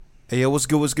Hey, yo, what's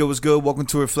good, what's good, what's good? Welcome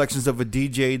to Reflections of a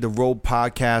DJ, the Road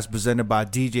Podcast presented by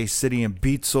DJ City and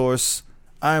Beat Source.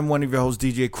 I am one of your hosts,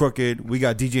 DJ Crooked. We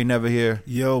got DJ Never here.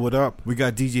 Yo, what up? We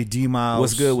got DJ D-Miles.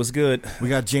 What's good, what's good? We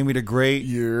got Jamie the Great.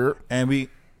 Yeah. And we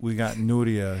got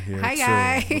Nudia here, Hi, too.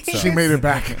 guys. What's up? She made it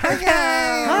back. Hi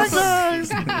guys. Hi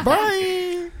guys.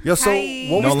 Bye. Yo, so Hi.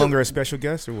 what No was longer a special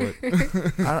guest or what?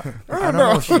 I don't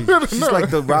know. She's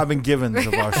like the Robin Givens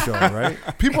of our show, right?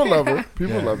 People love her.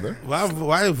 People Yeah. love her.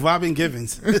 Why Robin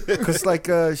Givens? Because like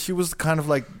she was kind of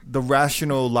like the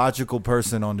rational, logical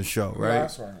person on the show, right?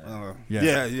 Last one.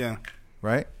 Yeah.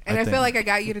 Right? And I think. feel like I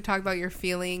got you to talk about your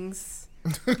feelings.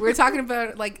 We were talking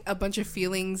about like a bunch of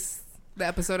feelings. The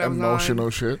episode I was Emotional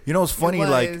on. shit. You know, it's funny.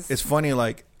 was. It's funny.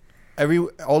 Like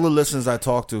all the listeners I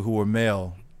talked to who were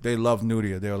male, they love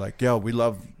Nudia. They were like, "Yo, we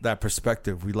love that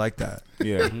perspective. We like that."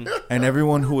 Yeah. And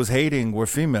everyone who was hating were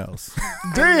females.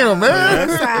 Damn, That was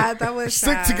man. sad. That was Stick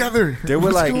sad. together. They were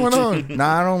What's like, going on?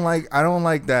 "Nah, I don't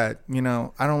like that. You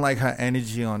know, I don't like her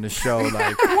energy on the show."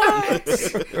 Like,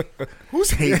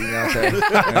 Who's hating out there?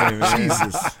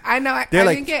 Jesus. I know. I They're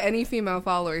like- didn't get any female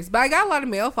followers, but I got a lot of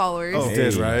male followers. you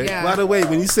did, right? Yeah. By the way,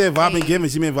 when you said Robin Hey.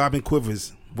 Givens, you meant Robin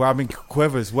Quivers. Robin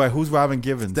Quivers. Wait, who's Robin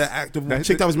Givens? That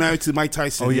chick that was married to Mike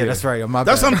Tyson. Oh yeah, that's right. My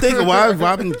That's bad. what I'm thinking. Why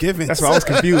Robin Givens? That's why I was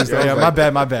confused. Yeah, I was my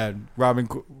like, bad. Robin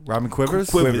Quivers.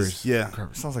 Quivers. Yeah.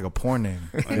 Sounds like a porn name.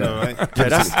 I know, right? Yeah,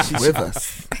 that's With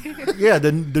us. yeah.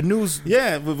 The news.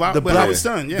 Yeah, with The with black, Howard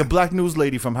Stern. Yeah. the black news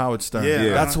lady from Howard Stern. Yeah.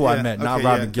 That's who I Yeah. meant, not Okay,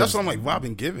 Robin yeah. Givens. That's what I'm like,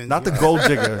 Robin Givens. Not the gold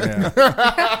digger. Yeah.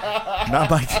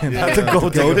 not the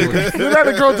gold digger. You're not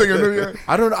a girl thing, Nudia.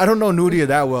 I don't know Nudia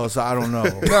that well, so I don't know.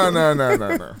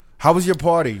 No. How was your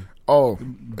party, Oh,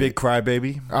 big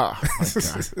crybaby? my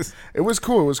God. It was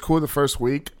cool. It was cool the first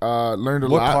week. Learned a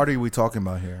What lot. party are we talking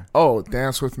about here? Oh,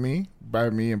 Dance With Me by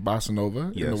me and Bossa Nova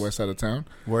in Yes. the west side of town.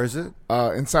 Where is it?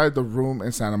 Inside the room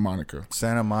in Santa Monica.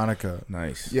 Santa Monica.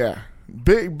 nice. Yeah.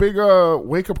 Big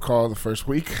wake-up call the first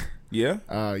week. Yeah?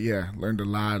 Learned a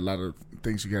lot of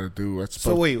things you got to do.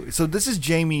 So wait, so this is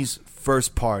Jamie's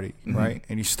first party, right?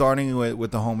 And he's starting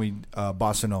with the homie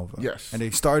Bossa Nova. Yes. And they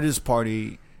started this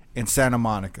party in Santa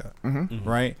Monica,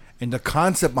 right? And the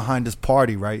concept behind this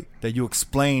party, right, that you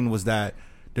explained was that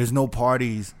there's no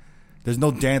parties, there's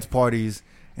no dance parties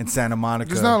in Santa Monica.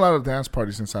 There's not a lot of dance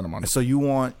parties in Santa Monica. So you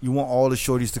want all the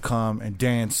shorties to come and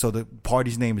dance. So the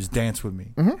party's name is Dance With Me,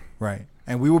 right?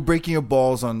 And we were breaking your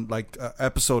balls on like an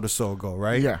episode or so ago,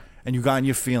 right? Yeah. And you got in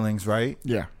your feelings, right?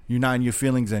 Yeah. You're not in your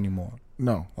feelings anymore.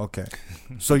 No. Okay.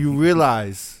 So you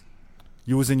realize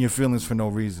you was in your feelings for no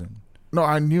reason. No,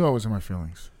 I knew I was in my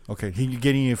feelings. Okay. You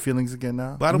getting in your feelings again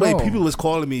now? By the way, No. people was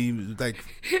calling me like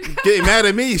getting mad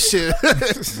at me. Shit.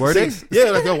 Were they?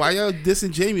 Yeah, like, yo, why y'all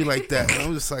dissing Jamie like that? And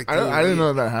I'm just like, I didn't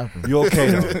know that happened. You okay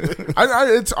though?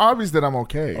 It's obvious that I'm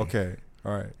okay. Okay.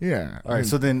 All right. Yeah. All right.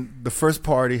 So then the first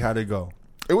party, how'd it go?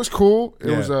 it was cool. It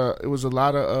Yeah. was a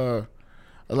lot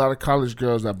of college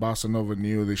girls that Bossa Nova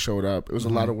knew. They showed up. It was a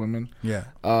lot of women. Yeah.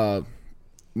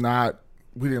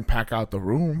 We didn't pack out the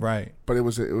room. Right. But it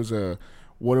was a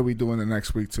what are we doing the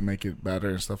next week to make it better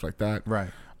and stuff like that. Right.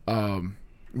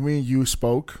 Me and you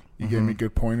spoke. You gave me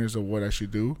good pointers of what I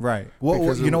should do. Right. Well,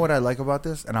 Because you of- know what I like about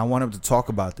this? And I want him to talk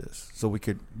about this so we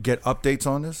could get updates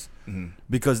on this.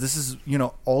 Because this is,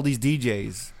 all these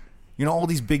DJs, all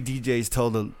these big DJs tell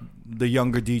the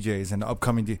younger DJs and the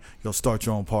upcoming you'll start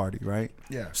your own party, right?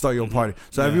 Yeah. Start your own party.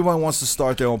 So everyone wants to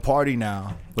start their own party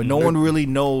now, but no one really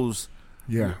knows,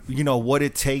 Yeah. what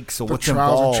it takes or what's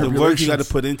trials and involved the work you got to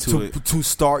put into it. to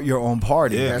start your own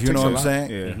party. Yeah, it you know takes what a I'm lot. saying?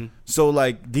 Yeah. So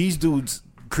like these dudes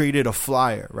created a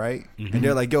flyer, right? And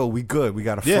they're like, "Yo, we good. We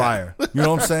got a Yeah. flyer." You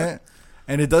know what I'm saying?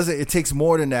 And it takes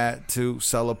more than that to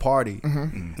sell a party.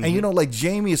 And like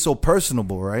Jamie is so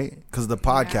personable, right? Because of the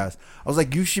podcast. I was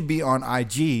like, you should be on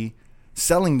IG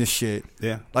selling the shit.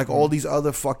 Yeah. Like all these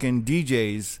other fucking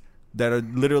DJs that are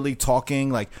literally talking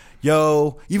like,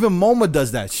 "Yo," even MoMA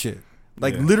does that shit.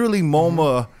 Like literally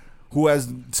MoMA, who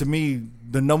has to me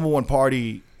the number one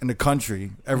party in the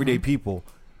country, everyday people.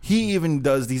 He even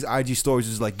does these IG stories.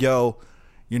 It's like, "Yo,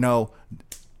 we in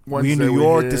Wednesday New we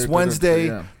York here, this da-da-da, Wednesday,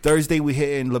 yeah. Thursday we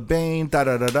hit in LeBain, da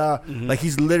da da da." Like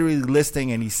he's literally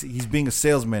listing and he's being a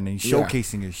salesman and he's Yeah.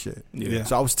 showcasing his shit. Yeah.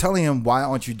 So I was telling him, why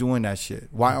aren't you doing that shit?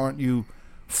 Why aren't you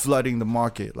flooding the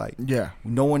market? Like, Yeah.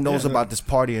 no one knows about this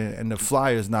party and the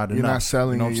flyer is not You're enough. not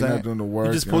selling You know it. what You're I'm not saying? doing the work.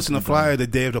 You're just You're not posting a doing- flyer the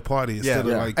day of the party instead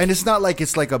Yeah. of like. And it's not like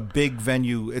it's like a big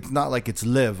venue. It's not like it's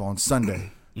Live on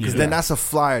Sunday. Because then that's a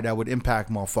flyer that would impact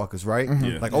motherfuckers, right?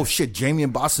 Like, oh shit, Jamie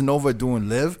and Bossa Nova are doing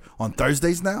Live on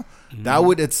Thursdays now. That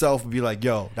would itself be like,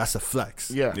 yo, that's a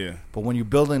flex. Yeah. Yeah. But when you're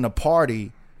building a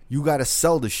party, you got to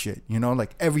sell the shit,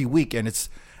 like every week. And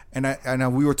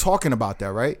and we were talking about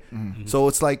that, right? So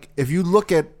it's like if you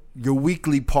look at your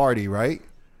weekly party, right?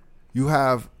 You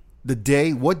have the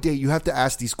day. What day you have to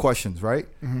ask these questions, right?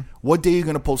 What day you're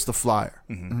gonna post the flyer?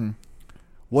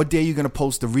 What day you're gonna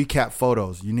post the recap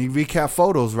photos? You need recap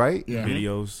photos, right? Yeah.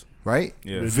 Videos. Right?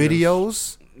 Yeah.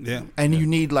 Videos. Yeah. And you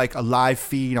need like a live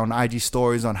feed on IG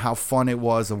stories on how fun it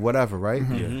was or whatever, right?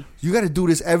 Yeah. You got to do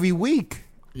this every week.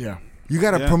 Yeah. You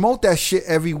got to Yeah. promote that shit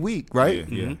every week, right?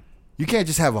 Yeah. You can't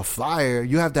just have a flyer.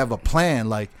 You have to have a plan.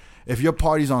 Like if your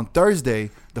party's on Thursday,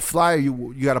 the flyer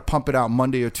you got to pump it out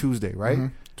Monday or Tuesday, right?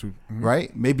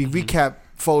 Right? Maybe recap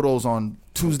photos on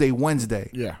Tuesday, Wednesday.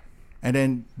 Yeah. And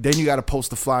then you got to post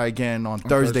the flyer again on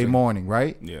Thursday morning,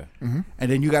 right? Yeah. And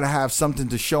then you got to have something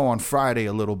to show on Friday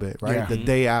a little bit, right? Yeah. The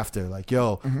day after. Like,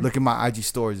 yo, look at my IG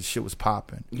stories. The shit was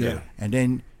popping. Yeah. And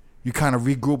then you kind of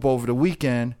regroup over the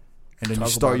weekend and then Talk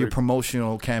you start about your it.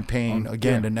 promotional campaign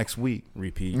again the next week,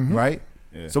 Repeat. right?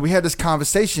 Yeah. So we had this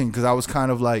conversation because I was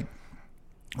kind of like,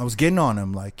 I was getting on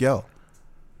him like, yo,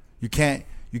 you can't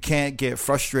get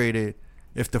frustrated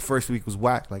if the first week was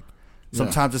whack. Like,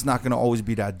 sometimes it's not going to always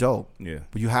be that dope. Yeah.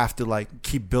 But you have to like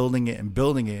keep building it and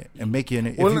making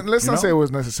it. Well, let's not say it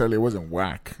was necessarily it wasn't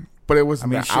whack, but it was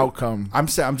the shit, outcome. I'm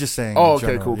just saying. Oh, in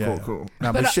okay, general, cool.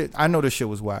 Nah, but shit, I know this shit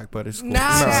was whack, but it's cool.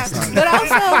 Nah, but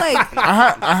also like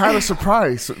I had a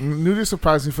surprise. Nudie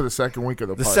surprised me for the second week of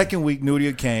the The party. second week,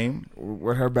 Nudia came.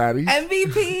 With her baddies.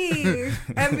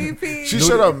 MVP. She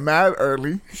showed up mad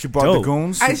early. She brought the Dope.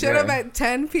 goons. I showed up at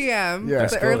 10 p.m. Yeah.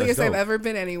 That's the dope, earliest that's I've dope. ever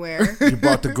been anywhere. She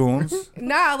brought the goons.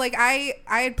 Nah, like I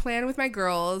had planned with my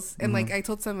girls, and like I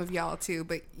told some of y'all too,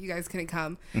 but you guys couldn't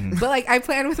come. But like I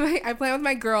planned with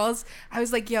my girls. I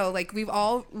was like, yo, like we've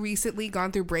all recently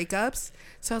gone through breakups,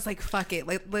 so I was like, fuck it,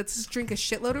 like let's just drink a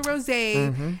shitload of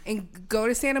rosé and go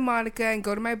to Santa Monica and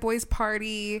go to my boys'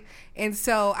 party. And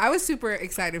so I was super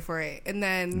excited for it. And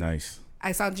then Nice.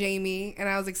 I saw Jamie, and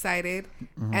I was excited.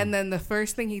 And then the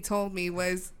first thing he told me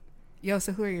was, yo,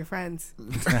 so who are your friends?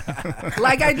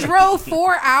 Like, I drove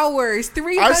 4 hours,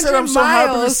 300 I said, I'm so miles.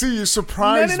 happy to see you.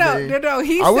 Surprised me. No.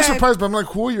 He I was said, surprised, but I'm like,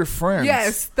 who are your friends?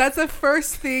 yes, that's the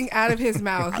first thing out of his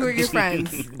mouth. Who are your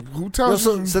friends? Who Yo, tells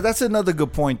you? so that's another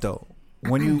good point, though.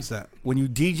 When you What's that?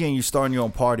 DJ and you starting your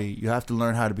own party, you have to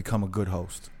learn how to become a good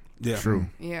host. Yeah. True.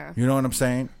 Yeah. You know what I'm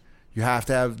saying? You have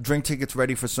to have drink tickets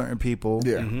ready for certain people.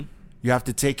 Yeah. You have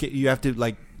to take it. You have to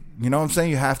like. You know what I'm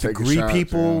saying? You have to Take a greet shot,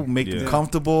 people, yeah. make Yeah. them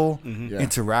comfortable, Yeah.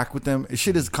 interact with them.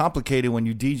 Shit is complicated when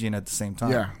you DJing at the same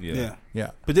time. Yeah. Yeah. Yeah.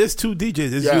 But there's two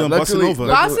DJs. There's Yeah, you and Bossa luckily- Nova.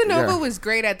 luckily- Bossa Nova yeah. was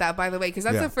great at that, by the way, because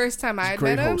that's Yeah. the first time I had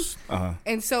Great met him. host. Uh-huh.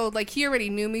 And so, like, he already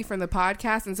knew me from the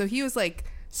podcast, and so he was like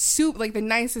like the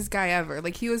nicest guy ever.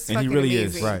 Like, he was And he fucking really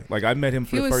amazing. is. Right. Like I met him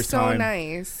for He the was first so time.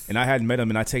 nice. And I hadn't met him,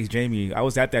 and I text Jamie. I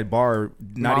was at that bar,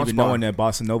 not Mom's even bar. knowing that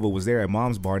Bossa Nova was there at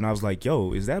Mom's bar, and I was like,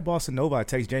 "Yo, is that Bossa Nova?" I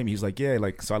text Jamie. He's like, "Yeah."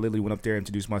 Like, so I literally went up there,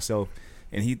 introduced myself,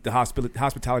 and the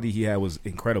hospitality he had was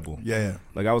incredible. Yeah.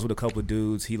 Like I was with a couple of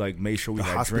dudes. He like made sure we The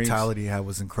had hospitality had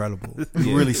was incredible.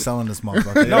 You're really selling this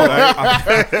motherfucker. drinks. No,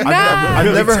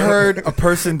 I've never heard a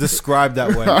person describe that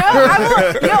way.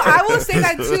 I will say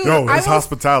that too. I will,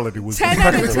 hospitality was 10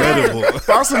 out of 10.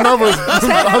 Bossa Nova's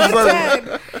 10 out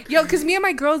of 10. Yo, because me and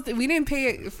my girls, we didn't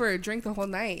pay for a drink the whole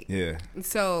night. yeah.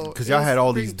 So Because it y'all was had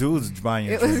all pretty- these dudes buying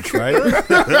your It was drinks, great. right?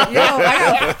 Yo,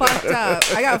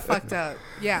 I got fucked up.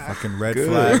 Yeah. Fucking red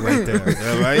flag right there.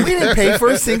 right? We didn't pay for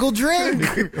a single drink.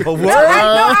 No,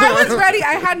 I was ready.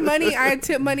 I had money. I had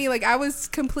tip money. Like, I was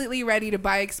completely ready to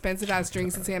buy expensive ass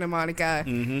drinks in Santa Monica.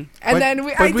 And then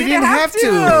I we didn't have to.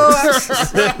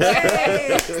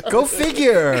 Go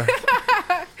figure.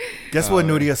 Guess what,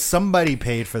 Nudia? Somebody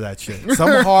paid for that shit.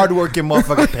 Some hardworking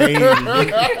motherfucker paid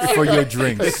for your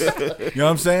drinks. You know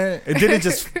what I'm saying? It didn't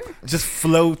just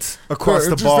float across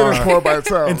the It just bar didn't pour by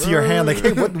itself. into your hand like,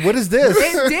 hey, what is this?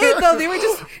 It did though. They were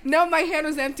just my hand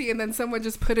was empty, and then someone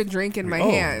just put a drink in my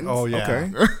hand. Oh yeah. Okay.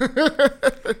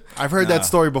 I've heard that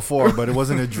story before, but it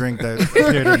wasn't a drink that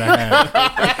appeared in the hand.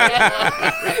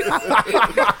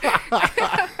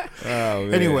 Oh,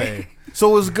 man. Anyway,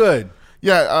 so it was good.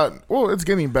 Yeah. Well, it's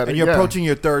getting better. And you're yeah. approaching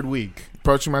your third week.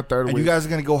 approaching my third And week. you guys are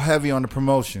going to go heavy on the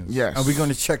promotions. Yes. And we're going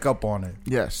to check up on it.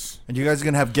 Yes. And you guys are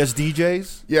going to have guest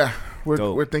DJs. Yeah.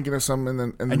 Dope. We're thinking of something in the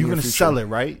And you're near going to future. sell it,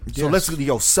 right? So Yes.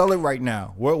 let's sell it right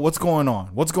now. What's going on?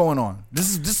 What's going on?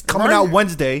 This is coming Right. out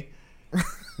Wednesday.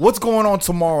 What's going on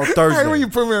tomorrow, Thursday? I know you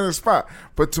put me on the spot.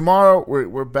 But tomorrow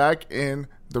we're back in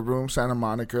the room, Santa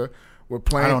Monica. We're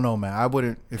playing. I don't know, man. I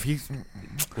wouldn't if he's. He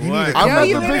What? needs to I'm come not up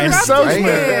the with biggest energy,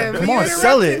 salesman. right? Come on,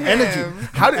 sell it. Energy.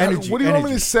 How what do you want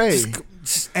me to say?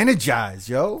 Just energize,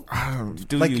 yo.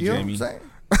 Do Like you, you know what I'm Jamie? saying?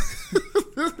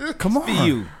 Come on. Be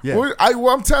you. Yeah.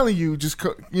 I'm telling you,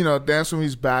 Dance With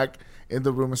Me's back in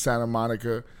the room in Santa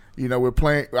Monica. We're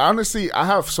playing. Honestly, I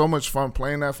have so much fun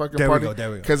playing that fucking party. There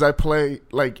we go. Because I play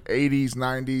like 80s,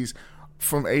 90s,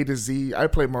 from A to Z. I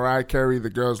play Mariah Carey. The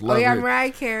girls love it.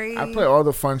 Mariah Carey. I play all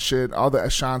the fun shit, all the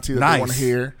Ashanti that they want to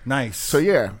hear. Nice. So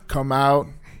yeah, come out.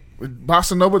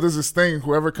 Bossa Nova does his thing.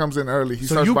 Whoever comes in early, he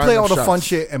starts you buying play them all the shots. fun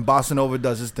shit, and Bossa Nova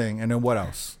does his thing, and then what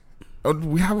else?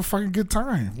 We have a fucking good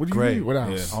time. What do you mean? What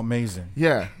else? Amazing.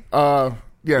 Yeah.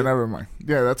 Never mind.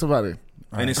 Yeah, that's about it.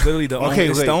 And it's literally the Okay,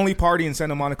 it's wait. the only party in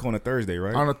Santa Monica on a Thursday,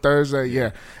 right? On a Thursday,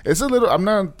 yeah. It's a little.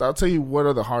 I'll tell you what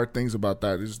are the hard things about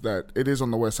that is that it is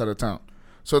on the west side of town,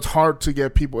 so it's hard to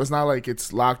get people. It's not like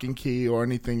it's lock and key or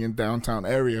anything in downtown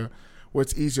area where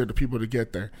it's easier to people to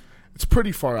get there. It's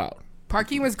pretty far out.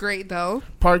 Parking was great though.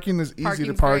 Parking is easy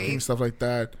to Parking's parking great. stuff like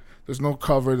that. There's no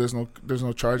cover. There's no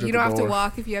charge. You at don't the have door. to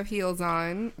walk if you have heels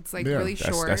on. It's like Yeah. really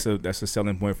short. That's a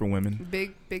selling point for women.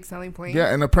 Big selling point.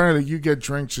 Yeah, and apparently you get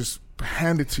drinks just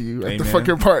handed to you at the Amen.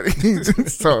 fucking party.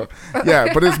 So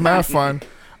yeah, but it's mad fun.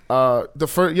 I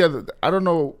don't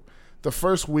know. The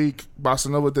first week, Bossa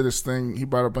Nova did his thing. He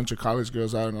brought a bunch of college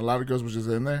girls out, and a lot of girls were just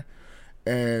in there.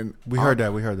 And We heard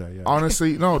that. Yeah.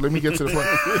 honestly, no. Let me get to the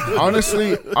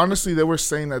point. Honestly, they were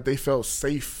saying that they felt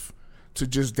safe to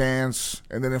just dance,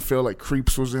 and they didn't feel like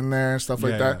creeps was in there and stuff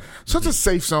like Yeah, that. yeah. Such a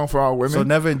safe zone for all women. So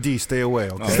never in D. Stay away.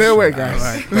 Okay. Stay away, guys.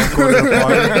 Don't go to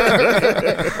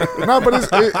the party. No, but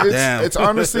Damn. it's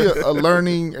honestly a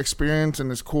learning experience,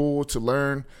 and it's cool to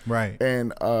learn. Right.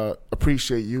 And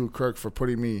appreciate you, Kirk, for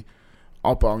putting me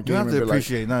up on game. have and to be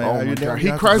appreciate- no, oh you my don't- God. you He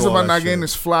have to cries do all about that not shit. getting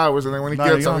his flowers, and then when he No,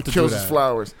 you gets don't them, have he to do kills his that.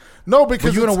 flowers. No, because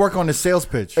But you're gonna work on the sales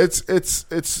pitch.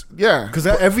 it's yeah. Because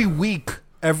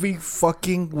every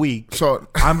fucking week, So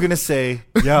I'm gonna say,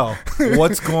 "Yo,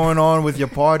 what's going on with your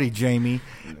party, Jamie?"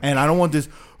 And I don't want this.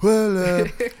 Well,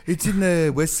 it's in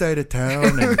the west side of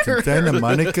town, and it's in Santa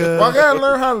Monica. well, I gotta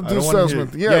learn how to I do don't wanna salesman.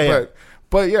 hear- Yeah, yeah.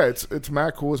 but yeah, it's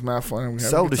mad cool. It's mad fun. And we have a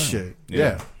Sell good the time. shit. Yeah.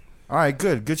 Yeah. All right.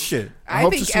 Good shit. I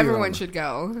hope to think see you everyone on- should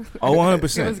go. Oh,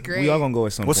 100%. It was great. We all gonna go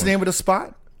at some What's the point. name of the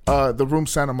spot? The room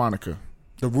Santa Monica.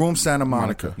 The Room Santa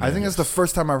Monica. Monica. I think it's the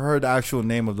first time I've heard the actual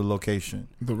name of the location.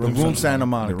 The The Room Santa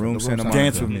Monica. The Room Santa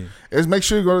Dance Monica. with me. Is make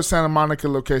sure you go to Santa Monica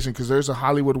location because there's a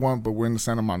Hollywood one, but we're in the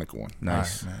Santa Monica one.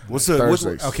 Nice. All right, man.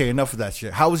 Thursdays. Okay, enough of that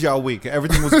shit. How was y'all week?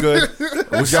 Everything was good.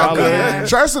 Was y'all Solid, good? man.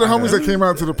 Shout out to the homies that came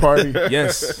out to the party.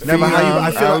 Yes. Never. How you?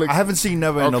 I feel. Alex. I haven't seen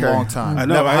Never in a Okay. long time. I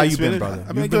know, Never. right? How It's you been, been- brother?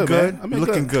 I've been You been good, man. good? I've You been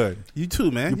looking good. good? You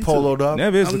too, man. You poloed up.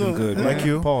 Nev is I'm looking doing- good. Like man.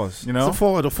 you? Pause. You The know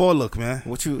fall look, man.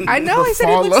 what you? I know. I said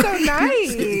it fall looks so It's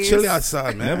nice. chilly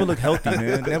outside, man. Never look healthy,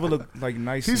 man. Never look like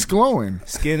nice. He's glowing.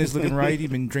 Skin is looking right.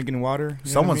 You've been drinking water.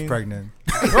 You know Someone's what I mean? pregnant.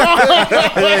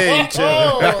 Hey,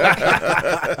 chill.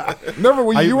 Never.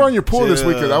 When How you you were on your pool this Chill.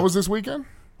 weekend, that was this weekend.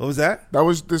 What was that? That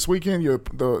was this weekend.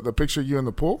 The picture of you in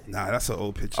the pool. Nah, that's an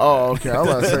old picture. Oh, okay. I was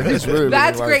about to say he's really.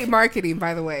 That's living great life. marketing,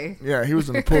 by the way. Yeah, he was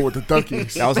in the pool with the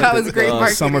duckies. That was, That like was great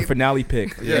marketing. summer finale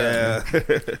pick. yeah.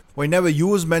 Wait, Never. You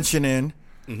was mentioning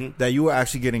that you were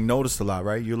actually getting noticed a lot,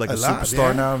 right? You're like a, lot, superstar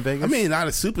yeah. now in Vegas. I mean, not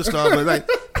a superstar, but like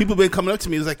people been coming up to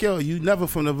me. It's like, yo, you never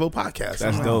from the Vote podcast. That's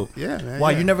I'm like, dope. Yeah, man.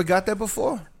 why yeah. you never got that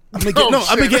before? I've been getting,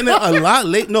 I've been getting it a lot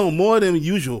late. No, more than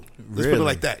usual. Let's put it Really?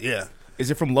 like that. Yeah, Is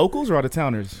it from locals or out of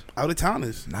towners? out of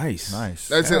towners. Nice. Nice.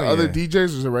 That's it. Hell Other yeah. DJs or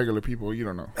is it regular people? You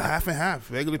don't know. Half and half.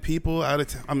 Regular people out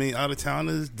of out of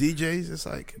towners, DJs. It's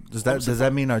like Does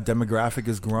that mean our demographic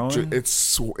is growing?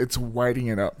 It's whiting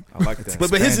it up. I like that. But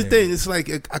here's the expanding. thing. It's like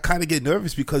I kind of get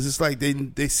nervous because it's like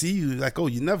they see you like, oh,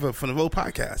 you never from the Vote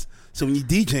podcast. So when you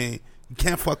DJing, you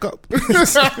can't fuck up.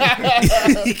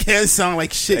 You can't sound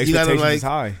like shit. You gotta Expectations like, is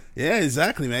high. yeah,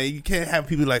 exactly, man. You can't have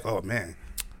people like, oh man,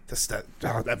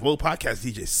 that Vote podcast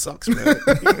DJ sucks, man.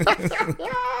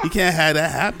 You can't have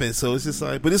that happen. So it's just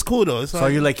like, but it's cool though. It's So like,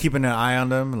 are you like keeping an eye on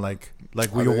them, like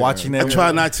when you're yeah. watching I them?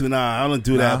 try not to. Nah, I don't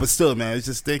do that. Nah. But still, man, it's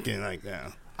just thinking like,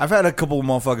 yeah, I've had a couple of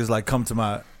motherfuckers like come to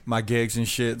my gigs and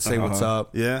shit, say what's up.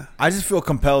 yeah. I just feel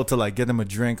compelled to like get them a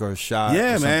drink or a shot.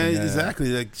 Yeah, or something. man, Yeah. exactly.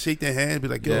 Like shake their hand, be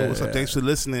like, "Yo, Yeah, what's up? yeah. Thanks for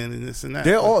listening," and this and that.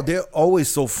 They're always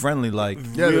so friendly. Like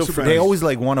Yeah, Real they're super friendly. they always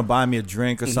like want to buy me a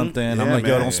drink or something. I'm Yeah, like,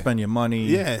 yo, man. don't spend your money.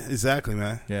 Yeah, exactly,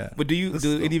 man. yeah. But do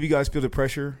any of you guys feel the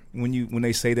pressure when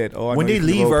they say that? Oh, I When know they you from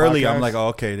the leave Vote early, podcast? I'm like, oh,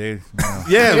 okay, they. You know.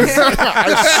 Yeah.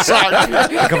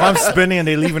 Like if I'm spinning and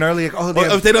they leaving early, like, oh,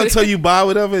 Or if they don't tell you bye,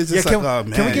 whatever, it's yeah, just can, like, oh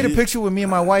man, can we get a picture with me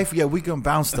and my wife? Yeah, we can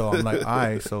bounce though. I'm like, all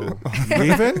right, so you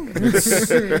leaving?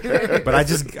 But I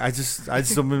just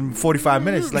have been 45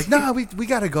 minutes. Like, nah, we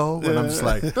gotta go. And I'm just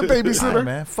like, The all babysitter. right,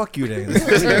 man, fuck you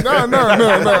then. no.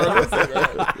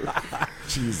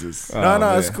 Jesus.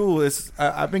 No, it's man. cool.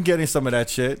 I've been getting some of that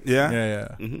shit. Yeah?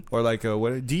 yeah. Or like,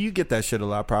 what? Do you get that shit a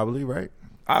lot? Probably, right?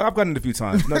 I've gotten it a few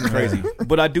times. Nothing crazy,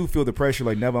 but I do feel the pressure.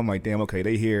 Like never, I'm like, damn, okay,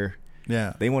 they here.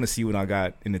 Yeah. They want to see what I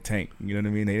got in the tank. You know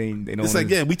what I mean? They don't. It's like,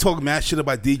 yeah, we talk mad shit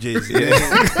about DJs.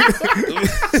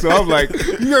 So I'm like,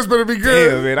 You guys better be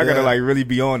good. damn, man, I gotta like really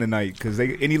be on tonight because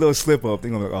any little slip up,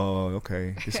 they're gonna be like, oh,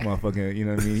 okay, this motherfucker, you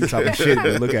know what I mean? He's talking shit,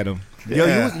 but look at him.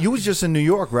 Yo, you was just in New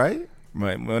York, right?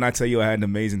 Right. When I tell you I had an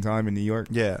amazing time in New York,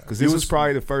 Yeah. because this was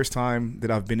probably the first time that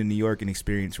I've been in New York and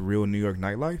experienced real New York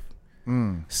nightlife.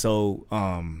 So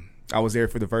I was there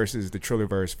for the Versus, the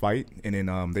Trillerverse fight, and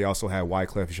then they also had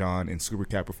Wyclef Jean and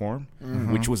Supercat perform,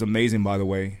 which was amazing, by the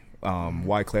way.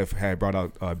 Wyclef had brought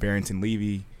out Barrington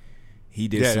Levy. He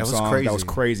did some that was songs crazy. that was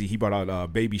crazy. He brought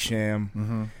out Baby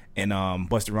Sham, and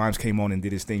Busta Rhymes came on and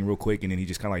did his thing real quick, and then he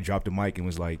just kind of like dropped the mic and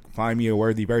was like, "Find me a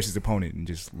worthy Versus opponent," and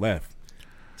just left.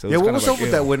 So Yeah, it's what kinda was like, up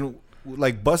with that when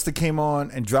like Busta came on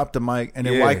and dropped the mic, and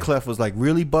then Yeah. Wyclef was like,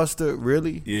 "Really, Busta?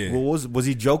 Really? Yeah. Well, was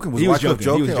he joking? He was Wyclef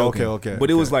joking. He was joking. Okay.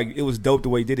 But it was like it was dope the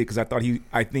way he did it because I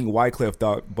think Wyclef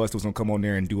thought Busta was gonna come on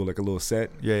there and do like a little set.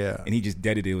 Yeah. And he just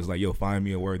deaded it. It was like, yo, find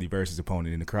me a worthy Versus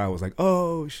opponent. And the crowd was like,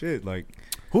 oh shit, like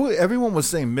Everyone was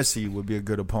saying Missy would be a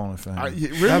good opponent for him. That'd be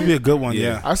Really? a good one, Yeah.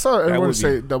 yeah. I saw everyone would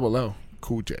say be- Double L.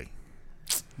 Cool J.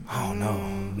 oh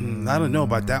no. I don't know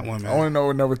about that one, I want man. to know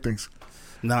what Never thinks.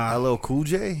 Nah. LL Cool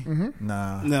J?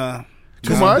 Nah. Nah.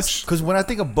 Too much? Because when I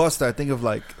think of Busta, I think of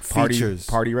like features.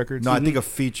 Party records. No, I think of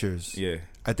features. Yeah.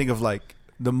 I think of like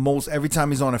the most. Every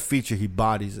time he's on a feature, he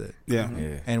bodies it. Yeah.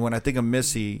 Yeah. And when I think of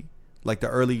Missy, like the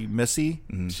early Missy,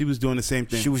 She was doing the same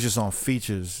thing. she was just on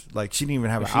features. Like she didn't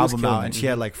even have an She was album killing out, it. and she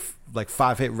had like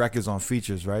 5 hit records on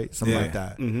features, right? Something like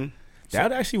that. Mm-hmm.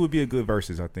 That actually would be a good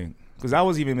Versus, I think. Because I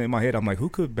was even in my head, I'm like, who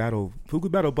could battle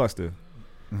Busta?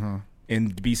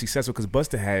 And be successful because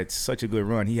Busta had such a good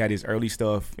run. He had his early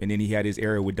stuff, and then he had his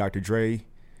era with Dr. Dre.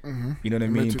 You know what I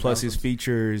mean? Mid-2000s. Plus his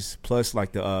features, plus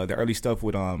like the early stuff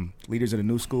with Leaders of the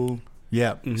New School.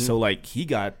 Yeah. So like he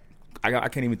got, I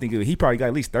can't even think of it. He probably got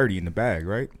at least 30 in the bag,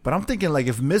 right? But I'm thinking like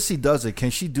if Missy does it, can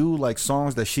she do like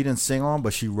songs that she didn't sing on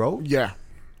but she wrote? Yeah.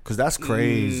 Because that's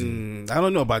crazy. I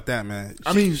don't know about that, man.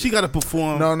 I mean, she got to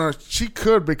perform. No, she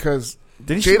could because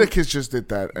Didn't she- Jadakiss just did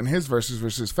that, and his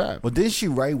versus Fab. Well, didn't she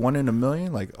write One in a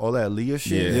Million? Like all that Aaliyah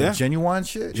shit? Yeah. Genuine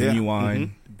shit? Yeah.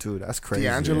 Genuine. Dude, that's crazy.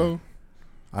 D'Angelo.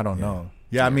 I don't know.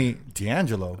 Yeah, I mean,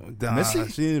 D'Angelo. Nah, Missy?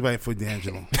 she didn't write for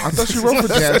D'Angelo. I thought she wrote for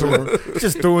D'Angelo.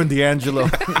 Just threw in D'Angelo.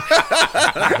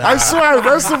 I swear I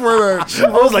read somewhere that she I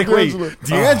wrote was for like, wait,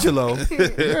 D'Angelo.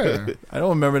 D'Angelo? Yeah. I don't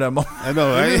remember that moment. I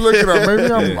know, Let me right? look it up.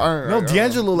 Maybe I'm. No,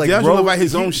 D'Angelo like D'Angelo wrote write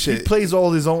his own he shit. plays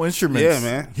all his own instruments. Yeah,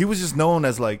 man. He was just known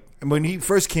as like when he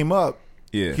first came up.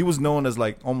 Yeah. He was known as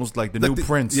like almost like the new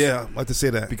Prince. Yeah, I like to say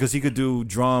that. because he could do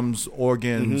drums,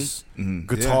 organs,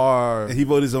 guitar. And he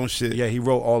wrote his own shit. Yeah, he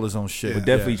wrote all his own shit. But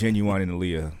definitely Genuine and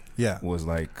Aaliyah Yeah, was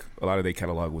like, a lot of their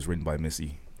catalog was written by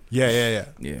Missy. yeah.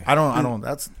 Yeah. I don't.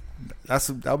 That's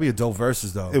that'll be a dope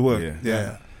verses though. It would. Yeah.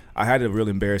 Yeah. I had a real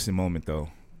embarrassing moment though.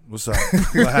 What's up?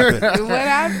 What happened? What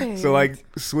happened? So like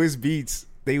Swiss Beats,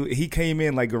 he came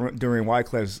in like during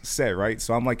Wyclef's set, right?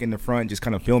 So I'm like in the front just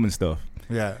kind of filming stuff.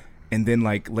 Yeah. And then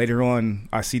like later on,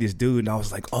 I see this dude, and I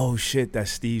was like, "Oh shit, that's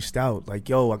Steve Stout!" Like,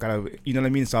 yo, I gotta, you know what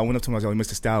I mean? So I went up to him, I was like,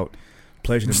 "Mr. Stout,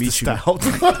 pleasure to meet you." Stout.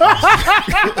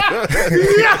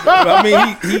 I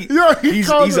mean,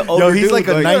 he's an older Yo, he's dude, like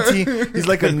a 19. He's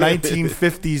like a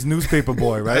 1950s newspaper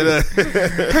boy, right? Hey,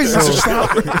 Mr. Stout.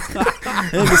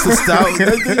 Hey, Mr.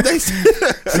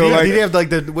 Stout. So like, did he have like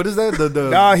the what is that? The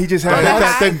Nah, he just had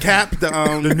the cap,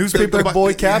 the newspaper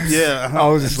boy caps. Yeah. I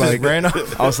was just like, ran up.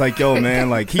 I was like, yo, man,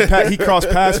 like he crossed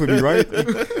paths with me, right?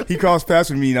 He crossed paths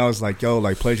with me, and I was like, yo,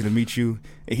 like pleasure to meet you.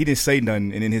 And he didn't say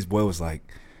nothing, and then his boy was like,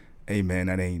 hey, man,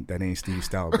 that ain't Steve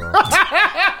Stout, bro.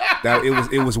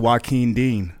 It was Joaquin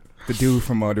Dean, the dude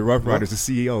from the Rough Riders, the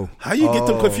CEO. How you get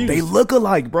them confused? They look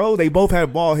alike, bro. They both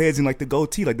have bald heads and like the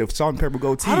goatee, like the salt and pepper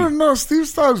goatee. I don't know. Steve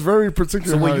Stout's very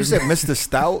particular. So when how you he- said Mr.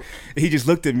 Stout, He just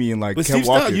looked at me and like but kept Steve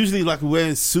Stout walking. usually like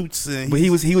wearing suits and But he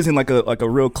was in like a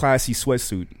real classy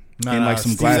sweatsuit and like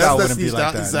some Steve glasses. Stout That's wouldn't be Steve like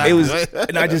Stout that. design. It was, Right?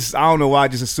 and I don't know why I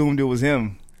just assumed it was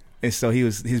him. And so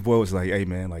his boy was like, "Hey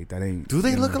man, like that ain't." do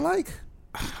they look alike?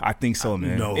 I think so,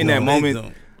 man. No, in that they moment,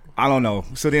 don't. I don't know.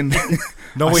 So then,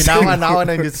 No, wait. Now I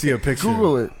need to see a picture.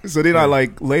 Google it. so then I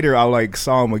later I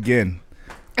saw him again,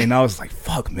 and I was like,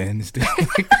 "Fuck, man, this dude."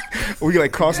 We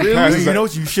like crossed the paths. You know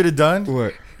what you should have done?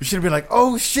 What? You should have been like,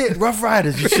 "Oh shit, Rough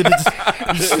Riders." You should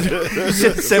have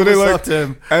said So they're what's like, up to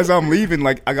him. as I'm leaving,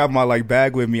 like I got my like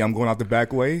bag with me. I'm going out the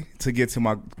back way to get to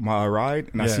my ride,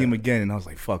 and I Yeah. see him again, and I was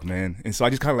like, "Fuck, man!" And so I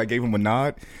just kind of like gave him a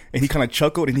nod, and he kind of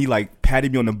chuckled, and he like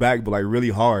patted me on the back, but like really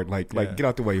hard, like Yeah. get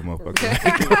out the way, motherfucker.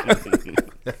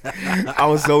 I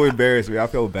was so embarrassed, man. I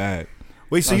felt bad.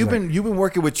 Wait, so I was you've been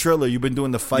working with Triller. You've been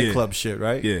doing the Fight Yeah. Club shit,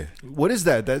 right? Yeah. What is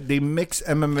that? That they mix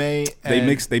MMA. They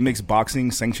And, mix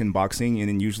boxing, sanctioned boxing, and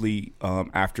then usually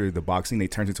after the boxing, they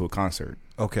turn it into a concert.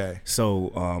 Okay.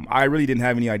 So I really didn't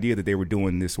have any idea that they were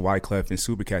doing this Wyclef and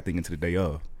Supercat thing until the day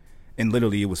of, and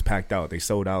literally it was packed out. They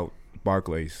sold out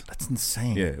Barclays. That's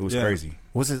insane. Yeah, it was Yeah. crazy.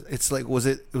 Was it? It's like was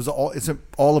it? It was all. It's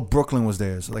all of Brooklyn was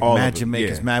there. So like All mad of it,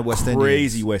 Jamaicans, yeah. mad West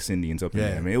crazy Indians. West Indians up in Yeah.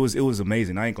 there. I mean, it was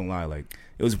amazing. I ain't gonna lie, like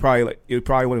it was probably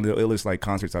one of the illest like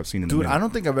concerts I've seen in a Dude, minute. I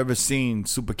don't think I've ever seen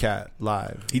Supercat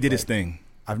live. He did his thing,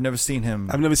 I've never seen him.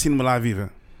 I've never seen him alive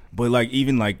either. but like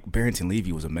even like Barrington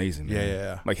Levy was amazing. Man.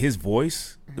 Yeah. Like his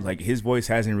voice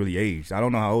hasn't really aged. I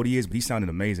don't know how old he is, but he sounded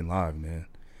amazing live, man.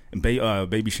 And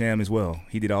Baby Sham as well.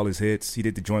 He did all his hits. He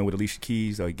did the joint with Alicia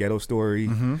Keys, like Ghetto Story,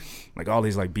 like all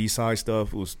his like B-side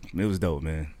stuff. It was dope,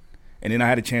 man. And then I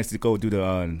had a chance to go do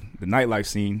the nightlife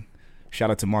scene.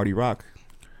 Shout out to Marty Rock.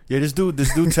 Yeah, this dude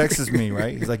texts me,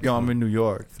 right? He's like, "Yo, I'm in New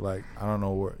York. Like, I don't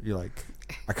know where." You're like,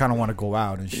 "I kind of want to go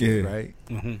out and shit, Yeah. right?"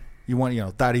 You want,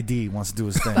 Thotty D wants to do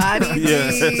his thing, Body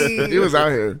He was out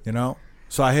here. you know.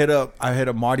 So I hit up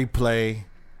Marty Play,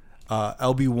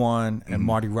 LB1, and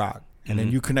Marty Rock, and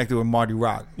then you connected with Marty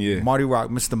Rock. Yeah. Marty Rock,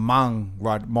 Mr.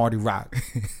 Marty Rock.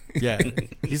 Yeah,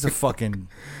 he's a fucking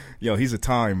Yo, he's a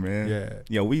time, man. Yeah.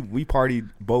 Yo, we partied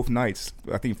both nights.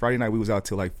 I think Friday night we was out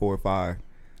till like 4 or 5.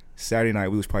 Saturday night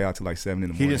we was probably out till like 7 in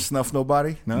the He morning. didn't snuff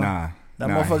nobody. No, Nah. That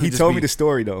nah. motherfucker He just told be- me the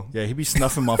story though. Yeah, he be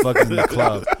snuffing motherfuckers in the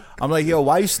club. I'm like, yo,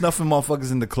 why you snuffing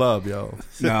motherfuckers in the club, yo?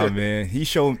 Nah, man. He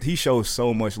shows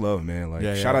so much love, man. Like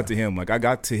Yeah, shout yeah. out to him. Like I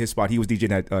got to his spot. He was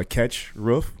DJing at Catch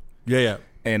Roof. Yeah.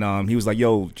 And he was like,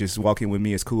 yo, just walk in with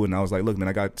me. It's cool. And I was like, look, man,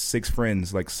 I got 6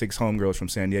 friends, like 6 homegirls from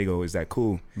San Diego. Is that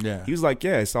cool? Yeah. He was like,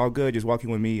 yeah, it's all good. Just walk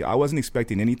in with me. I wasn't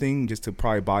expecting anything, just to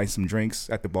probably buy some drinks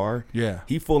at the bar. Yeah.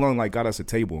 He full on like got us a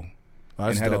table Oh, and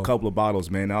that's had dope. a couple of bottles,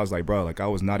 man. I was like, bro, like I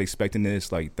was not expecting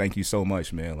this. Like, thank you so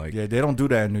much, man. Like, Yeah, they don't do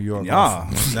that in New York. nah,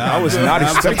 I was not I'm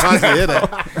expecting surprised to hear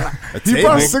that. He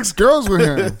brought 6 girls with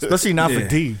him. Especially not for Yeah.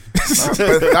 D. But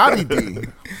Thotty D.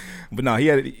 But no,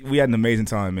 we had an amazing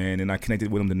time, man, and I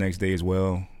connected with him the next day as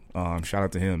well. Shout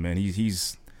out to him, man.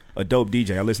 He's a dope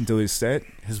DJ. I listened to his set.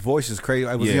 His voice is crazy.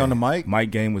 Was he on the mic?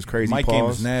 Mic game was crazy. Mic game Pause.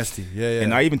 was nasty. Yeah.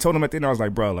 And I even told him at the end, I was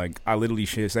like, bro, like I literally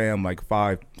Shazam like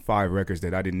five records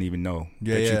that I didn't even know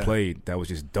that you played. That was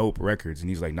just dope records. And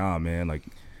he's like, nah, man, like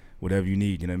whatever you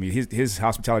need. You know what I mean? His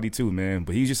hospitality too, man.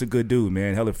 But he's just a good dude,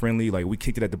 man. Hella friendly. Like we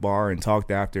kicked it at the bar and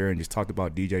talked after and just talked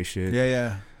about DJ shit.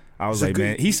 Yeah. I was He's a like, good-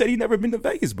 man. He said he'd never been to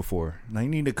Vegas before. Now you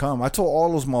need to come. I told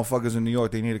all those motherfuckers in New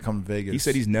York they need to come to Vegas. He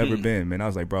said he's never been, man. I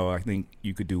was like, bro, I think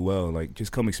you could do well. Like,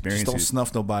 just come just experience don't it.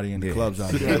 snuff nobody in the Yeah. clubs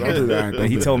out Yeah, there. don't do that. But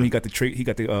he told me he got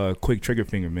the quick trigger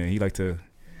finger, man. He like to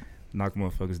knock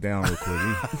motherfuckers down real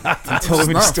quick. He told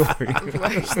me the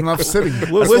story. Snuff City.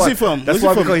 Where's he from? That's Where's he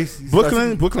why from? because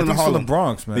Brooklyn? I Brooklyn think or he's from the Harlem?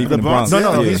 Bronx, man. He from the Bronx.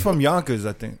 No, Yeah. he's from Yonkers,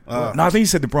 I think. No, I think he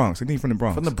said the Bronx. I think he's from the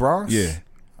Bronx. From the Bronx? Yeah.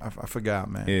 I forgot,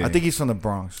 man. Yeah. I think he's from the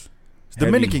Bronx. He's Heavy-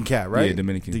 Dominican cat, right? Yeah,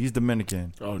 Dominican. He's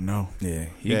Dominican. Oh, no. Yeah,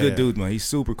 he Yeah, a good yeah. dude, man. He's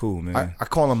super cool, man. I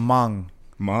call him Mang.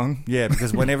 Mong? Yeah,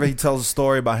 because whenever he tells a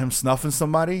story about him snuffing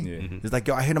somebody, Yeah. he's like,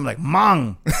 yo, I hit him like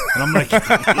Mang. And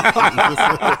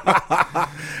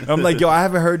I'm like, yo, I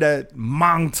haven't heard that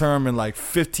Mang term in like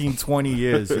 15, 20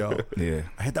 years, yo. Yeah.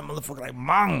 I hit that motherfucker like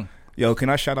Mang. Yo, can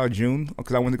I shout out June?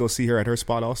 Because I went to go see her at her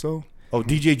spot also. Oh,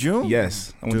 DJ June?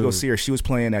 Yes. I went to go Dude. see her. She was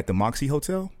playing at the Moxie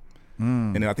Hotel.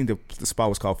 And I think the spot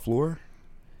was called Floor.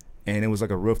 And it was like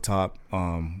a rooftop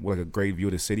with like a great view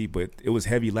of the city. But it was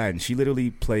heavy Latin. She literally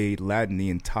played Latin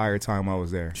the entire time I was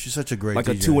there. She's such a great Like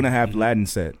DJ. a 2.5 Latin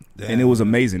set. And it was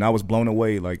amazing. I was blown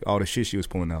away, like all the shit she was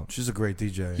pulling out. She's a great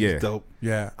DJ. Yeah. Dope.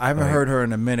 Yeah, I haven't Right. heard her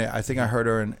in a minute. I think I heard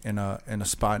her in a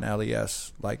spot in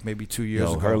LES like maybe 2 years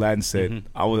Yo, ago. her Latin set.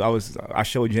 I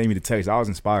showed Jamie the text. I was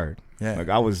inspired. Yeah. Like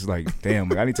I was like, damn,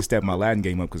 like I need to step my Latin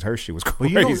game up because her shit was Well,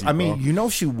 crazy. you know, bro.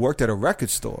 she worked at a record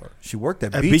store. She worked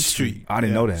at At Beach Beach Street. Street. I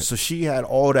didn't know that. So she had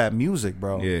all that music,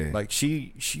 bro. Yeah. Like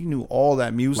she knew all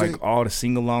that music. Like all the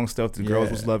sing along stuff the girls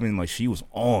Yeah. was loving. Like she was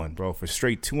on, bro, for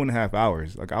straight 2.5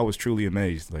 hours. Like I was truly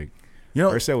amazed. Like you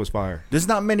know, her set was fire. there's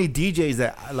not many DJs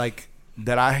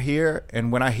that I hear,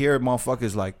 and when I hear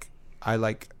motherfuckers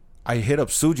I hit up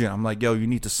Sujin. I'm like, yo, you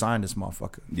need to sign this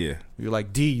motherfucker. Yeah. You're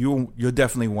like, D, you're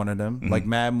definitely one of them. Mm-hmm. Like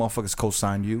mad motherfuckers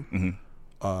co-signed you.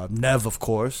 Nev, of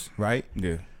course, right?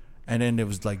 Yeah. and then it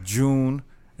was like June.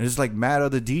 And it's like mad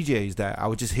other DJs that I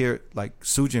would just hear like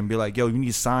Sujin be like, yo, you need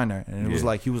to sign her. And it was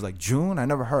like, he was like, June? I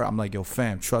never heard. I'm like, yo,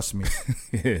 fam, trust me.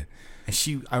 Yeah.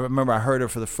 And I remember I heard her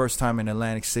for the first time in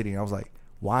Atlantic City. And I was like,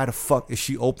 why the fuck is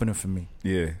she opening for me?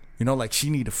 Yeah. You know, like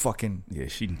she need to fucking. Yeah,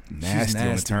 she's nasty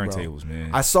on the turntables, bro. man.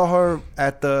 I saw her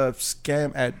at the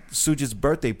Sujit's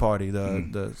birthday party,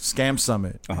 the Scam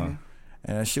Summit.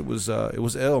 And that shit was, it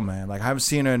was ill, man. Like I haven't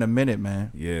seen her in a minute,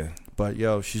 man. Yeah. But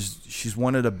yo, she's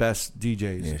one of the best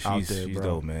DJs out there, she's bro.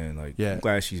 dope, man. Like, Yeah. I'm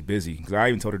glad she's busy. Because I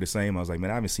even told her the same. I was like,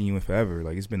 man, I haven't seen you in forever.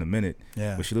 Like, it's been a minute.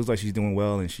 Yeah. But she looks like she's doing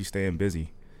well and she's staying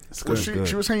busy. Well, good.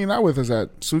 she was hanging out with us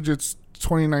at Sujit's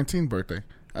 2019 birthday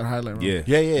at Highlight Room.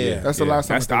 Yeah. That's the last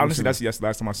time. Honestly, that's the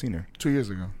last time I seen her. 2 years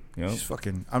ago. You know? She's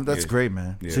fucking. That's Yeah. great,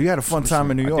 man. Yeah. So you had a fun time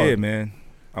in New York. I did, man.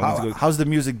 I went to go. How's the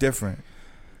music different?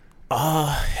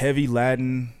 Heavy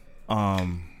Latin.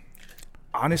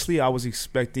 Honestly, I was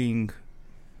expecting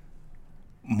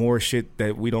more shit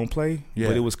that we don't play,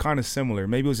 but it was kind of similar.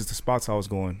 Maybe it was just the spots I was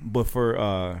going. But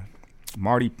for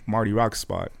Marty Rock's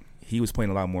spot, he was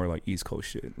playing a lot more like East Coast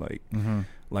shit, like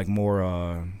more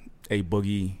A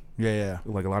Boogie. Yeah.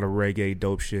 Like a lot of reggae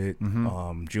dope shit.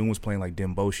 June was playing like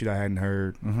Dembo shit I hadn't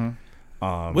heard.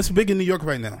 What's big in New York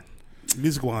right now,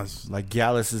 music wise? Like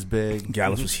Gallus is big.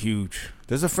 Gallus was huge.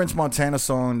 There's a French Montana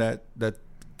song that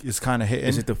is kind of hitting.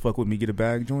 Is it the Fuck With Me Get a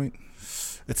Bag joint?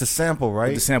 It's a sample,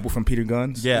 right? The sample from Peter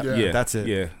Guns? Yeah, that's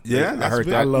it. Yeah. I heard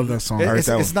big. that. I love that song.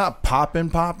 It's not popping,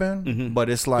 but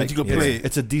it's like you can play it.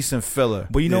 it's a decent filler.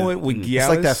 But you know what? With Gallus, It's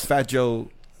like that Fat Joe.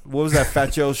 What was that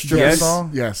Fat Joe strip Yes. song?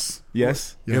 Yes.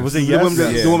 Yes. Yeah, was it The yes?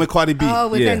 woman, Yeah. the woman Cardi B. Oh,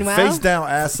 with Yeah. Manuel? Face down,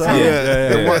 ass up.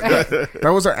 Yeah. That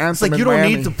was our anthem. It's like in you don't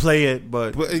Miami. need to play it,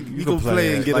 but But you can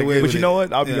play and get Like, away But with you it. know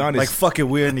what? I'll be Yeah. honest. Like fuck it,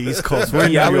 we're in the East Coast. We're in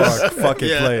New Gallus- York. Fuck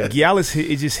it, play it. Gallus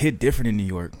it just hit different in New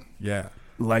York. Yeah.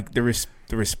 Like the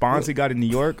response it got in New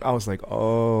York, I was like,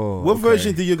 oh. What okay.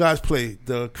 version do you guys play?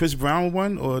 The Chris Brown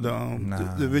one or the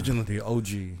original? the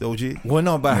OG. The OG? Well,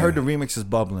 no, but I heard the remix is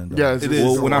bubbling. Though. Yeah, It is.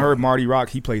 Well, when I heard Marty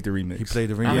Rock, he played the remix. he played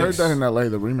the remix. I heard that in LA.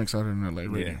 The remix out in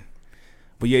LA. Yeah.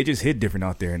 But yeah, it just hit different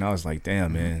out there, and I was like,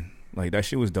 damn, man, like that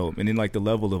shit was dope. And then like the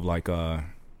level of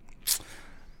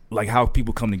like how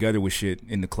people come together with shit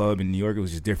in the club in New York, it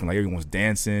was just different. Like everyone's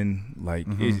dancing, like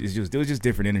it was just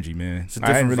different energy, man. It's a I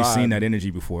hadn't different really seen vibe. that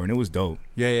energy before, and it was dope.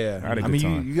 Yeah. I had a I good mean,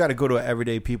 time. you got to go to an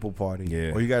everyday people party,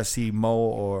 Yeah. or you got to see Mo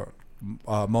or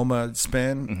MoMA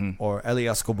Spin or Ellie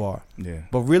Escobar. Yeah.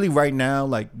 But really, right now,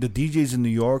 like the DJs in New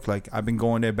York, like I've been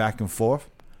going there back and forth.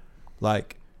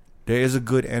 Like there is a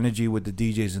good energy with the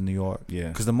DJs in New York. Yeah.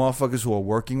 Because the motherfuckers who are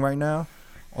working right now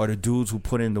are the dudes who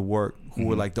put in the work, who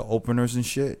were like the openers and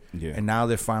shit. Yeah. And now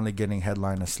they're finally getting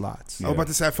headliner slots. I was about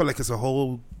to say, I feel like it's a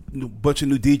whole bunch of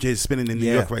new DJs spinning in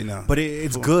New York right now. But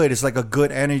it's good. It's like a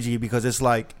good energy because it's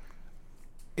like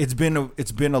it's been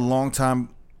a long time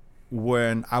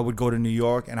when I would go to New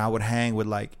York and I would hang with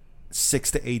like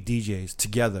 6 to 8 DJs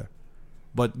together.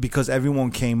 But because everyone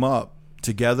came up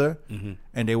together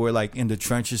and they were like in the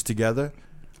trenches together,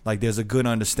 like there's a good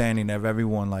understanding of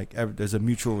everyone, like there's a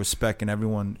mutual respect and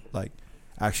everyone like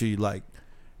actually like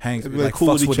hangs They're, like, like cool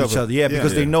fucks with with each each other. other. Yeah,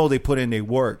 because they Yeah. know they put in their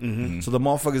work. So the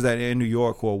motherfuckers that are in New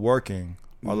York who are working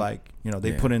are like, you know,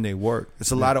 they put in their work.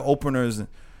 It's a lot of openers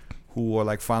who are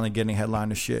like finally getting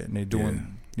headliner shit and they're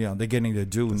doing, you know, they're getting their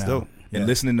due now. dope. And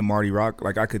listening to Marty Rock,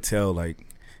 like I could tell, like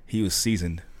he was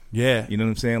seasoned. Yeah. You know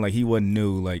what I'm saying? Like he wasn't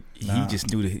new. Like Nah. he just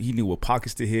knew he knew what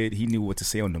pockets to hit. He knew what to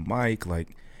say on the mic. Like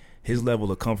his level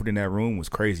of comfort in that room was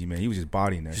crazy, man. He was just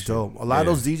bodying that It's shit. dope. A lot of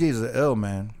those DJs are ill,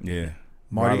 man. Yeah.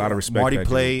 Marty, a lot of respect. Marty for that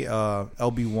play,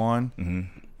 LB1. dude.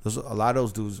 Those a lot of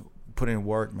those dudes put in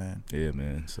work, man. Yeah,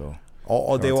 man. So. They Shout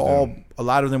were out to all. them. A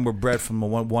lot of them were bred from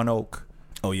One Oak.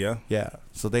 Oh yeah. Yeah,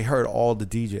 so they heard all the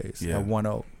DJs Yeah. at One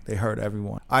Oak. They heard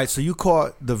everyone. All right, so you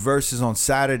caught the verses on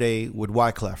Saturday with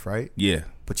Wyclef, right? Yeah.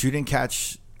 But you didn't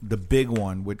catch the big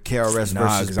one with KRS Nah,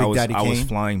 versus because Big Daddy I was Kane.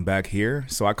 flying back here,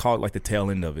 so I caught like the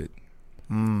tail end of it.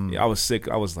 Yeah, I was sick.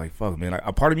 I was like, "Fuck, man!"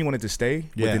 A part of me wanted to stay,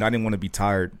 but Yeah. then I didn't want to be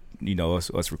tired. You know,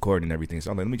 us recording and everything.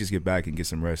 So I'm like, let me just get back and get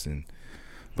some rest.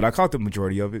 But I caught the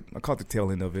majority of it. I caught the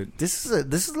tail end of it. This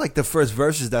is like the first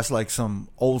verses that's like some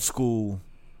old school,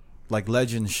 like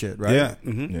legend shit, right? Yeah.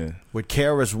 Yeah. With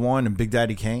KRS One and Big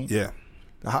Daddy Kane. Yeah.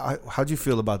 How'd you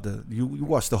feel about you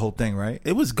watched the whole thing, right?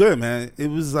 It was good, man. It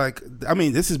was like, I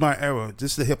mean, this is my era.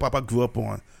 This is the hip hop I grew up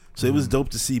on. So it was dope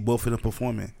to see both of them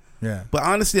performing. Yeah. But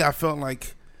honestly, I felt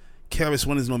like KRS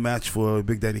One is no match for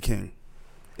Big Daddy King.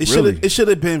 Really? It should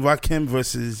have been Rakim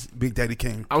versus Big Daddy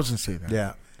King. I was gonna say that.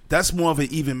 Yeah. That's more of an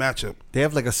even matchup. They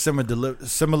have like a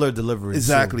similar delivery.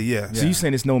 Exactly, too. yeah. So you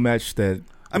saying it's no match that?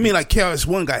 I mean, like KRS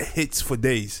One got hits for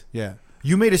days. Yeah.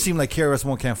 You made it seem like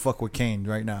KRS-One can't fuck with Kane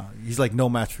right now. He's like no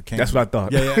match for Kane. That's what I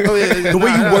thought. Yeah, yeah. Oh, yeah. The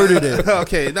way you worded it.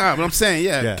 Okay, nah, but I'm saying,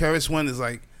 Yeah. KRS-One is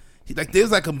like,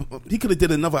 there's like he could have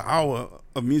did another hour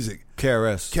of music.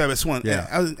 KRS-One.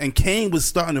 Yeah. And Kane was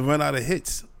starting to run out of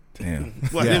hits. Damn.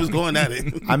 Well, Yeah. they was going at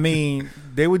it. I mean,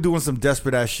 they were doing some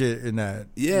desperate ass shit in that.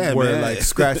 Yeah, where man. like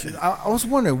Scratch. I was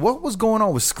wondering what was going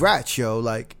on with Scratch, yo.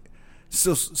 Like,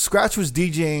 so Scratch was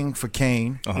DJing for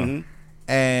Kane,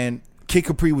 and Kid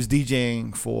Capri was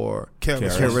DJing for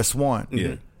KRS-One.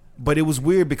 Yeah. But it was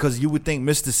weird because you would think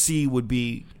Mr. C would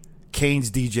be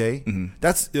Kane's DJ.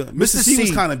 That's Yeah, Mr. C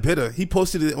was kind of bitter. He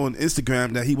posted it on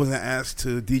Instagram that he wasn't asked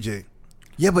to DJ.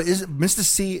 Yeah, but Mr.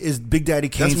 C is Big Daddy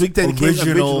Kane's That's Big Daddy Kane's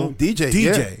original DJ.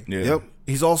 DJ. Yeah. Yep.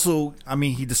 He's also, I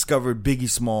mean, he discovered Biggie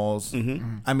Smalls.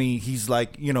 I mean, he's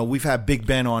like, you know, we've had Big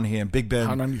Ben on here, and Big Ben,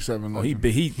 Hot 97. Oh,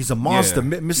 he's a monster.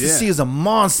 Yeah. Mr. Yeah. C is a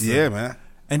monster. Yeah, man.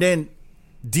 And then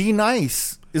D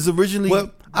Nice is originally.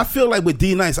 Well, I feel like with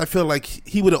D Nice, I feel like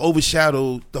he would have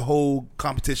overshadowed the whole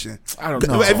competition. I don't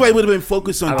know. Everybody would have been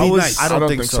focused on D Nice. I don't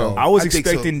think so. I was I think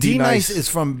expecting D Nice D-Nice. is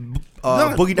from No,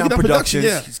 Boogie Down Productions.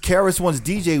 yeah. KRS-One's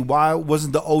DJ. Why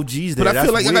wasn't the OGs there? But I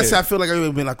feel like, That's like I said, I weird. feel like everybody would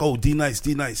have been like, oh, D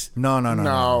Nice. No.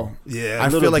 No. Yeah, I a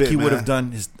feel little like bit, he would man. have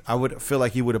done his. I would feel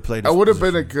like he would have played. I his would have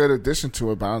been a position. good addition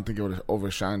to it, but I don't think it would have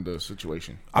overshined the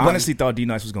situation. I honestly thought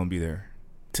D-Nice was going to be there.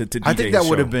 To DJ I think that his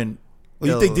would show. have been. Oh,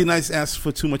 you think D Nice asked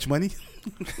for too much money?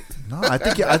 No, I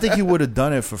think he would have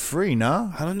done it for free.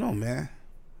 No, I don't know, man.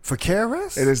 for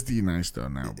KRS. It is D Nice though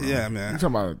now, bro. Yeah, man. You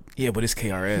talking about? Yeah, but it's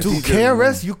KRS. Dude,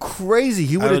 KRS, you crazy?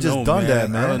 He I would have don't just know, done that,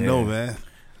 man. I don't know, man.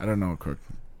 I don't know, Cook.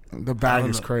 The bag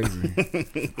is crazy.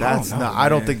 That's I don't know, not. I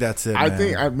don't man. think that's it. I man.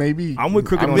 think maybe I'm with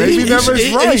Crooked on maybe that. never is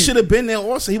he right. should have been there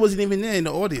also. He wasn't even there in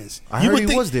the audience. I heard would he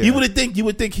think, was there. You would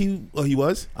think he. Oh, he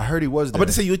was. I heard he was I'm there. about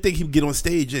to say you would think he'd get on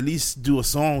stage at least do a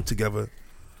song together.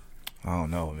 I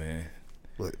don't know, man.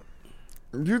 But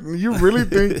You really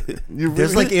think you really,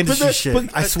 There's like industry that- shit.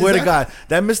 but I swear to that- God,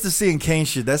 that Mr. C and Kane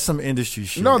shit. That's some industry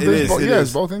shit. no, It there's is, both, it yeah, is.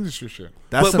 it's both industry shit.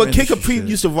 that's some but Kid industry Capri shit.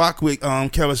 used to rock with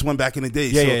KRS-One back in the day.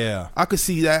 Yeah, so yeah. I could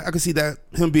see that. I could see that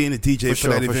him being a DJ for for,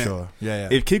 sure, that for event. sure. Yeah,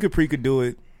 yeah. If Kid Capri could do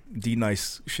it,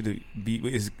 D-Nice should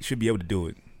be able to do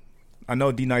it. I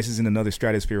know D-Nice is in another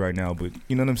stratosphere right now, but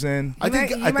you know what I'm saying? I think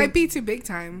you I might think be too big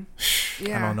time.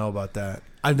 Yeah. I don't know about that.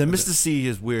 The Mr. C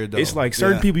is weird though. It's like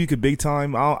certain Yeah. people you could big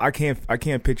time. I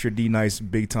can't picture D-Nice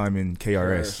big time in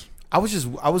KRS. I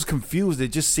was confused. It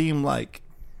just seemed like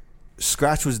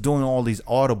Scratch was doing all these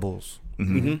audibles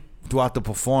throughout the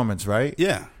performance, right?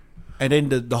 Yeah. And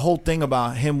then the whole thing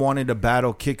about him wanting to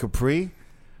battle Kid Capri,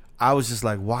 I was just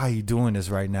like, why are you doing this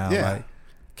right now? Yeah.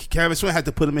 Like, KRS-One had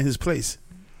to put him in his place.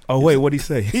 Oh wait, what'd he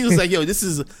say? He was like, "Yo, this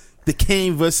is the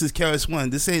Kane versus KRS-One.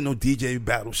 This ain't no DJ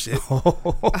battle shit.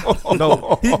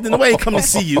 no, Nobody come to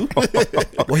see you."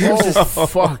 well, he was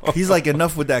just Fuck. he's like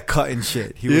enough with that cutting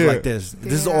shit. He was Yeah. like this.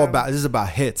 This is all about. This is about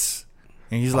hits,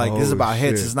 and he's like, this is Oh, about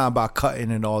hits. shit. It's not about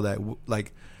cutting and all that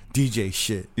like DJ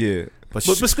shit. Yeah. But,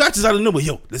 But Scratch is out of nowhere.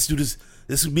 Yo, let's do this.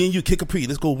 This is me and you, Kid Capri.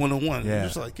 Let's go 1-on-1. yeah,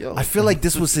 Just like, yo, I feel like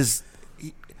this was his.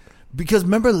 Because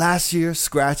remember last year,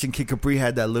 Scratch and Kid Capri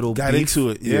had that little got beef. into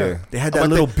it. Yeah, They had that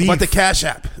little beef. About the Cash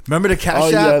App. Remember the Cash Oh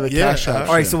App? yeah, the Yeah. cash app.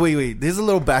 All right, shit. so wait. There's a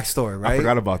little backstory, right? I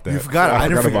forgot about that. You forgot? I I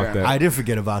didn't forgot forget about that. I didn't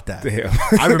forget about that.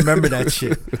 Damn. I remember that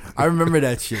shit. I remember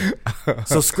that shit.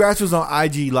 So Scratch was on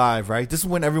IG Live, right? This is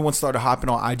when everyone started hopping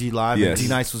on IG Live, Yes. and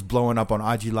D Nice was blowing up on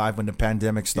IG Live when the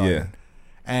pandemic started. Yeah.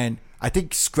 And I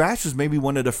think Scratch was maybe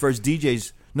one of the first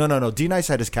DJs. No. D Nice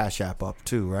had his Cash App up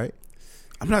too, right?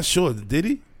 I'm not sure. Did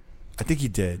he? I think he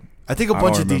did. I think a I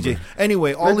bunch don't of DJs. remember.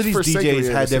 Anyway, all of Let's these forsake DJs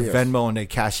it, had their yes. Venmo and their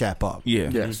Cash App up. Yeah.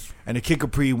 Yes. And the Kid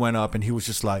Capri went up, and he was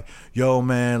just like, "Yo,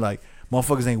 man, like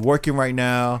motherfuckers ain't working right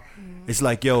now. It's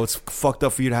like, yo, it's fucked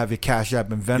up for you to have your Cash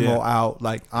App and Venmo Yeah. out.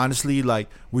 Like, honestly, like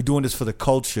we're doing this for the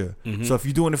culture. So if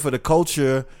you're doing it for the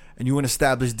culture and you an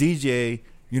established DJ,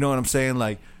 you know what I'm saying?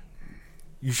 Like,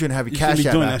 you shouldn't have your You Cash shouldn't be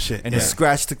App doing out. that shit. And Yeah. then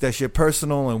Scratch took that shit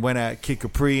personal and went at Kid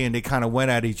Capri, and they kind of went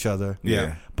at each other.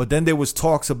 Yeah. But then there was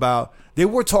talks about they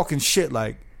were talking shit.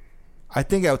 Like, I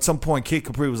think at some point Kid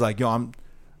Capri was like, "Yo,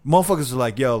 motherfuckers were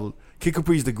like, yo, Kid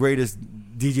Capri's the greatest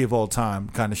DJ of all time,"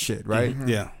 kind of shit, right?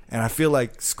 Yeah. And I feel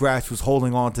like Scratch was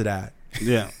holding on to that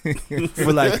Yeah.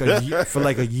 for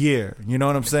like a year. You know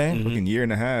what I'm saying? Looking year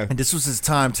and a half. And this was his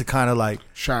time to kind of like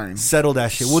Shine. settle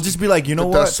that shit. We'll just be like, you know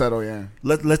The dust what? settle, yeah.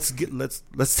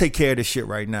 Let's take care of this shit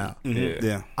right now. Yeah.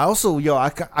 Yeah. I also, I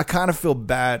kind of feel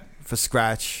bad for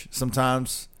Scratch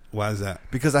sometimes Why is that?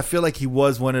 because I feel like he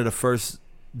was one of the first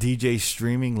DJs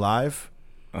streaming live.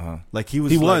 Uh-huh. Like he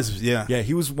was. He like- was, yeah. Yeah,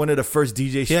 he was one of the first DJs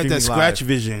He had streaming that Scratch live.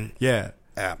 Vision Yeah,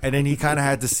 app. and then he kind of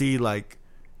had to see like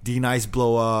D Nice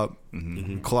blow up,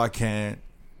 Clark Kent,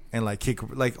 and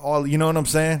like all, you know what I'm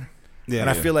saying? Yeah, and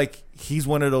I feel like he's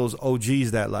one of those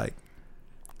OGs that like,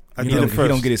 I He did it don't, first. he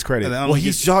don't get his credit. And I don't well, get-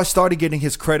 he's just started getting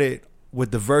his credit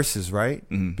with the verses, right?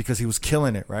 Because he was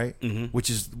killing it, right? Mhm. Which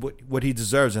is what he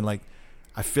deserves, and like,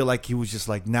 I feel like he was just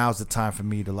like, now's the time for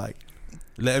me to like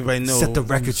let everybody know. set the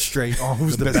record straight on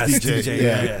who's the best DJ.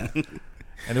 Yeah.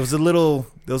 And it was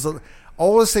I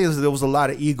always say is there was a lot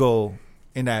of ego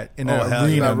in that hell yeah.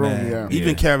 arena, That room, man. yeah.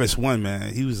 Even Karis won,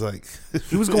 man. He was like,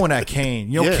 He was going at Kane.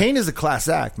 You know, Yeah. Kane is a class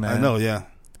act, man. I know, yeah.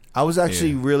 I was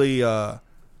actually really, I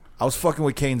was fucking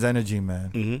with Kane's energy, man.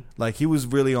 Mm-hmm. Like he was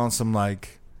really on some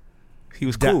like He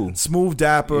was cool. smooth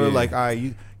dapper. Yeah. Like, all right,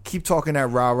 you keep talking that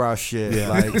rah rah shit. Yeah.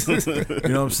 Like, you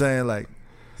know what I'm saying? Like,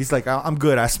 he's like, I'm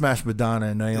good. I smashed Madonna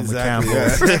and Naomi Exactly,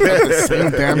 Campbell. yeah. Same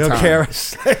damn Yo, time.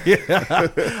 Karis.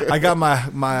 Yeah. I got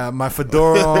my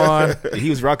fedora on. He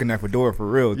was rocking that fedora for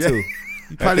real Yeah. too.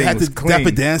 He probably thing had was the clean.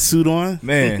 Dapper Dan suit on.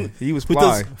 Man, he was With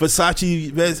fly. those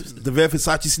Versace, the red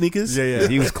Versace sneakers. Yeah.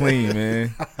 He was clean,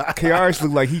 man. KRS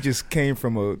looked like he just came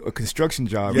from a construction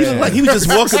job. He Yeah. looked like he was just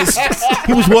walking.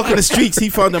 He was walking the streets. He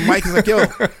found the mic. He's like, "Yo,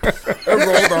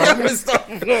 Rolled on.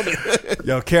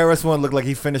 Yo, Karis one looked like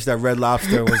he finished that Red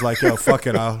Lobster and was like, yo, fuck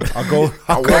it. I'll go to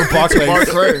Barclays.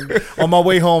 Barclay. On my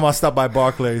way home, I'll stop by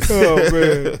Barclays. Oh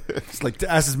man. It's like,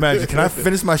 ask his manager, can I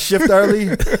finish my shift early?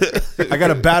 I got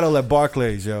a battle at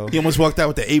Barclays, yo. he almost walked out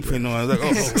with the apron on." I was like,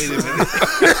 "Oh, wait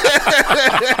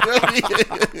a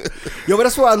minute." Yo, but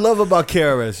that's what I love about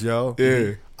Karis, yo.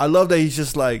 Yeah. I love that he's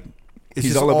just like, it's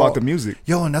He's just all about the music.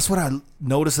 Yo, and that's what I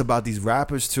notice about these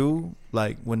rappers too.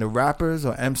 Like when the rappers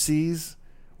or MCs,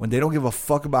 when they don't give a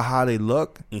fuck about how they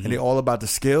look and they're all about the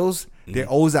skills, they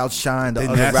always outshine the They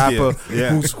other nastier. rapper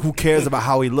Yeah. who cares about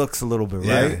how he looks a little bit,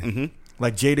 Yeah. right? Mhm.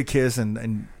 Like Jadakiss and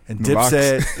Rocks.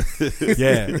 Dipset.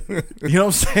 Yeah. You know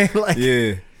what I'm saying? Like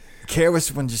Yeah.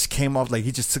 Karis one just came off like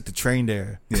he just took the train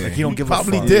there. Yeah. Like he don't give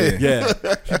Probably a fuck. did. Yeah.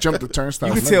 He jumped the turnstile.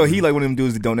 You can tell he like one of them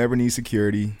dudes that don't ever need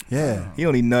security. Yeah. He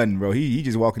don't need nothing, bro. He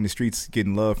just walking the streets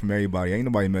getting love from everybody. Ain't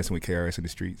nobody messing with KRS in the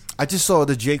streets. I just saw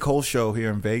the J. Cole show here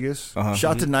in Vegas. Uh-huh.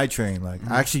 Shout out to Night Train. Like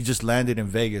I actually just landed in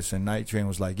Vegas and Night Train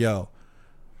was like, yo,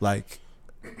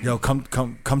 come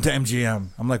to MGM.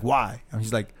 I'm like, why? And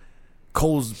he's like,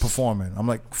 Cole's performing. I'm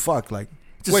like, fuck, like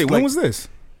just Wait, like, when was this?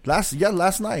 last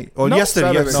night. Or No,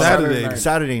 yesterday. Saturday.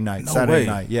 Saturday night. No Saturday way.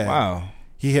 night. Yeah. Wow.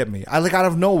 He hit me. I like out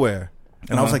of nowhere.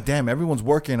 And I was Uh-huh. like, damn, everyone's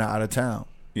working out of town.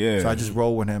 Yeah. So I just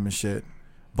roll with him and shit.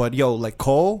 But yo, like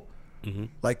Cole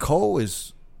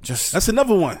is just That's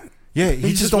another one. yeah, he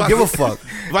just just don't give a rocking- fuck.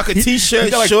 Rock a t-shirt,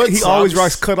 He got, like, shorts. he always socks.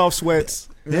 rocks cut off sweats.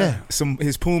 Yeah.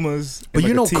 His Pumas. But and, you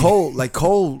like, know a tee.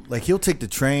 Cole, like he'll take the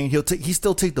train. He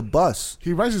still take the bus.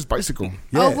 He rides his bicycle.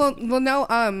 Yeah. Oh well, no.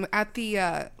 At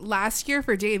the last year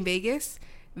for Day in Vegas,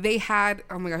 they had.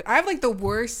 Oh my gosh, I have like the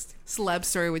worst celeb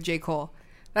story with J. Cole.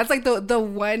 That's like the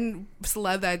one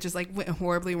celeb that just like went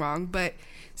horribly wrong. But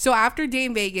so after Day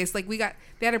in Vegas, like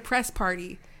they had a press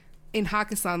party in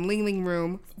Hakkasan Ling Ling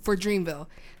Room for Dreamville.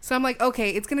 So I'm like,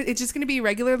 okay, it's just gonna be a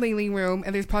regular Ling Ling Room,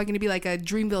 and there's probably gonna be like a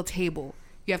Dreamville table.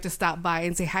 You have to stop by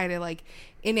and say hi to like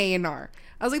an A&R.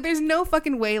 I was like, there's no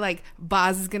fucking way like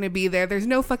Boz is gonna be there. There's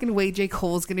no fucking way J.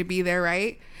 Cole's gonna be there,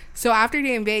 right? So after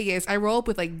Day in Vegas, I roll up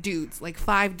with like dudes, like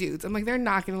 5 dudes. I'm like, they're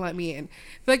not gonna let me in.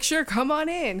 They're like, sure, come on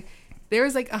in. There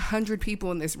was like 100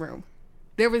 people in this room.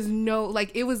 There was no,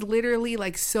 like, it was literally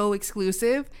like so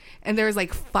exclusive, and there was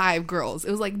like 5 girls.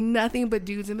 It was like nothing but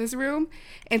dudes in this room.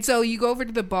 And so you go over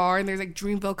to the bar and there's like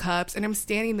Dreamville cups, and I'm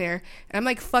standing there and I'm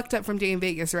like fucked up from Day in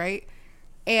Vegas, right?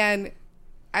 And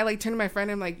I like turn to my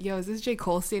friend and I'm like, yo, is this J.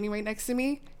 Cole standing right next to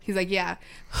me? He's like, yeah.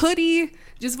 Hoodie,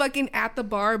 just fucking at the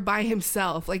bar by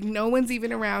himself. Like no one's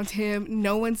even around him.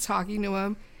 No one's talking to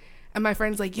him. And my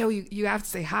friend's like, yo, you have to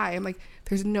say hi. I'm like,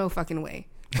 there's no fucking way.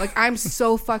 Like I'm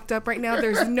so fucked up right now.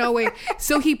 There's no way.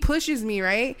 So he pushes me,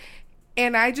 right?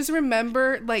 And I just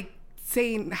remember like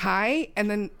saying hi, and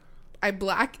then I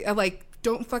like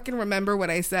don't fucking remember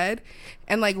what I said.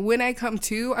 And like when I come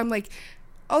to, I'm like,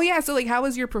 oh yeah, so like how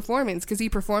was your performance? Because he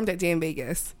performed at Day in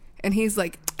Vegas. And he's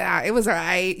like, it was all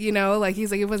right, you know? Like, he's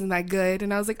like, it wasn't that good.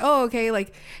 And I was like, oh, okay.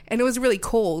 Like, and it was really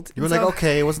cold. You were And like,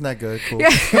 okay, it wasn't that good. Cool.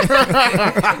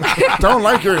 Don't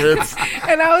like your hits.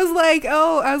 And I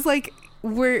was like,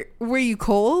 were you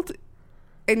cold?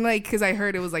 And like, because I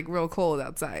heard it was like real cold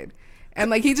outside. And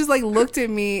like, he just like looked at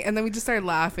me, and then we just started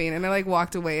laughing, and I like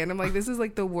walked away. And I'm like, this is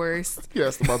like the worst. He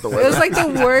asked about the It was weather. like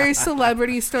the worst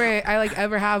celebrity story I like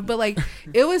ever have. But like,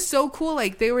 it was so cool.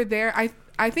 Like, they were there.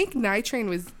 I think Night Train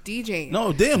was DJing.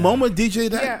 No, damn, MoMA DJ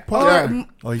that Yeah. part. Or Yeah. m-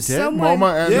 Oh, you did? someone-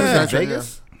 MoMA and Yeah. Vegas.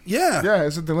 Vegas? Yeah. Yeah,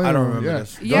 it's a delay. I don't room, remember yeah.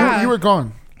 this. Yeah. You were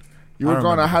gone. You were I don't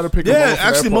gone. I remember had to pick. Yeah, up Moma from the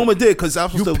actually, airport. Moma did because I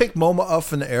was You supposed to. picked Moma up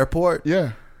from the airport.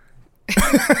 Yeah.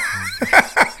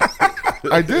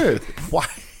 I did Why?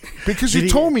 because Did you he-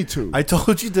 told me to. I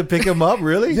told you to pick him up.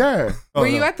 Really? Yeah. Oh, Were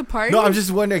you no. at the party? No, I'm just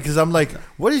wondering because I'm like,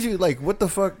 what did you like? What the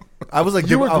fuck? I was like,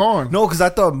 You were gone. No, because I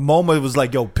thought Moma was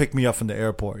like, yo, pick me up from the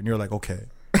airport, and you're like, okay.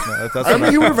 No, that's I what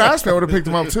mean, he would have asked me. I would have picked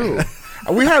him up too.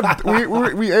 We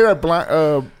ate at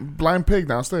Blind Pig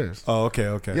downstairs. Oh, okay.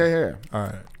 Yeah. All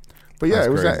right. But yeah, That's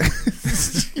it was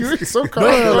that. You were so No,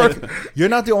 comfortable. like, you're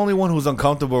not the only one who's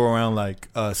uncomfortable around like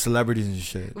celebrities and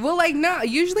shit. Well, like, no,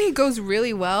 usually it goes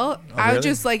really well. I really? was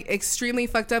just like extremely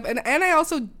fucked up. And I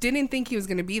also didn't think he was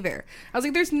going to be there. I was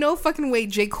like, there's no fucking way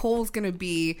J. Cole's going to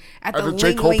be at the J.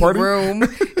 Ling Cole Ling party? room.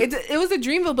 It was a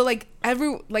Dreamville, but like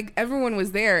everyone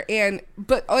was there.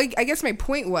 But like, I guess my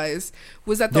point was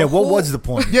that the Yeah. whole, What was the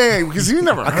point? Yeah, because you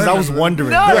never. Because I was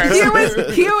wondering. No,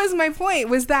 here was my point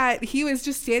was that he was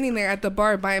just standing there at the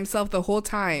bar by himself the whole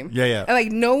time. Yeah. And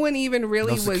like no one even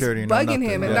really No was security, no bugging nothing,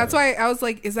 him, and yeah. that's why I was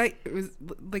like, is that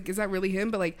really him?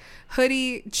 But like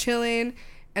hoodie, chilling,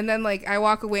 and then like I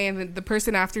walk away, and then the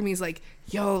person after me is like,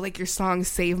 "Yo, like your song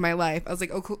saved my life." I was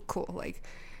like, "Oh, cool." Like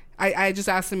I just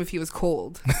asked him if he was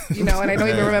cold, and I don't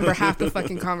even remember half the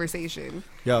fucking conversation.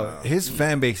 Yo, his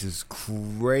fan base is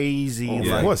crazy. Oh, of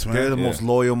like, course, man. they're the Yeah. most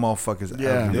loyal motherfuckers Yeah.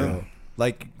 ever. Yeah. Yo.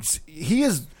 Like he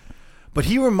is, but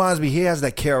he reminds me. He has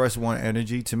that KRS-One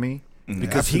energy to me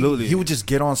because Absolutely. he would just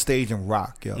get on stage and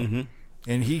rock, yo.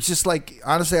 And he's just like,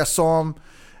 honestly, I saw him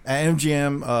at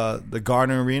MGM, the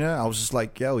Gardner Arena. I was just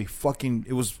like, yo,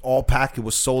 it was all packed. It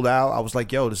was sold out. I was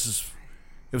like, yo, it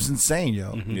was insane,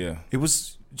 yo. Yeah. It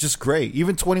was just great.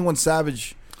 Even 21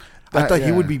 Savage, I That- thought he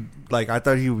yeah.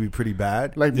 would be pretty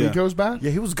bad. Like Yeah. Miko's back.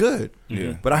 Yeah, he was good.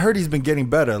 Yeah. But I heard he's been getting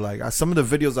better. Like some of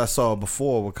the videos I saw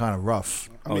before were kind of rough.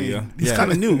 Oh yeah. He's Yeah.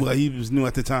 kind of new. Like, he was new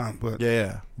at the time, but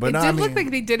Yeah. But It no, did I mean, look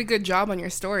like they did a good job on your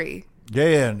story.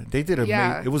 yeah. They did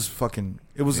Yeah. it was fucking.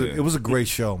 It was a great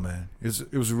show, man.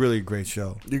 It was really a great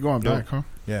show. You're going back, huh?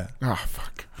 Yeah. Oh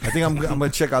fuck. I think I'm gonna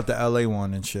check out the LA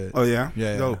one and shit. oh yeah,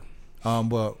 Yeah. Yo,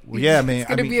 But yeah, man. It's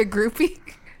gonna be a groupie.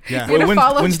 yeah. You're gonna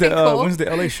follow when's J. Cole? the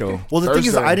LA show? Well, the thing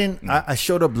is, Thursday. I didn't. I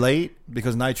showed up late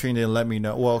because Night Train didn't let me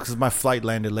know. Well, because my flight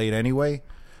landed late anyway.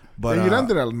 But Yeah, you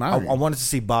landed at I 9. wanted to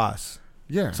see Boss.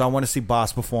 Yeah. So I want to see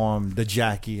Boss perform the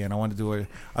Jackie, and I wanted to do it.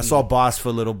 I saw Boss for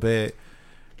a little bit,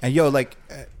 and yo, like,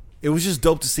 it was just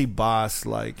dope to see Boss,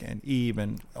 like, and Eve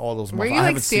and all those. Were you I like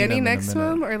haven't seen standing them in a next to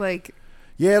minute. him or like?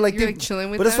 Yeah, like You're, like, chilling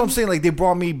with But that's what I'm them? saying. Like they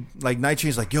brought me, like Night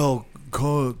Train's like, yo,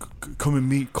 Cole, come and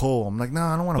meet Cole. I'm like,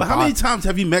 nah, I don't want to. but how many times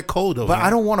have you met Cole though? But man? I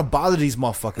don't want to bother these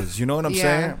motherfuckers. You know what I'm Yeah.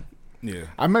 saying? Yeah.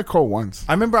 I met Cole once.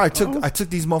 I remember I took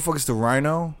these motherfuckers to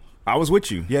Rhino. I was with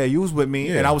you. Yeah, you was with me,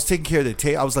 Yeah. and I was taking care of the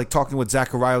table. I was like talking with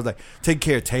Zachariah. I was like taking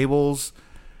care of tables,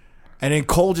 and then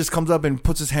Cole just comes up and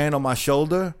puts his hand on my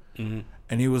shoulder, and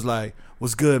he was like,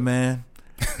 "What's good, man?"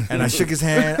 And I shook his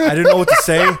hand. I didn't know what to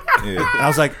say. Yeah. And I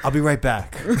was like, "I'll be right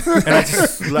back." And I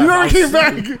just left. You never I was- came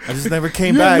back. I just never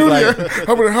came You back. knew Like, that.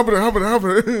 Hubbard. and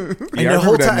Yeah, I the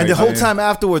whole remember that time, and the night, whole man. time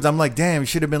afterwards, I'm like, "Damn, you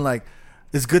should have been like,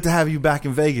 it's good to have you back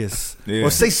in Vegas, Yeah. or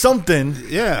say something."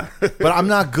 yeah, But I'm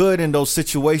not good in those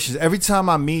situations. Every time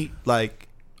I meet like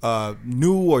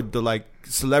new or the like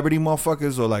celebrity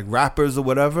motherfuckers or like rappers or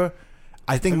whatever,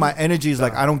 I think my energy is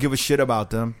like I don't give a shit about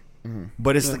them.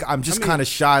 But it's like I'm just kind of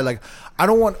shy. Like I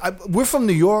don't want. We're from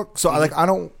New York, so I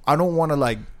don't want to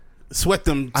like. sweat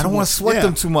them. I don't want to sweat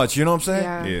them too much. You know what I'm saying?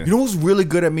 Yeah. Yeah. You know who's really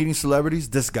good at meeting celebrities?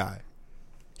 This guy.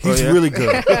 He's Oh, yeah? really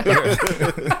good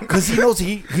because he knows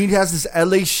he has this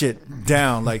LA shit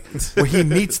down. Like where he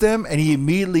meets them and he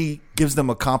immediately gives them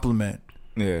a compliment.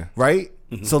 Yeah. Right?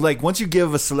 So like once you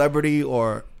give a celebrity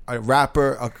or a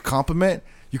rapper a compliment,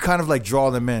 you kind of like draw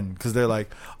them in because they're like,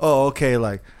 oh, okay,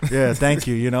 like, yeah, thank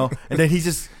you, you know? And then he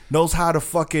just knows how to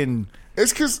fucking,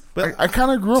 It's because I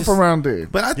kind of grew up around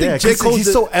it. But I think yeah, J. 'cause Cole he's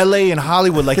did- so LA and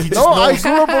Hollywood, like he just No, I knows.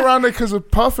 grew up around it because of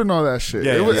Puff and all that shit.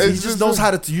 Yeah, It was- he it's just knows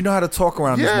how to, you know how to talk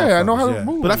around these Yeah, I know how motherfuckers, to yeah.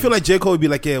 move. But I feel like J. Cole would be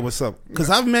like, yeah, what's up? Because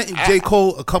I've met J.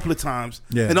 Cole a couple of times.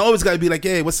 Yeah. And I always got to be like,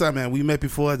 hey, what's up, man? We met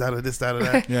before, that or this, that or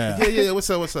that. Yeah. yeah, what's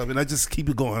up? And I just keep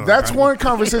it going. That's Right? one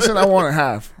conversation I want to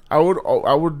have. I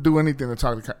would do anything to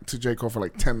talk to J. Cole for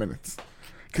like 10 minutes.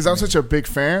 Because I'm such a big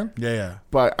fan. Yeah.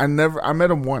 But I met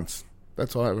him once.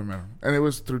 That's all I remember. And it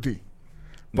was through D.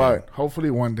 But hopefully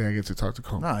one day I get to talk to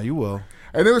Cole. Nah, you will.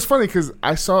 And it was funny because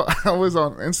I was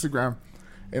on Instagram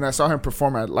and I saw him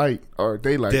perform at Light or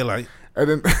Daylight. Daylight. And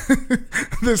then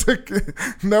there's like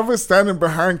Never standing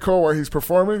behind Cole while he's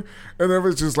performing, and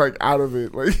Never's just like out of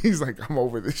it. Like he's like, I'm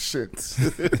over this shit.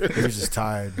 He was just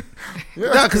tired.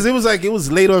 Yeah, because it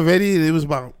was late already. It was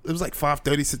like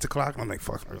 5:30, 6 o'clock. I'm like,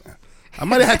 fuck. Man. I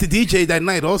might have had to DJ that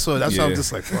night also. That's why I'm Yeah.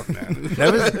 just like, fuck, man.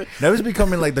 Never's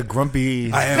becoming like the grumpy,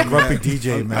 man.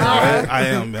 DJ, man. I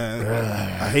am, man.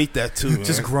 I hate that too, man.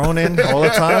 Just groaning all the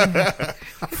time.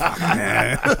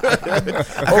 man.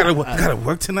 I gotta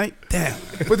work tonight? Damn.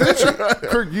 But didn't you,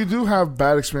 Kirk, you do have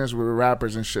bad experience with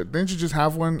rappers and shit. Didn't you just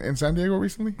have one in San Diego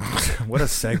recently? What a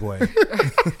segue.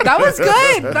 That was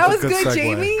good. That was Good good, segue.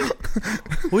 Jamie.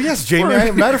 Well, yes,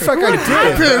 Jamie. Matter of fact, I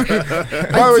did.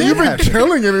 By the way, did you've been have it.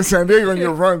 killing it in San Diego on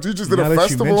your runs. You just did Now a that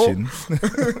you festival.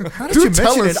 mention, How did Dude, you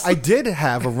tell mention it? us. I did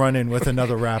have a run-in with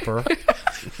another rapper.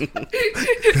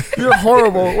 You're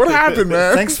horrible. What happened,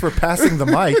 man? Thanks for passing the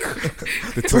mic,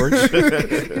 the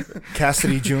torch.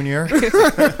 Cassidy Jr.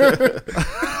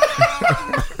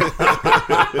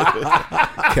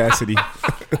 Cassidy.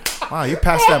 Wow, you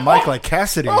passed that mic like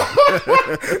Cassidy.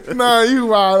 Nah, you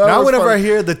wow. That Now, was whenever I funny.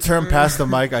 hear the term "pass the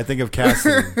mic," I think of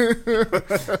Cassidy.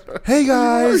 Hey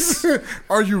guys,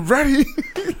 Are you ready?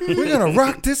 we're gonna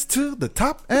rock this to the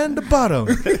top and the bottom.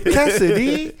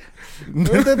 Cassidy.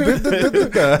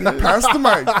 Pass the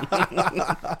mic.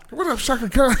 What up, Shaka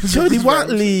Khan? Jody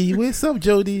Watley. What's up,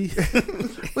 Jody?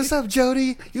 What's up,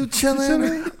 Jody? You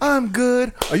chilling? I'm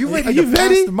good. Are you ready Are to you pass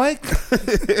ready? the mic?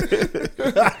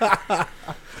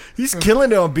 He's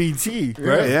killing it on BT,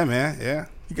 right? Yeah, man. Yeah.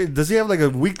 Does he have like a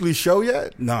weekly show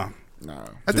yet? No. No.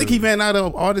 I think he ran out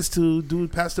of artists to do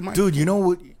Pass the Mic. Dude, you know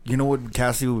what? You know what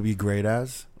Cassidy would be great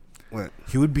as? What?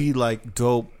 He would be like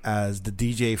dope as the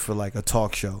DJ for like a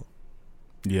talk show.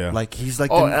 Yeah. Like he's like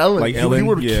Oh, the, Ellen. like He Ellen,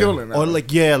 would yeah. kill it. or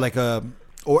like like a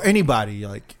or anybody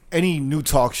like any new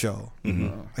talk show.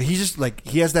 He's just like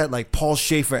he has that like Paul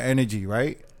Schaefer energy,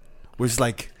 right? Which is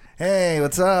like, hey,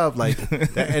 what's up? Like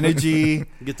that energy.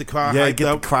 Get the crowd Yeah, hyped get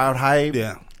up. the crowd hype.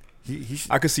 Yeah. He's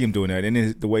I could see him doing that,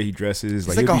 and the way he dresses, He's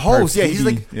like like he'll a be host. perfect. Yeah, he's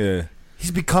like- yeah, he's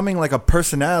becoming like a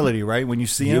personality, right? When you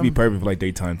see he'll him, be perfect for like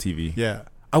daytime TV. yeah.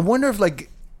 I wonder if like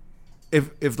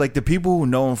if like the people who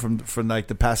know him from like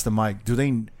the Pass the Mic, do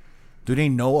they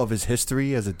know of his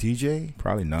history as a DJ?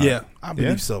 Probably not. Yeah. I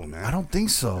believe Yeah? so, man. I don't think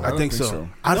so. I think so.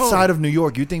 Outside of New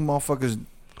York, you think motherfuckers?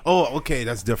 Oh, okay.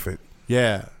 That's different.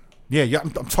 Yeah.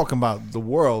 I'm talking about the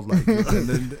world, like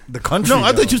the country. No,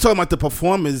 I though. thought you were talking about the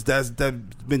performers that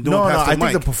been doing No, Pass the I Mic.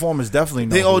 think the performers definitely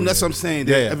know. They who oh, he that's is. what I'm saying.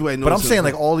 Yeah, They- yeah. everybody knows But I'm him. saying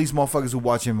like all these motherfuckers who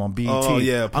watch him on BET. Oh,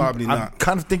 yeah, probably I'm not.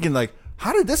 kind of thinking like,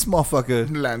 how did this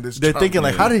motherfucker? Land this They're Trump. thinking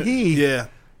like, how did he? Yeah.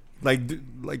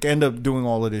 Like end up doing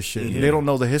all of this shit. They don't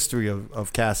know the history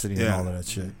of Cassidy and Yeah. all of that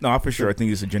shit. No, for sure. I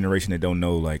think it's a generation that don't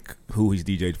know like who he's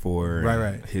DJ'd for. and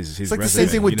Right. His It's like the resume,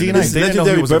 same thing with you know D-Nice. what I His They didn't know he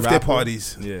legendary was a birthday rapper.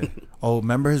 parties. mean? Yeah. Oh,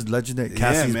 remember his legendary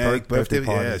Cassie's yeah, man. birthday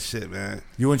party? Yeah, shit, man.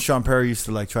 You and Sean Perry used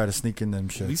to like try to sneak in them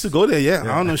shit. We used to go there, yeah.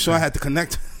 I don't know. Sean had to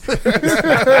connect. Shout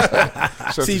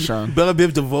out to See, Sean. Bella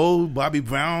Biv DeVoe, Bobby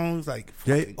Brown, like,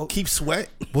 Yeah, fucking oh. Keep Sweat.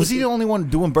 Was he the only one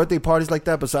doing birthday parties like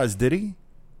that besides Diddy?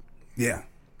 Yeah.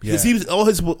 Yeah. Because he was all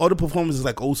the performances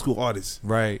like old school artists.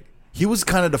 Right. He was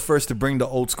kind of the first to bring the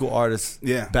old school artists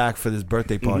Yeah. back for his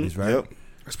birthday parties, right? Yep.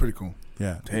 That's pretty cool.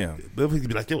 Yeah. Damn. Bella Biv could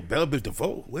be like, yo, Bella Biv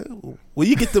DeVoe, where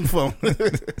you get them from?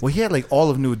 Well, he had like all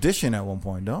of New Edition at one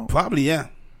point, no? Probably, yeah.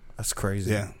 That's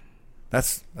crazy. Yeah.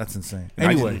 That's insane. And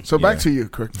I Anyway, just- So back Yeah. to you,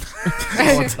 Kirk.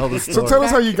 I won't tell the So story. tell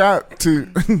us how you got to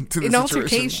the An situation.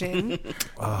 altercation.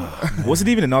 Was it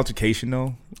even an altercation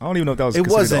though? I don't even know if that was. It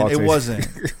considered wasn't. an It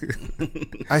altercation.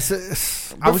 wasn't. I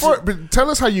said I was. But tell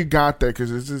us how you got there,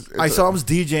 because it's just. I was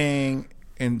DJing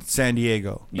in San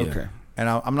Diego, Yeah. Okay. and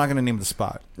I'm not gonna name the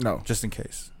spot, No. just in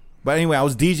case. But anyway, I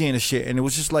was DJing the shit, and it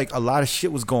was just like a lot of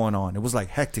shit was going on. It was like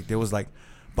hectic. There was like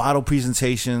bottle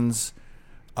presentations.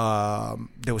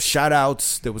 There was shout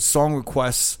outs. There was song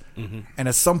requests, and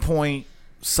at some point,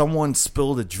 someone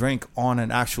spilled a drink on an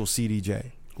actual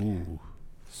CDJ. Ooh.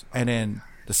 And then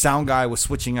the sound guy was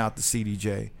switching out the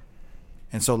CDJ,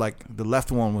 and so like the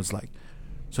left one was like,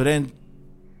 so then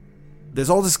there's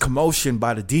all this commotion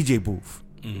by the DJ booth,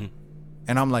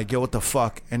 and I'm like, yo, what the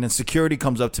fuck? And then security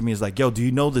comes up to me, is like, yo, do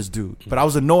you know this dude? But I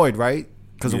was annoyed, right,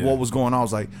 because of Yeah. what was going on. I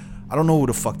was like, I don't know who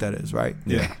the fuck that is, right?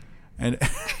 Yeah. And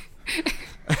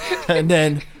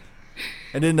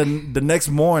and then the next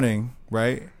morning,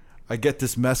 right, I get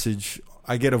this message.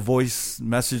 I get a voice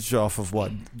message off of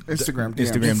what? Instagram.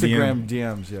 DMs. Instagram. Instagram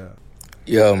DMs, yeah.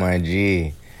 Yo, my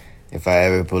G, if I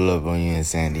ever pull up on you in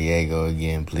San Diego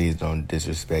again, please don't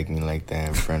disrespect me like that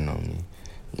in front of me.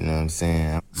 You know what I'm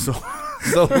saying? So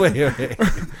wait.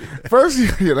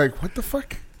 First, you're like, what the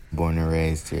fuck? I'm born and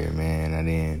raised here, man.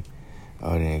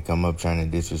 I didn't come up trying to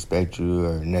disrespect you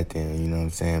or nothing. You know what I'm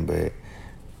saying? But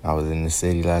I was in the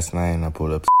city last night and I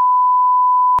pulled up.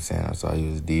 Saying I saw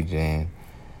you was DJing,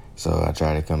 So I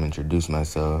try to come introduce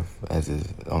myself as is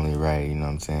only right, you know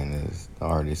what I'm saying, as the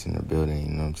artist in the building,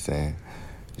 you know what I'm saying.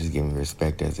 Just give me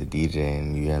respect as a DJ,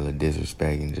 and you hella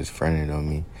disrespect and just fronted on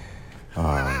me. You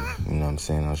know what I'm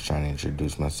saying? I was trying to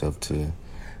introduce myself to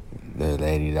the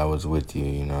lady that was with you,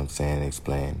 you know what I'm saying,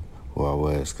 explain who I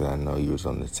was, because I know you was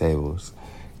on the tables.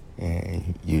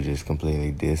 And you just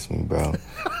completely dissed me, bro.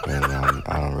 And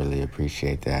I don't really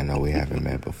appreciate that. I know we haven't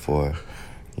met before,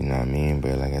 you know what I mean?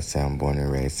 But like I said, I'm born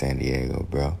and raised San Diego,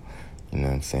 bro. You know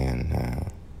what I'm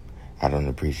saying? I don't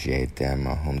appreciate that in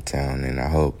my hometown, and I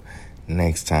hope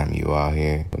next time you out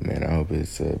here, but man, I hope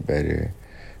it's a better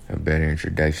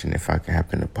introduction if I can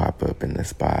happen to pop up in the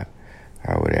spot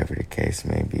or whatever the case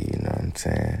may be, you know what I'm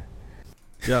saying?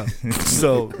 Yeah.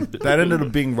 So that ended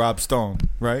up being Rob Stone,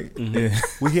 right? Mm-hmm. Yeah.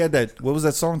 We had that. What was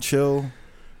that song? Chill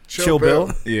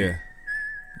Bill. Yeah.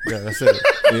 Yeah, that's it.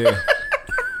 Yeah.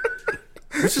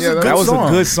 Which is Yeah, a good That was song.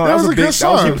 a good song. That was a good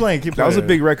song. Keep playing. That was a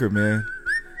big record, man.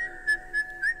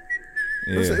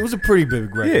 Yeah. It was a pretty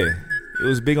big record. Yeah. It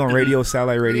was big on radio,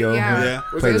 satellite radio. Yeah. Yeah.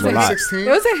 Was Played it it a lot. 16? It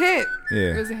was a hit. Yeah.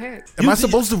 It was a hit. Am I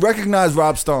supposed to recognize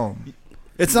Rob Stone?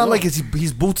 It's not like he's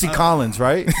Bootsy Collins,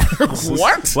 right?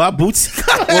 What? Why boots?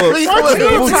 What are you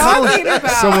talking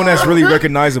about? Someone that's really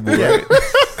recognizable, right?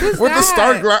 Who's With the that?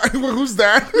 star glass. Who's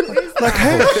that? Like,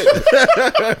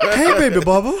 hey, baby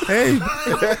Bubba. Hey,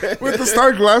 With the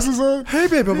star glasses on? hey,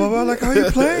 baby Bubba. Like, how you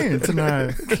playing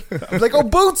tonight? I'm like, oh,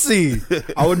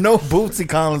 Bootsy. I would know Bootsy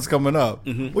Collins coming up.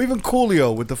 Or even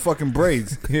Coolio with the fucking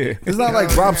braids. Yeah. It's not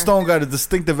like Rob Stone got a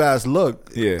distinctive ass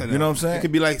look. Yeah. You know what I'm It saying?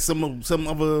 could be like some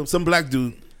black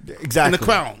dude Exactly. in the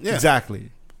crowd. Yeah. Exactly.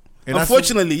 And that's-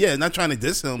 Unfortunately, yeah, not trying to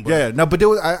diss him, but yeah, no, but there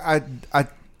was I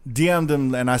DM'd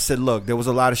him and I said, look, there was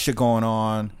a lot of shit going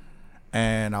on,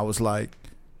 and I was like,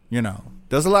 you know,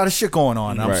 there's a lot of shit going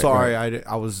on. I'm Right, sorry,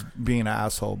 I was being an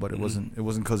asshole, but it wasn't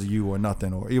because of you or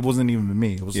nothing, or it wasn't even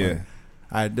me. It was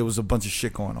like there was a bunch of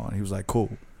shit going on. He was like,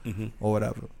 cool, or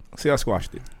whatever. See, I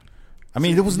squashed it. I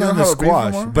mean, there was you nothing don't to have a beef no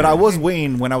squash, more? but I was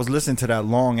waiting when I was listening to that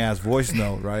long ass voice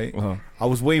note, right? Uh-huh. I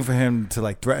was waiting for him to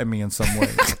like threaten me in some way.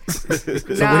 so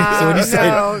Nah, when he said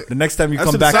no. the next time you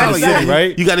that's come what back it to sounds the like. city,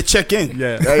 right? You got to check in.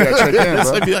 Yeah. Yeah, you gotta check in, That's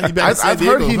bro. why you back in San I've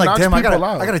heard Diego. he You Like, knocks damn, I people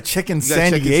gotta out. check in gotta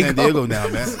San check in Diego. San Diego now,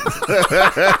 man.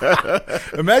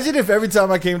 Imagine if every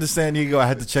time I came to San Diego, I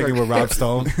had to check in with Rob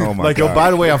Stone. Oh my like, God. yo,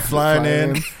 by the way, I'm flying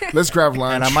in, Let's grab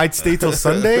lunch. and I might stay till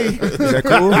Sunday. Is that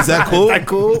cool? Is that cool? that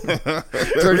cool? Take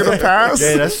it a pass.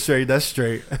 Yeah, that's straight. That's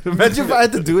straight. Imagine if I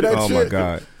had to do that Oh shit. my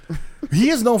God. He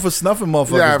is known for snuffing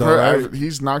motherfuckers, Yeah, I've though, heard. right?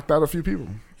 He's knocked out a few people.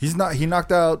 He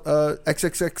knocked out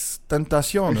XXX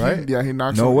Tentacion, right? Yeah, he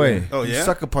knocked. No some- way. Oh He yeah.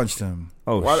 sucker punched him.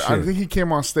 Oh Well, I shit. think he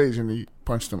came on stage and he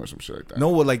punched him or some shit like that.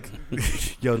 No, like,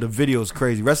 yo, the video is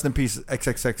crazy. Rest in peace,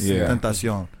 XXX Yeah.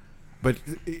 Tentacion. But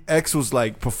X was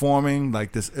like performing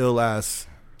like this ill ass.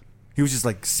 He was just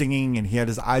like singing, and he had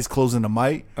his eyes closed in the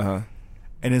mic, Uh-huh.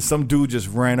 and then some dude just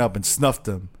ran up and snuffed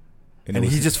him, and it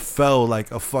he was- just fell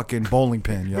like a fucking bowling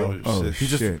pin, yo. Oh He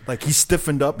just shit. like he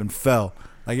stiffened up and fell.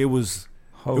 Like it was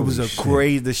Holy a shit.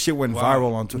 crazy. The shit went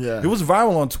viral on Twitter. Yeah. It was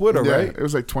viral on Twitter, Yeah, right? it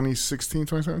was like 2016,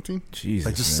 2017. Jesus.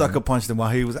 Like just man. sucker punched him while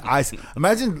he was eyes.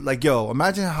 Imagine like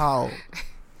imagine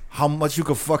how much you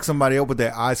could fuck somebody up with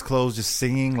their eyes closed, just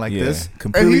singing like Yeah. this.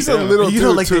 Completely, And he's a little You know,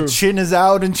 dude like too. the chin is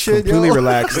out and shit. completely yo.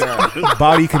 relaxed.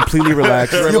 Body completely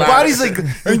relaxed. Your body's like your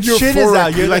And your chin is forehead,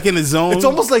 out. You're like in the zone. It's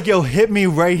almost like hit me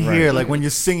right here, like when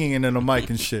you're singing and in the mic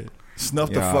and shit.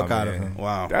 Snuff the Yeah, fuck out of man. him.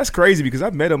 Wow. That's crazy because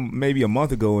I met him maybe a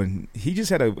month ago and he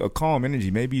just had a calm energy.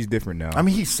 Maybe he's different now. I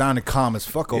mean, he sounded calm as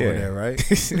fuck over Yeah. there, right?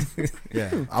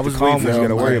 Yeah, I was calm waiting ones for you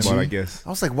gotta worry G. about, I guess. I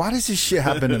was like, why does this shit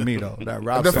happen to me though? That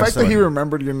Rob The Stone fact that he said.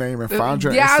 remembered your name and found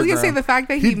your Yeah, I was Instagram. gonna say the fact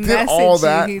that he did messaged all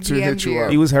that you, he to hit DM'd you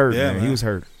up. He was hurt, Yeah, man. He man. was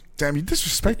hurt. Damn, you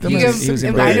disrespect them. You He can was- he was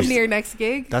invite him embarrassed. to your next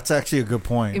gig. That's actually a good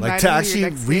point. Invite Like to him to your actually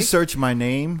next gig? research my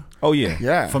name Oh yeah.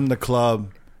 Yeah, from the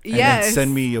club and Yes. then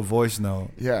send me a voice note.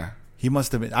 yeah. He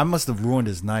must have been. I must have ruined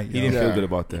his night. He Yo. didn't Yeah. feel good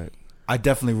about that. I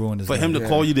definitely ruined his For night. him to Yeah.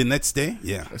 call you the next day,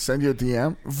 yeah. Send you a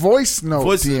DM, voice note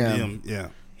Voice DM. yeah.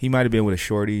 He might have been with a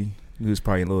shorty. He was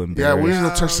probably a little Yeah, embarrassed. we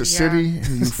didn't touch the Oh, city,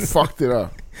 and you fucked it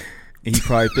up. And he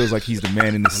probably feels like he's the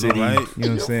man in the city. right? You know what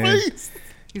I'm saying?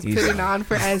 He's He's- putting on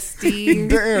for SD.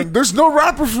 Damn, there's no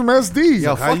rapper from SD.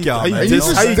 Yo, How fuck you, y'all, how you man. diss,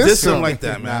 You how you just diss diss him him. like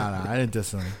that, man? Nah, I didn't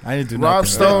diss him. I didn't do Rob nothing.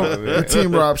 Stone, the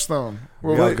team Rob Stone.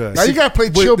 Well, Real wait, good. now you gotta play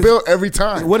Chill Bill every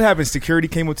time. What happened? Security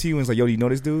came up to you and was like, "Yo, do you know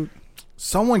this dude?"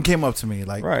 Someone came up to me,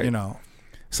 like, Right. you know,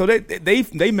 So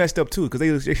they messed up too because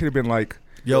they should have been like,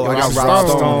 yo, I Yo, got Rob Rob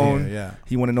Stone. Stone. Here, yeah.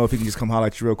 he want to know if he can just come holler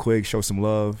at you real quick, show some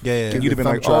love. Yeah, yeah, And yeah. you'd have been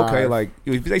like, Thumb oh, okay, drive. like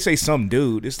if they say some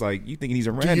dude, it's like you thinking he's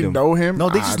a Do random. you know him? No,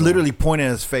 they I just don't. literally pointed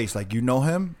at his face, like, you know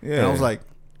him? And Yeah. I was like,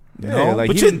 You Yeah, know? like,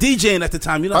 But he you're didn't- DJing at the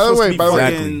time. You're not By the supposed way, to be by the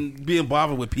way- fucking being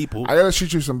bothered with people. I gotta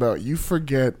shoot you some belt. You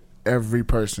forget every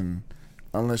person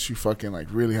unless you fucking like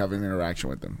really have an interaction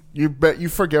with them. You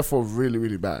forgetful really,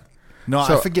 really bad. No,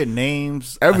 So- I forget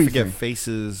names. I Everything. forget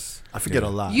faces. I forget a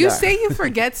lot. You say you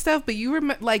forget stuff, but you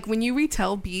remember, like when you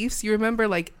retell beefs, you remember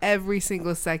like every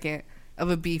single second of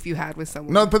a beef you had with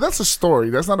someone. No, but that's a story.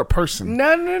 That's not a person.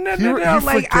 No. He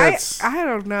Like forgets. I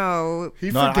don't know. He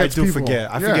No, I forgets do people.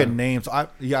 forget. I Yeah. forget names.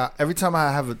 Every time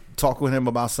I have a talk with him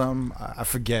about something, I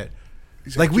forget.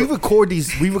 Like we "Yo," record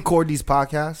these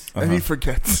podcasts, and he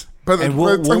forgets. But and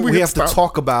by the time we have to stop-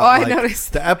 talk about Oh, I like,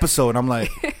 noticed. the episode. I'm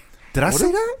like, did I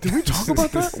say that? Did we talk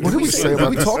about that? What did we say Did about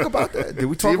we that? talk about that? Did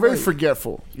we talk You're about very it?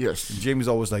 forgetful. Yes. Jamie's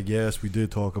always like, yes, we did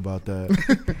talk about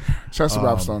that. Shouts to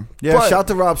Rob Stone. Yeah, But- shout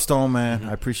to Rob Stone, man.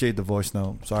 I appreciate the voice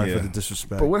note. Sorry Yeah. for the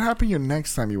disrespect. But what happened your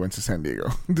next time you went to San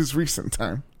Diego? This recent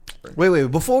time. Wait.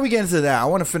 Before we get into that, I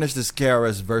want to finish this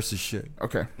KRS versus shit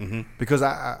Okay. because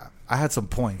I had some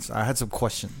points. I had some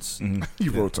questions,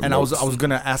 You wrote some and I notes. was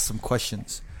gonna ask some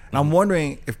questions. And I'm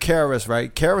wondering if KRS,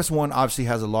 right? KRS One obviously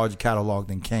has a larger catalog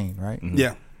than Kane, right?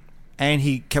 Yeah. And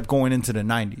he kept going into the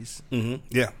 '90s,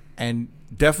 Yeah. and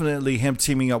definitely him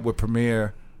teaming up with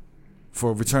Premier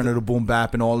for Return of the Boom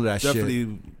Bap and all of that shit.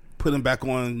 Definitely put him back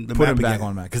on the Put map him back again.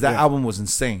 on that because that Yeah. album was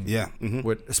insane. Yeah. Mhm.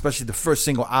 With especially the first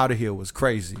single, "Out of Here," was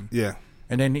crazy. Yeah.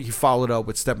 And then he followed up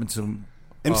with "Step Into."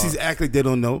 MCs act like they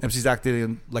don't know. MCs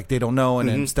acted like they don't know, and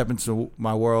then "Step Into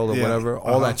My World" or Yeah. whatever,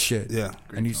 all Uh-huh. that shit. Yeah.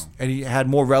 and he had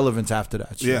more relevance after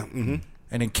that shit. Yeah. Mm-hmm.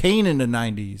 And then Kane in the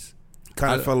 '90s,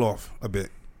 Kind I- of fell off a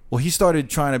bit. well, he started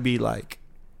trying to be like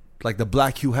the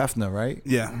Black Hugh Hefner, right?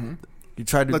 Yeah. He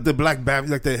tried to Like the Black Barry,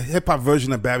 like the hip hop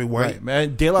version of Barry White. right,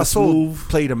 man. De La The Soul smooth-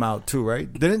 played him out too, right?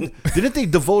 Didn't they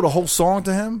devote a whole song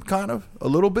to him, kind of a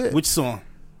little bit? Which song?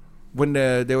 When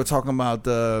they were talking about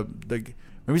the maybe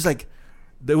it's like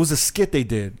there was a skit they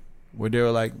did where they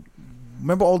were like,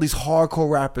 remember all these hardcore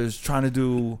rappers trying to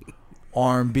do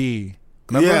R&B.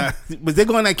 Remember? Yeah. Was they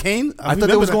going at Kane? I thought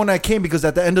they was going at Kane because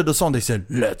at the end of the song they said,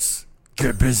 "Let's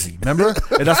get busy." Remember?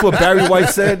 And that's what Barry White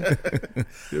said.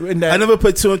 In I that, never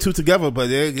put two and two together, but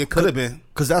it could have been.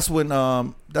 because that's when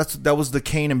that was the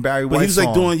Kane and Barry But White he was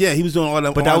like song. he was doing all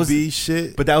that But that was- R&B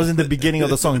shit. But that was in the beginning of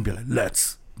the song. He'd be like,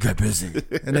 "Let's get busy,"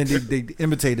 and then they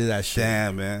imitated that shit.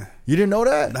 Damn, man. You didn't know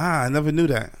that? Nah, I never knew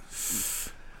that.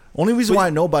 Only reason why I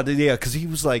know about it, yeah, because he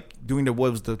was like doing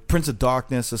what was the Prince of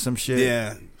Darkness or some shit.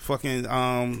 Yeah. Fucking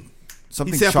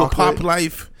something he sampled chocolate. Pop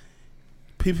Life.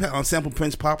 People sampled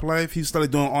Prince Pop Life. He started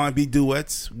doing R&B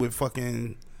duets with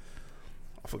fucking.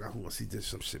 I forgot who else he did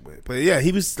some shit with. But yeah,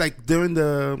 he was like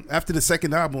after the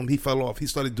second album, he fell off. He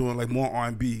started doing like more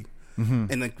R&B,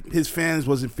 and like his fans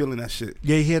wasn't feeling that shit.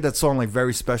 Yeah, he had that song like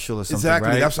Very Special or something. Exactly,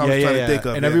 right? that's what I was trying to think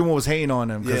of, And yeah. everyone was hating on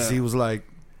him because Yeah. he was like,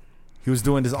 he was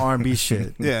doing this R&B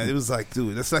shit. Yeah, it was like,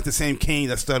 dude, that's not the same Kane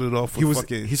that started off with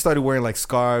fucking He started wearing like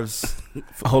scarves,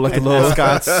 Oh, like the and little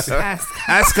ascots. Ask.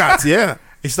 ascots. Yeah,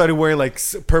 He started wearing like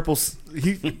purple.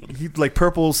 He like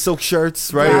purple silk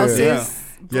shirts, right? Blouses. Yeah.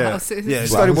 Yeah. Blouses. Yeah. He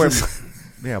started wearing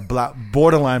Blouses.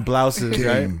 borderline blouses,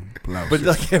 right? Blouses. But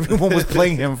like everyone was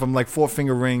playing him from like Four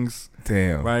Finger Rings,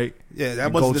 damn. right? yeah, that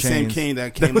And wasn't gold the same chains. Kane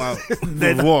that came out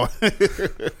with Raw.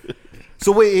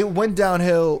 So wait, it went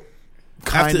downhill,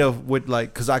 kind After- of with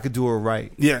like because I Could Do It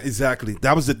Right. Yeah, exactly.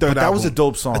 That was the third But that album. was a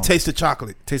dope song. A Taste of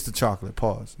Chocolate. Taste of Chocolate.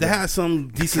 Pause. They had some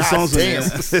decent God songs damn. on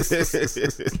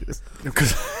there.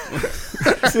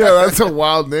 Yeah, that's a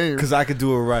wild name. Because I Could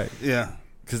Do It Right. Yeah,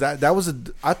 Because that was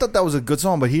I thought that was a good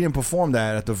song, but he didn't perform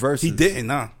that at the verses. he didn't.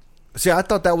 Nah, See, I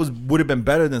thought that would have been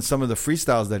better than some of the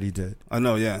freestyles that he did. I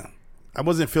know. Yeah, I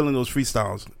wasn't feeling those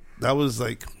freestyles. That was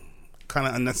like kind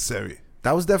of unnecessary.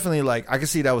 That was definitely like I can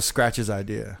see that was Scratch's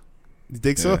idea. You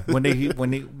think so? When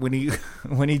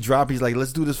he dropped, he's like,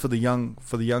 "Let's do this for the young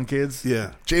kids."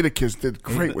 Yeah, Jada Kiss did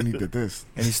great when he did this.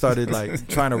 And he started like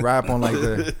trying to rap on like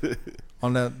the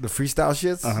freestyle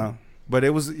shits. Uh-huh. But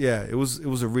it was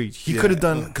a reach. He Yeah. could have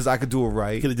done because I Could Do It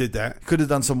Right. could have did that. Could have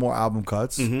done some more album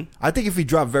cuts. I think if he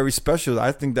dropped Very Special,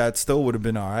 I think that still would have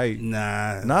been all right.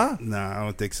 Nah, Nah? I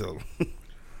don't think so.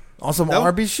 On some That was-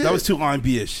 R&B shit. That was too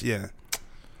R&B ish. Yeah,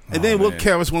 and then what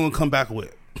KRS One come back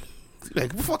with?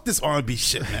 Like, fuck this R&B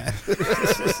shit, man.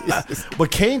 But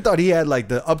Kane thought he had like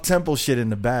the up tempo shit in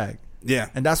the bag, Yeah,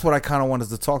 and that's what I kind of wanted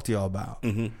to talk to y'all about.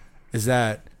 Is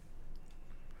that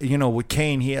with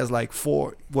Kane, he has like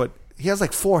four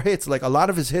hits. Like a lot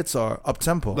of his hits are up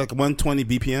tempo, like 120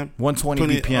 BPM,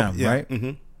 120 BPM, yeah. right?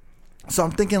 Mm-hmm. So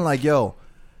I'm thinking like,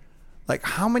 like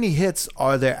how many hits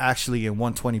are there actually in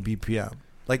 120 BPM?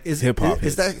 Like is Hip-hop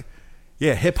is hits.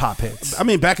 that hip hop hits? I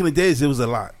mean, back in the days, it was a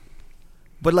lot.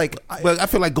 But like, But I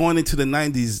feel like going into the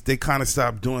 90s, they kind of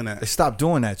stopped doing they that. stopped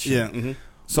doing that shit. Yeah. Mm-hmm.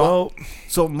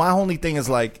 So my only thing is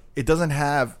like, it doesn't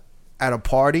have at a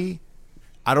party.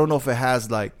 I don't know if it has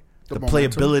like the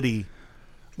momentum? playability.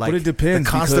 Like But it depends,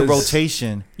 the constant because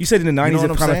rotation. You said in the 90s know what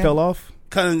it I'm kind of saying? fell off,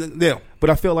 Kind of, yeah. but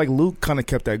I feel like Luke kind of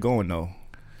kept that going though.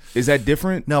 Is that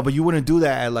different? No, but you wouldn't do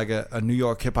that at like a New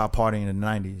York hip hop party in the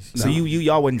 90s. So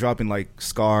y'all wasn't dropping like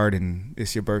Scarred and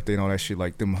It's Your Birthday and all that shit,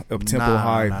 like them up tempo Nah,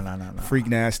 high, nah. Freak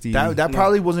Nasty. That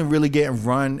probably wasn't really getting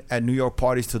run at New York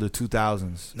parties till the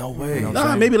 2000s. no way. You know what I'm Nah,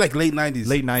 saying? maybe like late 90s.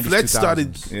 Late 90s, Fletch 2000s.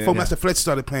 started, Yeah. Folk Master Fletch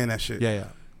started playing that shit. Yeah.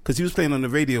 Because he was playing on the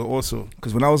radio also.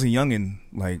 Because when I was a youngin',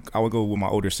 like I would go with my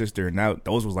older sister, and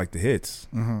those was like the hits,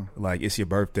 like It's Your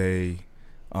Birthday,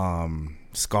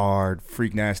 Scarred,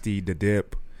 Freak Nasty, The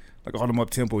Dip, like all them up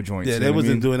tempo joints. Yeah, you they know what I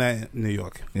wasn't mean? doing that in New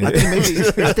York. Yeah.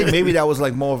 I think maybe that was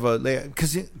like more of a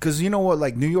because you know what,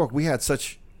 like New York, we had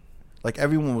such like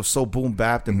everyone was so boom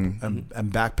bap and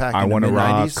backpack. I in the Wanna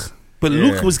mid-90s. Rock. But Yeah.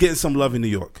 Luke was getting some love in New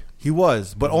York. He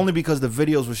was, but only because the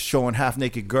videos was showing half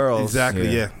naked girls. Exactly,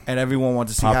 Yeah. yeah. And everyone wanted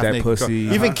to see Pop half that naked pussy.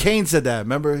 girls. Even Kane said that.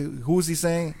 Remember, who was he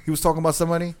saying? He was talking about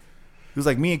somebody. He was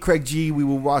like, me and Craig G, we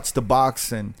would watch The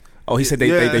Box, and Oh, he said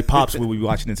they pops when we be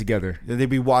watching it together, they'd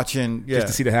be watching just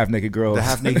to see the half naked girls. the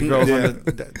half naked girls. Yeah.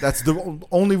 That's the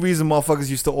only reason motherfuckers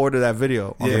used to order that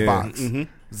video on the Yeah. box, Mhm.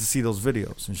 is to see those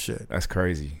videos and shit. That's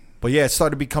crazy. But yeah, it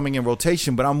started becoming in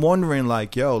rotation. But I'm wondering,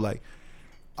 like, yo, like,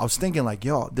 I was thinking, like,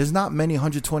 yo, there's not many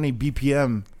 120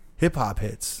 BPM hip hop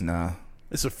hits. Nah,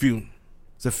 It's a few.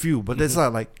 It's a few, but there's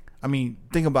not like, I mean,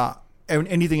 think about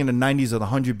anything in the 90s or the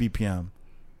 100 BPM.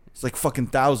 It's like fucking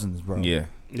thousands, bro. yeah.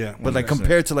 Yeah. But like 100%.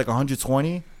 compared to like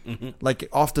 120, Mhm. like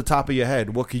off the top of your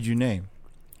head, what could you name?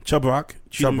 Chubb Rock.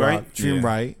 Treat 'Em Chubb Right. Rock, Treat 'Em Yeah.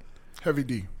 Right. Heavy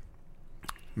D.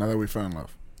 Now that we fell in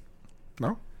love.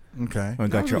 No? Okay.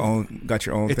 Got your own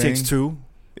It thing. takes two,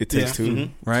 It takes Yeah. two. Mhm.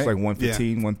 right? It's like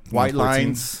 115, White 114.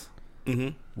 lines. Mm-hmm.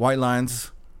 White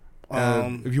lines.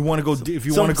 If you want to go, if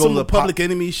you some, want to go some to the Public pop,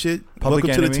 Enemy shit. Public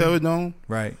Welcome Enemy. to the Terror Dome.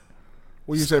 right?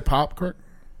 Well, you say pop, Kirk?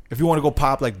 If you want to go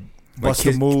pop, like Like Bust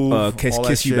a Move, Kiss all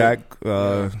that You shit. Back,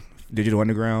 Digital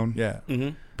Underground. Yeah, Mm-hmm.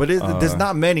 but there's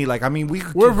not many. Like, I mean, we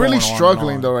could We're keep really going on and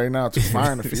struggling on. though right now to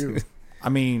find a few. I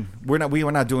mean, we're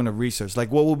not doing the research. Like,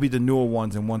 what will be the newer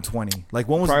ones in 120? Like,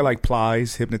 when was Probably like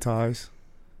Plies, Hypnotize.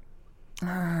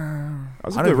 That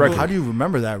was a I good don't, record. how do you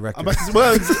remember that record?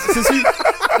 Well, since we,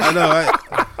 I know,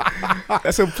 right?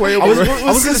 That's a playable. I was record.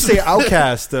 gonna say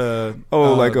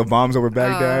Outkast. like a Bombs Over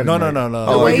Baghdad. No.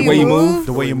 Oh, The like Way You Move?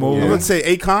 The Way You Move. I'm Yeah. going to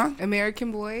say Akon.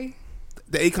 American Boy.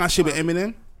 The Akon shit with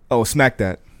Eminem. Oh, Smack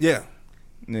That. Yeah.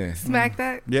 Yeah. Smack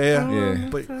that. Yeah. Yeah.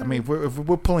 But I mean, if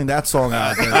we're pulling that song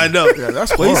out, then- I know. Yeah,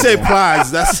 that's When you say horrible.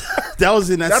 Prize, that was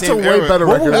in that That's same a way era. better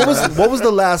record. what was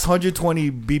the last 120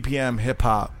 BPM hip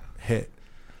hop hit?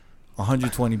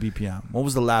 120 BPM. What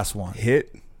was the last one?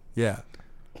 Hit. Yeah.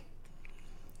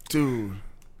 Dude.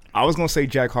 I was gonna say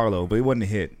Jack Harlow, but it wasn't a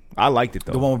hit. I liked it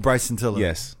though. The one with Bryson Tiller.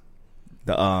 Yes.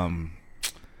 The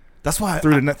That's why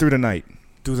through the night.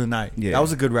 Through the night. Yeah. That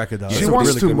was a good record though. She She That's a Wants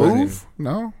really to good record. Move?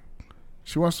 No.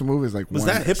 She Wants to Move is like Was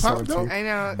one that hip-hop, 17. though? I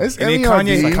know. It's And then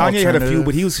NERD. Kanye had a few, alternative.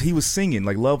 but he was singing.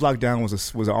 Like Love Lockdown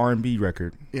was an R&B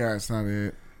record. Yeah, it's not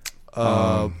it.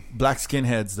 Black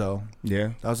Skinheads though.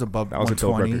 Yeah. That was above That was a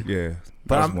dope 120. record. Yeah.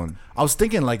 But that was I'm- one. I was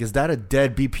thinking, like, is that a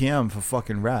dead BPM for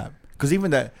fucking rap? Because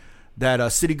even that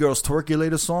City Girls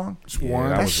Twerkulator song, Yeah,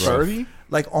 that was rough. 130?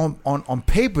 like on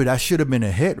paper, that should have been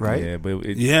a hit, right? Yeah, but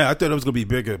Yeah, I thought it was going to be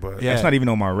bigger, but Yeah. it's not even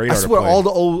on my radar. I swear, to play. all the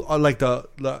old, like the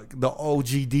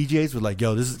OG DJs were like,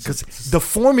 "Yo, this is because the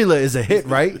formula is a hit,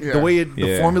 right? Yeah. The way the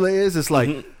Yeah. formula is, it's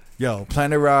like, yo,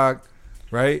 Planet Rock,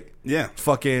 right? yeah.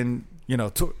 Fucking,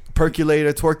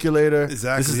 Percolator, Twerkulator.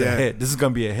 Exactly, This is yeah. a hit. This is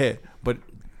gonna be a hit. But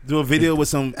Do a video with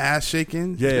some ass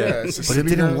shaking. yeah, it's a but it City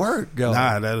didn't Girls. work, yo.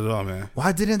 Nah, not at all, man.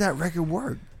 Why didn't that record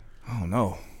work? I don't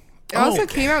know. It also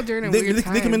came out during a weird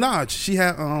time. Nicki Minaj. She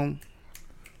had when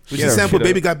she Yeah, sampled shit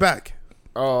 "Baby up. Got Back."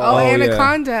 Oh, Oh, yeah.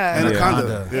 Anaconda.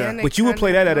 Anaconda. Yeah. But you would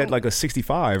play that Anaconda. at like a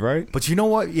 65, right? But you know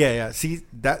what? Yeah. See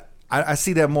that I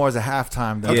see that more as a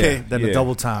halftime than, Okay. than a Yeah.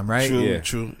 double time, right? True, Yeah.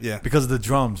 true. Yeah. Because of the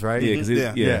drums, right? Yeah, 'cause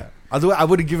Yeah. yeah. I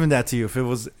would have given that to you if it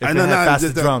was if I it know, had nah, faster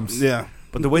just that- drums. Yeah.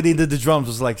 But the way they did the drums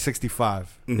was like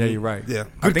 65. Yeah, you're right. Yeah.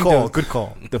 I Good think call. the- Good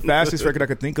call. The fastest record I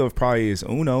could think of probably is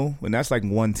Uno, and that's like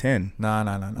 110, Nah.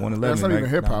 111. That's not even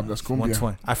like- hip hop. That's cumbia.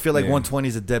 120. I feel like Yeah. 120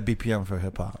 is a dead BPM for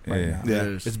hip hop right Yeah. now. Yeah.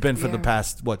 Yes. It's been for the Yeah.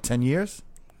 past 10 years?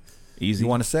 Easy. You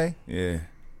want to say Yeah.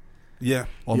 Yeah.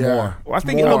 or Yeah. more? Well, I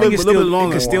think More. it A little bit it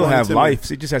longer. can still More. have 110. life.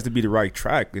 It just has to be the right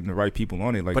track and the right people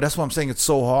on it. Like But that's what I'm saying. It's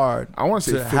so hard. I want to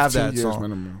say 15 have that years song.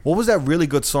 minimum. What was that really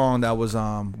good song that was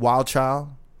Wild Child?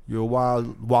 You're a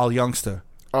wild youngster.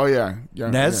 Oh yeah, yeah.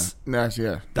 Nez? Yeah. Nez,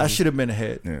 yeah. That should have been a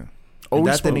hit. Yeah. And we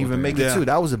that spoke didn't even about make that. it Yeah. too.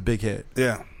 That was a big hit.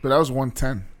 Yeah. But that was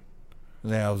 110.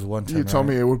 Yeah, it was 110. You told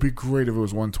me it would be great if it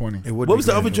was 120. It would. What be was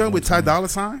the great other if it joint with Ty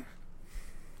 120. Dolla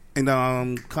 $ign?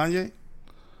 And Kanye?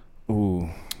 Ooh.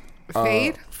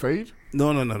 Fade. Fade?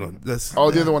 No. That's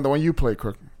Oh, the other one, the one you play,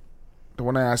 Crook. The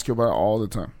one I ask you about all the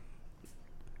time.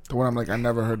 The one I'm like, I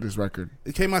never heard this record.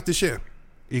 It came out this year.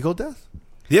 Ego Death?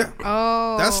 Yeah.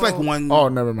 Oh, That's like one. Oh,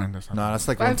 never mind. That's not. No, that's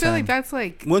like But I 110. feel like that's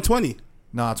like 120.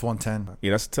 No, it's 110.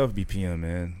 Yeah, that's a tough BPM,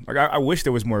 man. Like I wish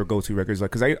there was more go-to records,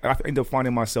 like because I end up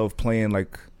finding myself playing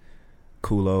like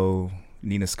Kulo,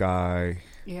 Nina Sky,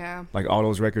 yeah. like all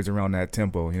those records around that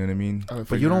tempo. You know what I mean?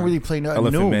 But you don't really play nothing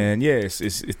Elephant new. Man, yeah, it's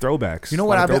throwbacks. You know A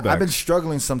what? lot of I've been throwbacks.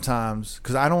 struggling sometimes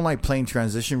because I don't like playing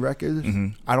transition records.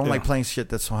 Mhm. I don't Yeah. like playing shit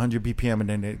that's 100 BPM and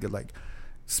then it like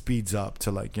speeds up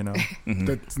to like, you know.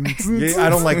 Mhm. Yeah, I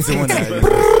don't like doing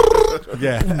that.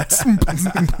 Yeah.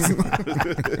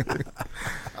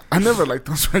 I never liked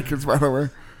those records, by the way.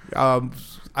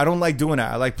 I don't like doing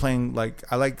that. I like playing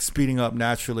I like speeding up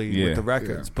naturally Yeah. with the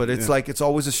records. Yeah. But it's Yeah. like it's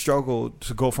always a struggle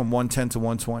to go from 110 to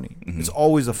 120. Mhm. It's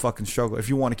always a fucking struggle if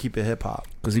you want to keep it hip hop.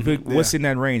 Because what's in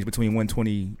that range between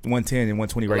 120, 110 and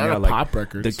 120 right a lot now? of Like pop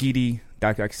records. Dakiti,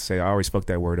 I can say I always fucked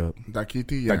that word up.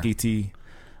 Dakiti, yeah. Dakiti,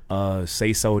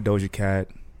 Say So, Doja Cat,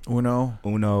 Uno.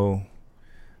 Uno.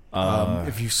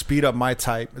 If you speed up my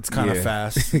type, it's kind of Yeah.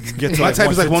 fast. You can get to My like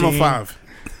type is like 115. 105.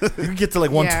 You can get to like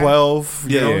Yeah. 112.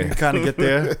 You Yeah. know, Yeah. you kind of get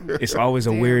there. it's always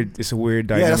a Damn. weird. It's a weird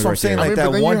Yeah, dynamic. that's what I'm right saying. there. I Like mean, but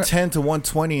that then you- 110 to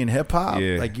 120 in hip hop.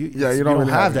 Yeah. Like you you don't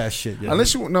really have have that shit. Yet.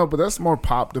 Unless you no, but that's more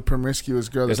pop. The promiscuous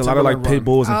girl. There's the a lot of like Timberland pit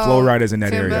bulls and Oh, flow riders in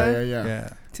that Timber. area. run. Yeah. yeah.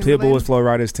 Pit bulls, Timberland. flow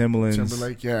riders, Timberlands.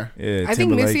 Timberlake, yeah. Yeah, I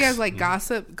think Missy Timberlakes. has like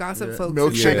gossip Yeah. folks.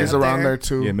 Milkshake Yeah. is around there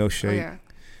too. Yeah, Oh milkshake. yeah.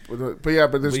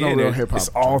 But there's no real hip hop. It's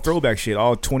all throwback shit,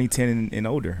 all 2010 and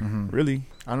older. Mhm. Really,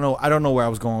 I don't know where I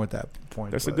was going with that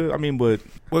point. that's a but- good. I mean, but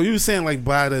Well, you were saying like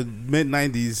by the mid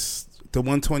 90s, the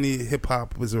 120 hip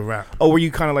hop was a rap. were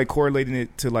you kind of like correlating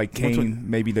it to like Kane? 120.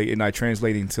 Maybe and not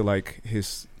translating to like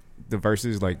the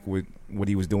verses, like with what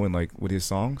he was doing, like with his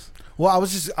songs. Well, I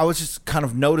was just kind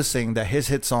of noticing that his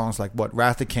hit songs like what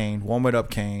Wrath of Kane, Warm It Up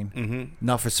Kane, Mm-hmm.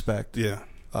 Enough Respect, Yeah.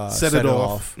 Set It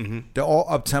Off. Mm-hmm. They're all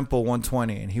up tempo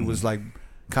 120, and he was like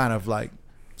kind of like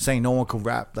saying no one could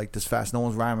rap like this fast. No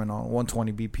one's rhyming on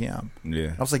 120 BPM.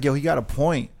 Yeah, I was like, yo, he got a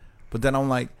point. But then I'm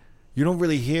like, you don't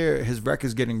really hear his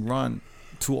records getting run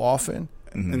too often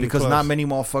Mhm. And because plus- not many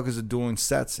motherfuckers are doing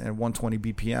sets at 120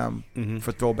 BPM Mm-hmm.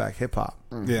 for throwback hip hop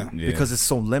Yeah. Yeah. because it's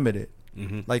so limited.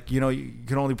 Mm-hmm. Like, you know, you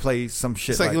can only play some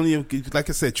shit It's like, only, like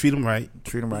I said, treat them right.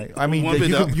 treat them right. I mean, Warm it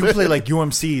you, up. you play like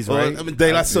UMCs, right? I mean,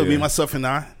 De La Soul, Yeah. Me, Myself, and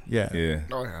I. Yeah. yeah.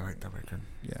 Oh yeah, I like that record.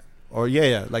 Or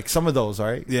yeah, like some of those,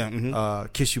 right? Yeah. Mm-hmm.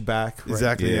 Kiss You Back. Right?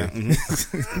 Exactly. Yeah. Yeah.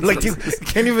 Mhm. Like you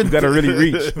can't even. You gotta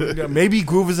really reach. Maybe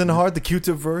Groove is in the Heart, the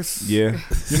Q-Tip verse. Yeah,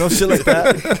 You know, shit like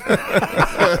that.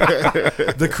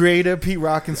 The Creator, Pete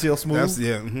Rock and CL Smooth. That's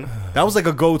yeah. That was like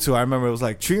a go-to. I remember it was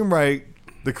like Treat 'Em Right,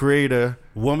 The Creator,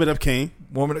 Warm It Up, Kane.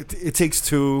 Woman, It Takes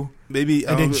Two, Maybe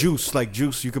and then Juice. Like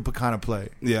Juice, you could kind of play.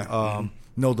 Yeah.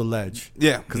 Know the Ledge.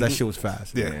 Yeah. Because that shit was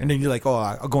fast. Yeah. And then you're like, oh,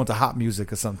 I'll go into hot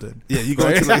music or something. Yeah, you go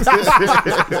into like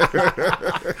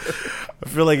I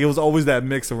feel like it was always that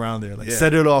mix around there. Like Yeah.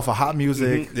 Set It Off for hot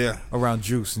music yeah. around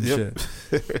Juice and Yep.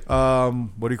 shit.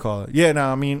 What do you call it? Yeah, no,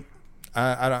 I mean,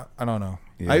 I don't know.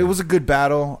 Yeah. It was a good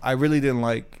battle. I really didn't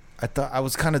like. I thought I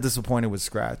was kind of disappointed with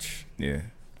Scratch. yeah.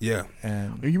 Yeah.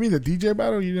 And You mean the DJ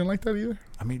battle? You didn't like that either?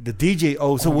 I mean the DJ.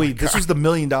 Oh, so wait, this was the $1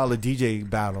 million DJ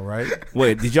battle, right?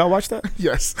 Wait, did y'all watch that?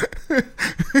 Yes.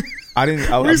 I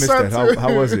didn't. I We missed saw that. too.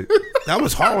 How was it? That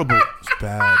was horrible. It's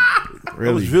bad.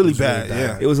 It was really bad.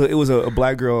 Yeah. It was a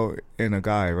black girl and a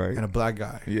guy, right? And a black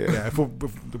guy. Yeah. If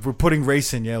we're putting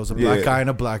race in, yeah, it was a black Yeah. guy and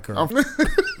a black girl.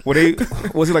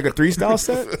 Was it like a 3-style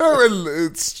set?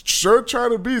 It's sure trying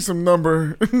to be some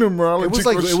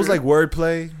numerology. It was like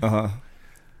wordplay. Uh huh.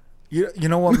 You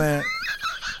know what, man?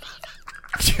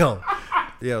 Yo,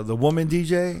 the woman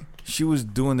DJ, she was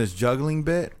doing this juggling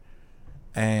bit,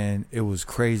 and it was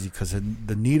crazy because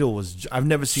the needle was. I've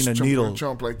never seen a needle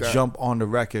jump like that. jump on the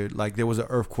record like there was an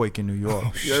earthquake in New York.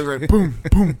 Yeah, it was like boom,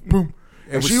 boom, boom.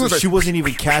 It she was like- she wasn't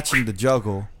even catching the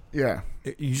juggle. Yeah.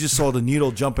 You just saw the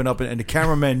needle jumping up, and the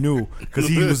cameraman knew because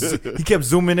he kept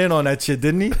zooming in on that shit,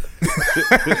 didn't he?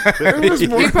 It was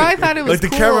more, He probably thought it was Like the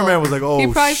cool. cameraman was like, "Oh He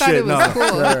probably shit, thought it was nah."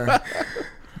 cool. yeah.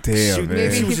 Damn, She- man.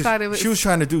 Maybe she he was thought it was- She was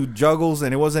trying to do juggles,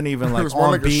 and it wasn't even like was more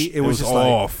on like a beat. It was just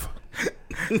off.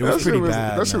 like it was pretty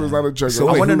bad. That shit was man. not a juggle. So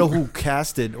I wait, want to who- know who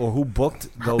casted or who booked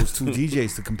those two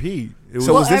DJs to compete. It was,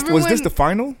 So Well, was this everyone- the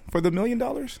final for the $1 million?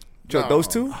 No. Those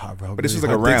two? Ah, bro, But this was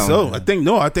really. like a I think round.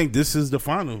 so. I think this is the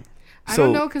final. I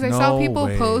don't know because I saw No people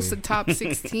way. post the top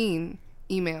 16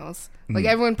 emails. Like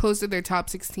everyone posted their top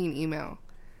 16 email.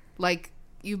 Like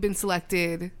you've been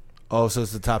selected Oh, so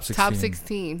it's the top 16. top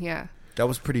 16. Yeah. That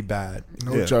was pretty bad.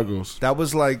 No Yeah. juggles. That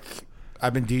was like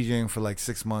I've been DJing for like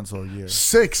 6 months or a year.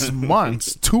 6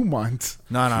 months, 2 months.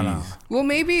 No. Well,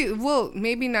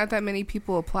 maybe not that many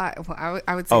people apply. Well,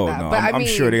 I would say Oh, that. no, But I'm I mean,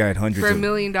 sure they had hundreds for of- $1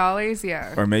 million.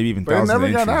 Yeah. Or maybe even But it thousands never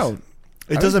of got entries. out.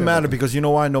 It doesn't matter because you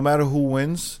know why? No matter who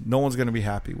wins, no one's gonna be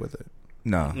happy with it.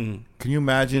 No. Can you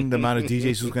imagine the amount of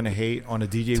DJs who's gonna hate on a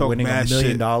DJ Talk winning mad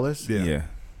 $1 million? shit. Yeah.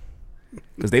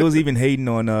 Because they was even hating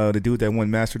on the dude that won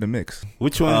Master the Mix.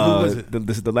 Which one? Who was it?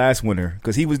 The last winner.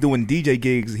 Because he was doing DJ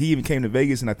gigs. He even came to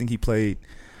Vegas, and I think he played.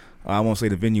 I won't say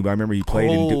the venue, but I remember he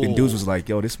played, and dudes was like,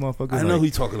 "Yo, this motherfucker." I know who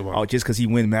you're talking about. Oh, just because he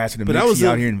win Master the But Mix, that was he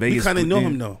out here in we Vegas. kind of know then-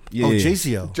 him though. Yeah. Oh,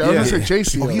 JCO. I Yeah. said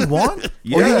JC. Oh, he won?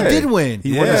 Yeah. Oh, he did win.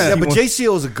 He won. Yeah. Yeah, He but won-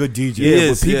 JCO is a good DJ. Yeah,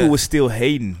 Yes, but people yeah. was still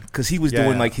hating because he was Yeah.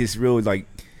 doing like his real like.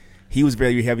 He was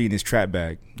very heavy in his trap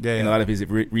bag, Yeah, and yeah. a lot of his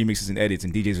remixes and edits.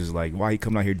 And DJs was like, "Why he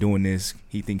coming out here doing this?"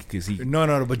 He think because he,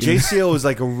 No. But JCO is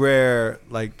like a rare,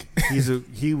 like he's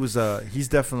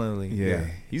definitely yeah,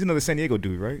 he's another San Diego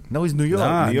dude, right? No, he's New York.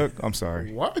 Nah. New York. I'm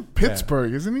sorry. What?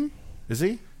 Pittsburgh, isn't he? Is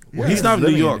he? Yeah. He's not in New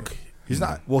living in York. He's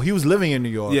not. Well, he was living in New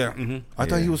York. Yeah. I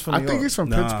thought he was from New I York. think he's from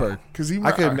Nah. Pittsburgh because he.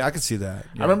 I could see that.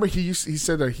 I remember he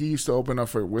said that he used to open up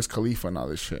for Wiz Khalifa and all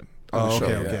this shit. On Oh, the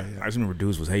okay, show. okay. I just remember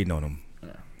dudes was hating on him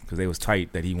because they was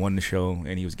tight that he won the show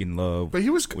and he was getting love But he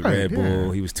was with good. Red Bull.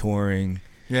 Yeah. He was touring.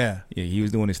 Yeah. Yeah, he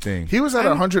was doing his thing. He was at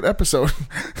 100 episode,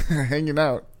 hanging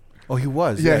out. Oh, he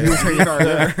was. Yeah, he was hanging out.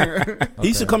 Yeah. He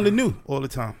used to come to New all the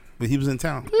time, but he was in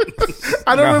town.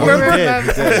 I don't Oh, he remember. did,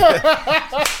 he did.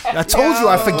 I told you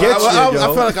I forget shit, I yo.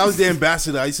 felt like I was the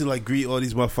ambassador. I used to like greet all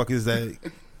these motherfuckers that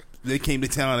they came to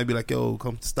town. I'd be like, "Yo,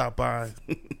 come stop by."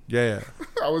 Yeah.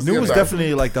 I was New the was ambassador.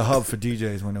 definitely like the hub for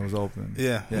DJs when it was open.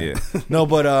 Yeah. Yeah. No,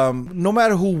 but no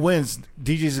matter who wins,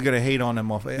 DJs are gonna hate on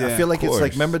them. I Yeah, feel like of it's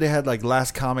like course. remember they had like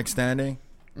Last Comic Standing.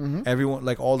 Everyone,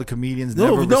 like all the comedians,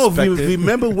 No, never no. respected.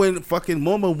 Remember when fucking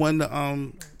MoMA won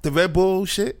the Red Bull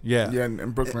shit? Yeah, Yeah,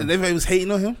 in Brooklyn. And everybody was hating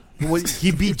on him. Well,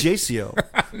 he beat JCO.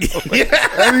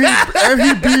 and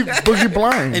he beat Boogie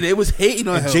Blind. And they was hating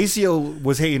on him. JCO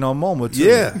was hating on MoMA too.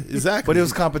 Yeah, exactly. But it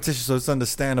was competition, so it's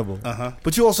understandable. Uh-huh.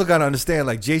 But you also gotta understand,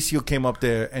 like JCO came up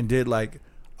there and did like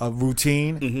a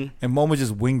routine, and MoMA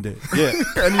just winged it. Yeah.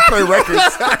 And he played records.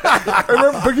 I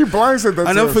remember Boogie Blind said that.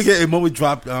 I to never us. forget when MoMA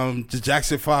dropped the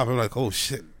Jackson 5. I'm like, oh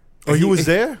shit. Oh, he was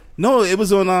there? No, it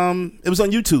was on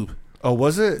YouTube. Oh,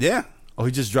 was it? Yeah. Oh,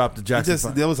 he just dropped the He Jackson.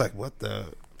 just, they was like, what the?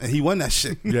 And he won that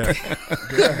shit. Yeah.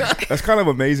 That's kind of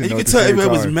amazing. And you though, could at the tell same everybody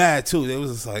was time. mad too. They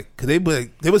was just like, cause they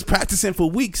was practicing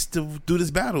for weeks to do this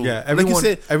battle. Yeah, like everyone, you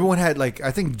said. everyone had like, I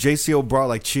think JCO brought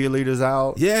like cheerleaders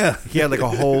out. Yeah, He had like a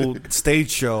whole stage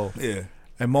show, Yeah.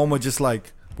 and MoMA just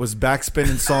like was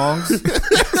backspinning songs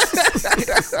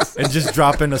and just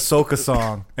dropping a soca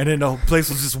song, and then the place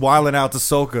was just wilding out to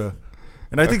soca.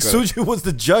 And I think Okay. Suji was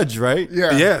the judge, right?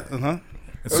 Yeah. yeah, uh huh.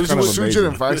 And It was Suji was, Sujit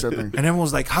and Vice, I think. and everyone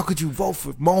was like, "How could you vote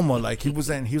for MoMA?" Like he was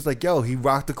like, "Yo, he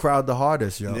rocked the crowd the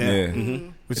hardest, yo." Yeah. Yeah. Which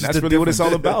And is that's the really what it's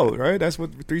all difference. about, right? That's what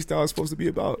Three Style is supposed to be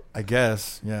about. I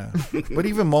guess, yeah. But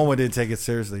even MoMA didn't take it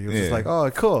seriously. He was just Yeah. like, "Oh,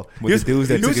 cool." But He was, the dudes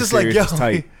that he was took it just like, serious "Yo," was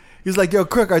tight. he was like, "Yo,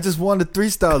 Crook, I just won the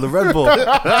 3-star, the Red Bull."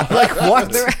 I'm like,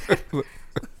 what?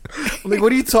 I'm like,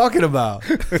 what are you talking about?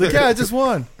 He's like, yeah, I just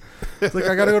won. It's like,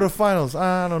 I gotta go to the finals.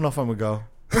 I don't know if I'm gonna go.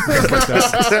 It's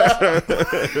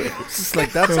just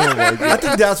like that's. I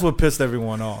think that's what pissed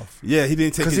everyone off Yeah, he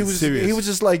didn't take because it serious. he was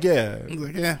just like, yeah, He was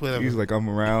like, yeah, whatever. He was like, I'm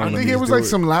around. I let think me it just was do like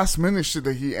some last minute shit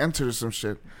that he entered some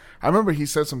shit. I remember he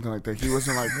said something like that. He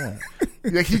wasn't like,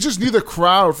 yeah, he just knew the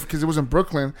crowd because it was in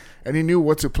Brooklyn and he knew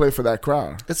what to play for that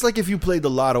crowd. it's like if you played the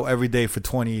lotto every day for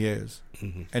 20 years,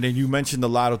 and then you mentioned the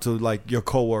lotto to like your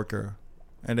coworker,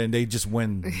 and then they just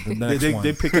win the next one.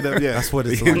 they pick it up. Yeah, That's what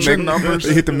it's Hit like. Check numbers.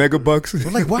 They hit the mega bucks. We're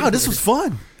like, wow, this was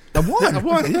fun. I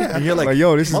won. yeah. And you're like, Like,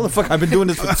 yo, this is motherfucker, I've been doing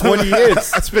this for 20 years.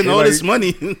 I spent They all like- this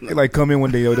money. They like come in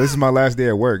one day, yo, this is my last day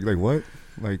at work. Like, what?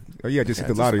 Like, oh yeah, just hit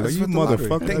the lottery. Like, you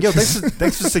motherfucker. Yo,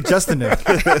 thanks for suggesting it.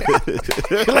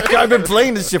 Like, I've been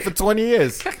playing this shit for 20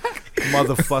 years.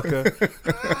 Motherfucker.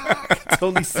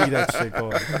 Totally see that shit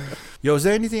going. Yo, is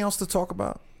there anything else to talk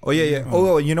about? Oh, yeah.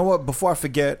 Oh, you know what? Before I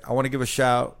forget, I want to give a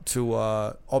shout to,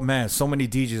 oh man, so many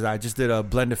DJs. I just did a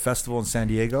blended festival in San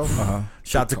Diego.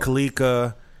 Shout to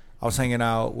Kalika. I was hanging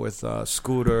out with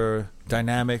Scooter,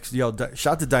 Dynamics. Yo,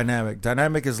 shout to Dynamic.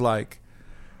 Dynamic is like,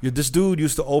 this dude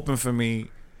used to open for me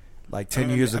like 10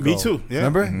 years ago. Me too, yeah.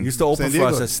 Remember? He used to open San for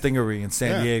us Diego. at Stingery in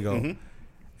San Yeah. Diego.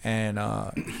 And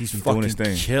he's doing fucking his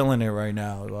thing. killing it right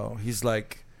now. Bro. He's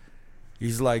like,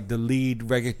 He's like the lead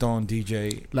reggaeton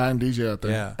DJ. Latin DJ out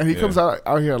there. Yeah. And he comes out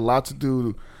here a lot to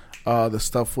do the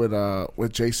stuff with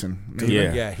Jason.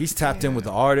 Yeah. He's tapped in with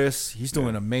the artists. He's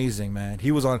doing amazing, man.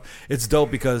 He was on. It's dope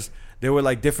because there were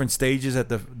like different stages at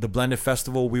the Blended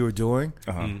Festival we were doing,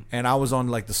 and I was on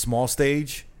like the small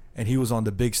stage, and he was on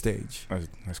the big stage.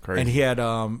 That's crazy. And he had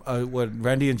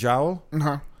Randy and Jowl.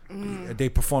 Uh-huh. They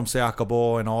performed Se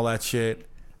Acabó and all that shit.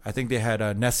 I think they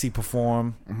had Nessie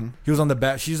perform. He was on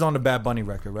the she's on the Bad Bunny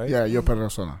record, right? Yeah, Yo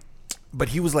Persona. But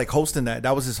he was like hosting that.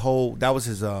 That was his whole. That was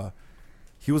his.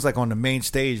 He was like on the main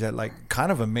stage at like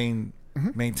kind of a main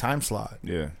time slot.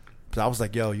 Yeah. But I was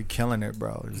like, yo, you killing it,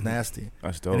 bro. It was nasty.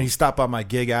 That's dope. And he stopped by my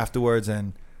gig afterwards,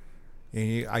 and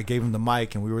I gave him the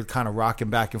mic, and we were kind of rocking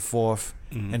back and forth.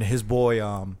 And his boy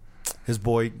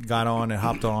got on and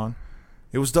hopped on.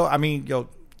 It was dope. I mean, yo,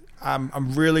 I'm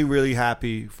really, really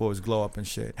happy for his glow up and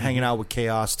shit. Hanging out with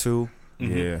Chaos too.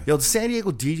 Yeah. Yo, the San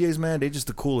Diego DJs, man, they just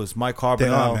the coolest. Mike They are,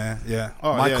 Carbonell, man. Yeah.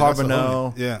 Oh, Mike yeah, that's a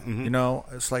Carbonell. homie. Yeah. Mhm. You know,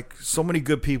 it's like so many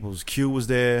good people. Q was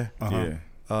there.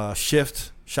 Yeah.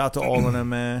 Shift. Shout to all of them,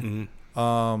 man.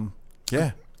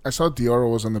 Yeah. I saw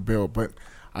Dioro was on the bill, but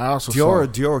I also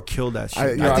Dioro killed that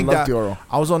shit. I think love that Dioro.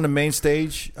 I was on the main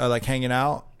stage, like hanging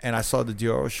out, and I saw the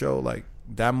Dioro show. Like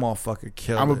that motherfucker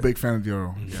killed. I'm a it. big fan of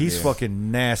Dioro. He's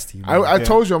fucking nasty. Man. I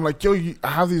told you, I'm like, yo, I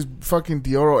have these fucking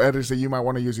Dioro edits that you might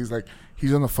want to use. He's like,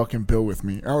 he's on the fucking bill with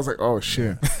me. I was like, oh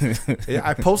shit.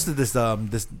 I posted this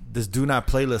this Do Not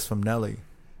playlist from Nelly,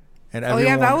 and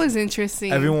everyone, that was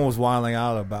interesting. everyone was wilding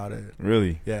out about it.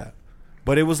 Really? Yeah,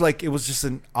 but it was just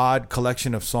an odd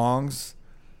collection of songs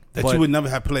That but- you would never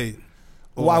have played.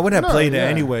 Well, I wouldn't have No, played it yeah.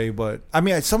 anyway, but I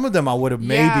mean, some of them I would have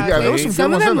maybe Yeah, Yeah, there played. was some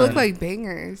some of good them ones in look there. like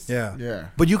bangers. Yeah. Yeah.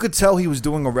 But you could tell he was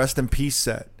doing a rest in peace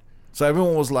set. So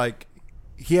everyone was like,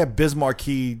 he had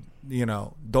Bismarcky, you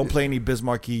know, don't play any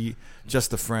Bismarcky,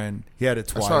 just a friend. He had it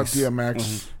I twice. saw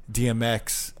DMX.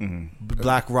 DMX,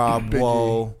 Black Rob, Biggie.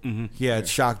 Whoa. He had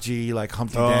Shock G, like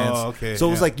Humpty Oh, Dance. okay, So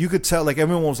it was yeah. like, you could tell, like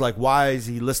everyone was like, why is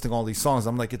he listing all these songs?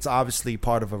 I'm like, it's obviously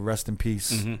part of a rest in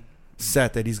peace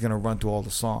set that he's going to run through all the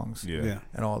songs. Yeah. Yeah.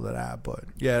 And all of that. But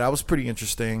yeah, that was pretty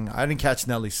interesting. I didn't catch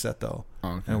Nelly's set though. Oh,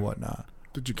 okay. And whatnot.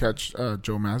 Did you catch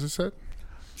Joe Maz's set?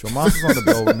 Joe Moss was on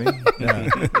the bill with me. Yeah.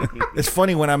 It's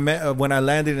funny when I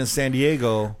landed in San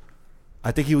Diego,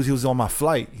 I think he was on my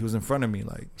flight. He was in front of me,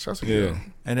 like. Shouts to Yeah. you.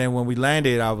 And then when we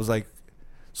landed, I was like,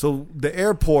 so the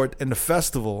airport and the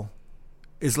festival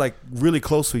is like really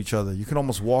close to each other. You can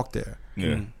almost walk there.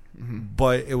 Yeah.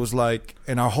 But it was like,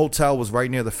 and our hotel was right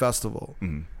near the festival.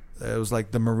 It was like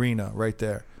the marina right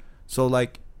there. So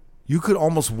like, you could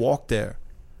almost walk there,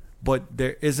 but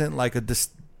there isn't like a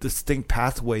distinct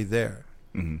pathway there.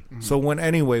 So when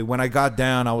I got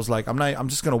down, I was like, I'm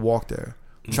just gonna walk there,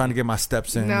 trying to get my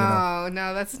steps in. No, you know?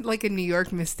 no, that's like a New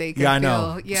York mistake. Yeah, I feel.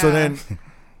 know. Yeah.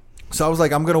 So I was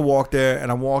like, I'm gonna walk there,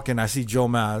 and I'm walking. I see Joe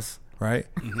Maz, right,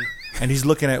 and he's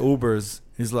looking at Ubers.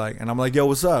 He's like, and I'm like, yo,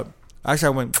 what's up?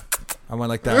 Actually, I went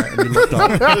like that, and he looked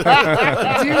up.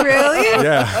 Do you really?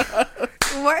 Yeah,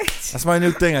 What? that's my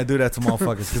new thing. I do that to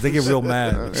motherfuckers because they get real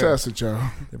mad. Shouts to Joe.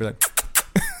 They be like,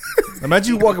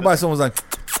 imagine you walking by, someone's like,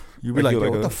 you be like, you're yo,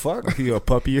 what a- the fuck? Like you a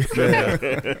puppy. Can't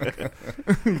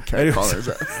call it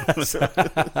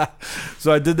that.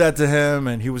 So I did that to him,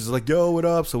 and he was like, yo, what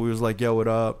up? So we was like, yo, what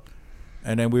up?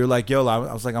 And then we were like, yo,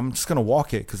 I was like, I'm just gonna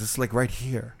walk it because it's like right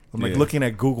here. I'm like Yeah. looking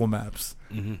at Google Maps,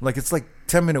 like it's like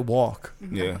 10-minute walk.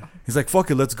 Yeah. He's like, fuck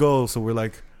it, let's go. So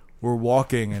we're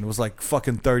walking, and it was like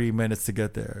fucking 30 minutes to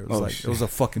get there. It was Oh, like shit. it was a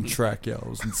fucking trek, yo. It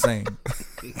was insane.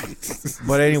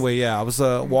 But anyway, yeah, I was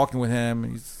walking with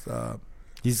him.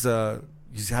 He's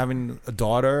having a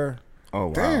daughter. Oh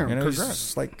wow. Damn. You know, he's Congrats.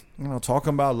 just like, you know,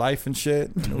 talking about life and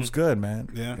shit. And it was good, man.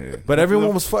 Yeah. Yeah. But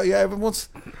everyone was fun. Yeah, everyone's.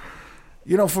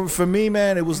 You know, for me,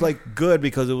 man, it was like good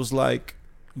because it was like,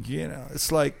 you know,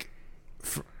 it's like,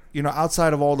 you know,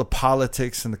 outside of all the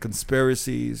politics and the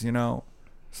conspiracies, you know,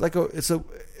 it's like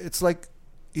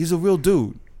he's a real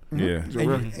dude. Yeah.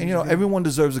 And you know, everyone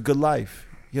deserves a good life.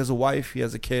 He has a wife. He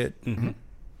has a kid.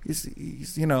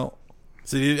 He's you know.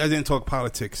 So I didn't talk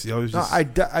politics. You always No, just,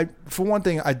 I for one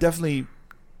thing, I definitely,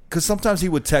 because sometimes he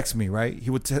would text me, right? He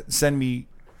would send me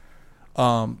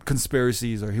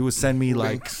conspiracies, or he would send me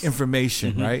like Links.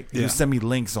 information, right? He Yeah. would send me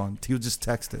links on. He would just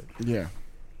text it, Yeah.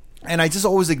 and I just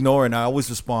always ignore it. And I always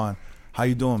respond, "How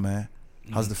you doing, man?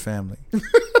 How's the family?"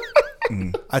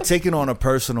 I take it on a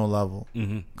personal level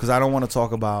because I don't want to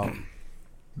talk about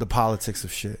the politics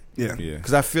of shit. yeah. Yeah.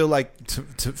 Because I feel like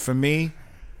for me,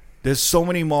 there's so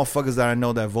many motherfuckers that I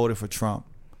know that voted for Trump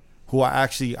who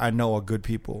I know are good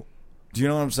people. Do you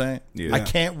know what I'm saying? Yeah. I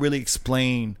can't really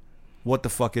explain what the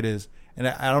fuck it is. And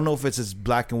I don't know if it's as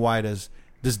black and white as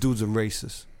this dude's a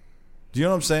racist. Do you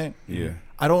know what I'm saying? Yeah.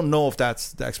 I don't know if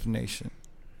that's the explanation.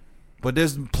 But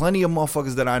there's plenty of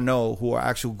motherfuckers that I know who are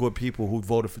actual good people who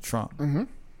voted for Trump. You know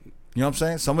what I'm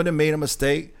saying? Some of them made a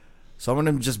mistake. Some of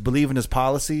them just believe in his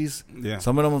policies. Yeah.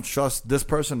 Some of them trust this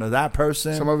person or that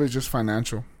person. Some of it's just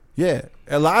financial. Yeah.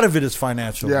 A lot of it is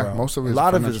financial, Yeah, bro. most of it A is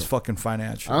lot of it financial. is fucking I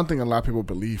financial. don't think a lot of people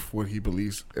believe what he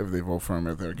believes if they vote for him,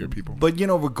 if they're good people. But, you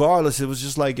know, regardless, it was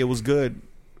just like, it was good.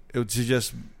 It was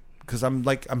just, because I'm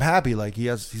happy. Like,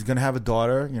 he's going to have a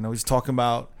daughter. You know, he's talking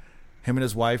about him and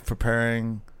his wife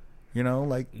preparing, you know,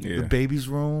 like the baby's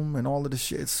room and all of this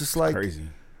shit. It's just like, Crazy.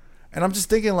 and I'm just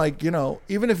thinking, like, you know,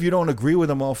 even if you don't agree with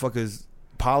the motherfuckers'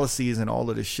 policies and all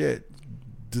of this shit,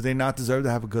 do they not deserve to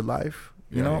have a good life?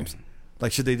 You know?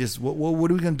 Like, should they just, what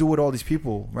are we going to do with all these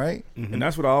people, right? And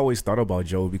that's what I always thought about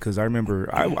Joe, because I remember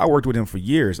I worked with him for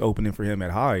years, opening for him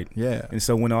at Hyde. Yeah. And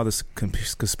so when all this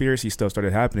conspiracy stuff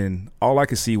started happening, all I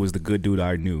could see was the good dude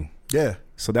I knew. Yeah.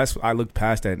 So I looked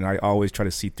past that, and I always try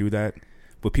to see through that.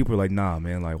 But people are like, nah,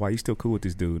 man, like, why you still cool with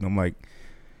this dude? And I'm like,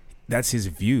 that's his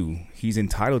view. He's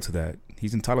entitled to that.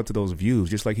 He's entitled to those views,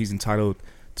 just like he's entitled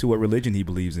to what religion he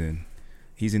believes in.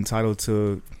 He's entitled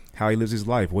to how he lives his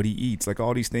life, what he eats. Like,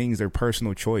 all these things, they're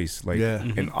personal choice. Like, Yeah.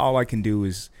 and all I can do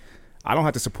is, I don't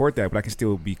have to support that, but I can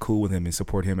still be cool with him and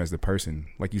support him as the person.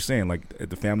 Like you're saying, like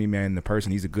the family man, the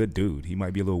person, he's a good dude. He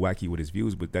might be a little wacky with his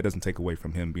views, but that doesn't take away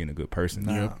from him being a good person.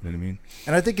 You know what I mean?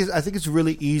 And I think it's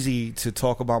really easy to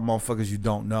talk about motherfuckers you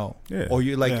don't know. Yeah. Or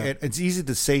you like, it's easy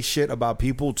to say shit about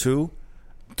people too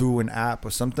through an app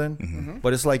or something.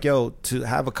 But it's like, yo, to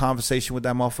have a conversation with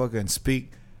that motherfucker and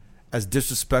speak as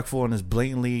disrespectful and as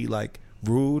blatantly like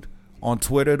rude on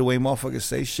Twitter, the way motherfuckers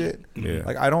say shit. Yeah.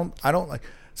 Like I don't like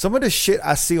some of the shit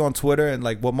I see on Twitter and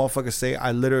like what motherfuckers say,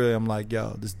 I literally am like,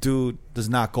 yo, this dude does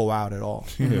not go out at all.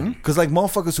 Because like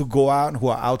motherfuckers who go out and who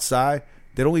are outside,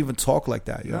 they don't even talk like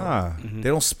that. Yo. Nah. They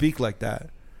don't speak like that.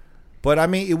 But I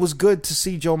mean, it was good to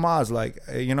see Joe Maz, like,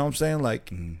 you know what I'm saying?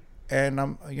 Like, and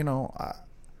I'm, you know,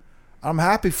 I'm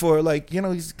happy for, like, you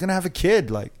know, he's gonna have a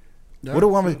kid. Like, Yeah. what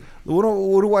do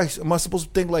I? Am I supposed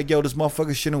to think like, yo, this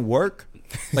motherfucker shouldn't work?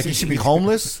 Like he should be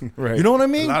homeless? Right. You know what I A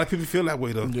mean? lot of people feel that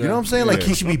way though. You know what I'm saying? Like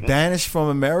he should be banished from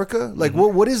America. Like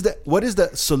what is the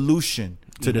solution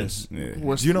to this? Yeah.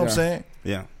 Do you know what I'm saying?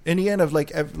 Yeah. In the end of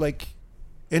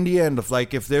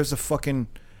if there's a fucking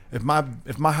if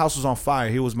my house was on fire,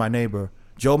 he was my neighbor,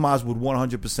 Joe Maz would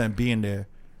 100% be in there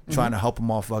trying to help a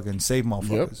motherfucker and save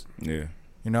motherfuckers. Yeah.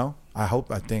 You know? I don't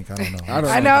know. I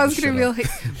I know I was gonna be like,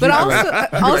 but also,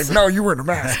 Like, no, you were in the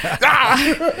mask.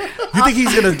 You think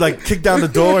he's gonna like kick down the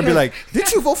door and be like,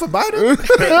 "Did you vote for Biden?"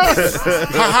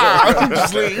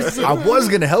 Just leave. I was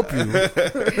gonna help you.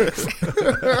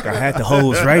 I had the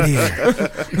hose right here.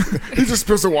 He just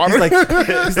spills the water.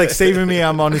 He's like saving me.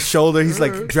 I'm on his shoulder. He's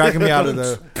like dragging me out of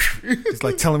the. He's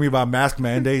like telling me about mask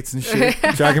mandates and shit.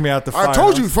 Dragging me out the fire. I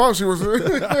told you, folks, he was.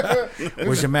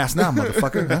 Where's your mask now,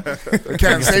 motherfucker? Huh?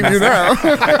 Can't save you now.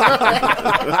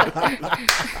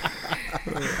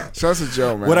 Shouts to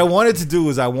Joe, man. What I wanted to do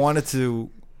is I wanted to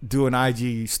do an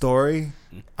IG story.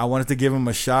 I wanted to give him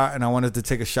a shot, and I wanted to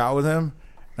take a shot with him.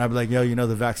 And I'd be like, yo, you know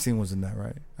the vaccine wasn't that,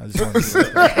 right? I just wanted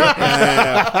to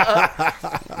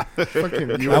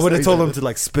I would have told him to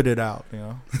like spit it out, you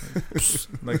know,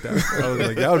 like that. I was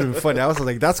like, that would have been funny. I was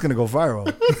like, that's gonna go viral.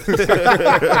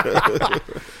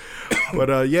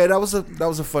 But yeah, that was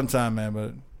a fun time, man.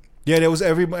 But yeah, there was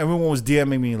everyone was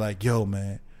DMing me like, yo,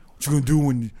 man, what you gonna do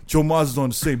when Joe Maz is on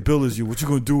the same bill as you? What you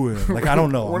gonna do with him? Like, I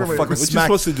don't know. I'm gonna fucking What you smack.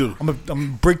 supposed to do? I'm gonna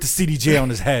break the CDJ on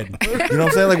his head. You know what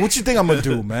I'm saying? Like, what you think I'm gonna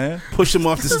do, man? Push him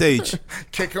off the stage.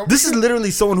 Kick him. This is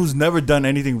literally someone who's never done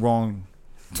anything wrong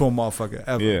to a motherfucker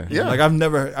ever. Yeah. Like I've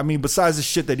never. I mean, besides the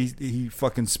shit that he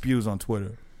fucking spews on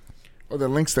Twitter. Or the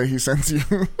links that he sends you.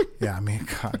 Yeah, I mean,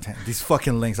 goddamn, these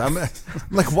fucking links. I'm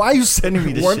like, why are you sending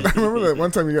me this I shit? remember that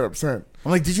one time you got upset.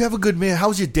 I'm like, did you have a good meal? How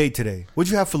was your day today?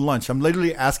 What'd you have for lunch? I'm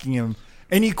literally asking him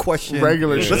any question.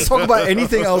 Regular Let's shit. talk about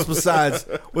anything else besides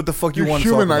what the fuck you You're want to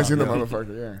talk about. humanizing the Yeah.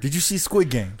 motherfucker, yeah. Did you see Squid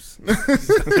Games?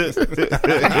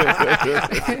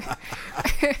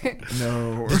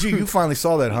 No. Did you finally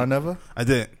saw that, huh? Never? I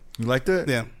did. You liked it?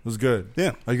 Yeah. It was good.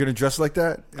 Yeah. Are you gonna dress like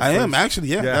that? I am actually.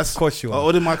 Yeah. Yeah, That's of course you I are.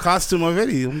 ordered my costume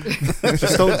already.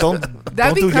 Just don't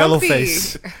That'd be do yellow comfy.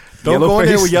 face. Don't go in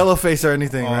there Yellowface? with yellow face or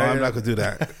anything, Oh, right? I'm not gonna do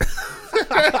that.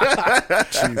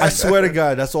 I swear to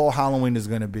God, that's all Halloween is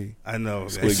gonna be. I know.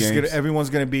 It's Man. just Games. everyone's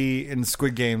gonna be in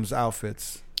Squid Games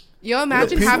outfits. yo,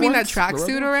 imagine pink having ones? that tracksuit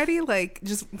The red already, like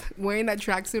just wearing that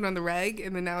tracksuit on the reg,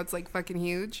 and then now it's like fucking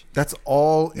huge. That's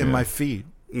all in my feed.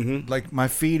 Mm-hmm. Like my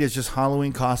feed is just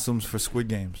Halloween costumes for Squid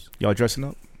Games. Y'all dressing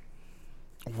up?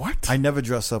 What? I never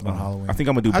dress up on Halloween. I think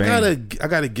I'm gonna do I Bane.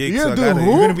 got a gig. You so gonna I do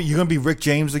gotta, who? you're gonna be Rick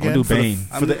James again. do for the- Bane.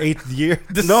 for the 8th year.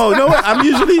 No, I'm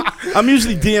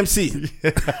usually DMC.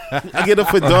 I get a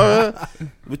fedora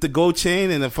with the gold chain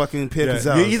and a fucking pair of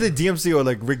You're pizzazz. either DMC or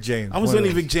like Rick James. I was One of only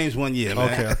those. Rick James one year, man.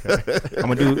 Okay. I'm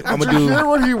gonna do. I'm Did gonna you do. hear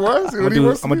what he was? I'm What he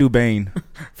was gonna do Bane.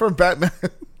 from Batman.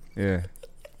 Yeah,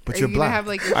 But Are you're you gonna black. have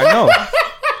like I know.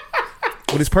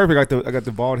 But it's perfect. I got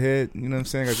the bald head. You know what I'm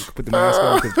saying? I got to put the mask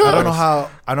on. I don't know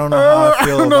how I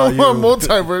feel I don't know about what you.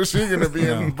 multiverse you're gonna be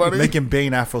in, buddy. Making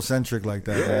Bane Afrocentric like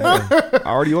that. I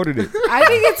already ordered it. I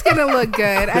think it's gonna look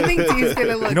good. I think D's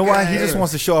gonna look. You know why? good. He just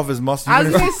wants to show off his muscles. I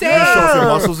was gonna say- show off your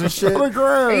muscles and shit. On the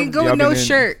ground. You go Y'all with no been in-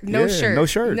 shirt, no yeah, shirt, no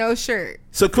shirt. no shirt.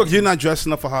 So, Crook, you're not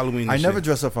dressing up for Halloween. I this never year.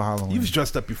 dress up for Halloween. You was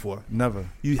dressed up before. Never.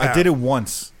 You I have. did it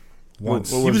once.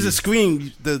 Once. What You was was he? a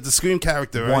Scream, the Scream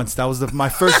character, right? Once. That was my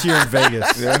first year in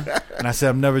Vegas. And I said,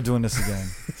 I'm never doing this again.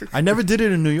 I never did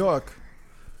it in New York.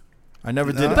 I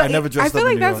never did it. I never I dressed feel up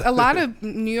like in New that's York. a lot of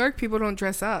New York people don't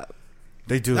dress up.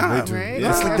 They do. Nah, They do. right?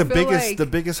 That's Yeah. like I the feel biggest, like- the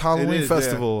biggest Halloween is, yeah.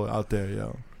 festival out there,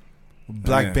 yo.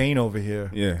 Black Yeah. Bane over here.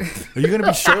 Yeah. Are you gonna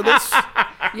be shirtless?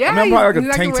 Yeah, I'm probably like a he's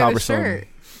not tank gonna top wear or the something. shirt.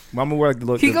 I'm gonna wear like the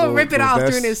little. He the gonna little- rip it little off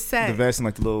vest, during his set. The vest and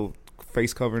like the little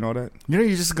face cover and all that. You know,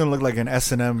 you're just gonna look like an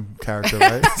S&M character,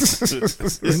 right?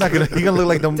 He's not gonna. He's gonna look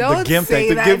like the Don't gimp say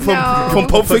the that, gimp no. From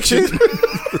Pulp Fiction.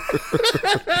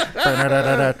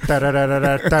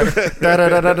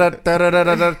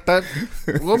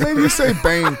 What made you say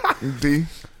Bane, D?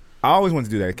 I always wanted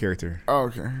to do that character. Oh,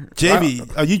 okay.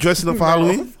 JB, are you dressing up for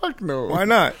Halloween? No, fuck no. Why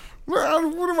not? What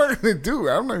am I gonna do?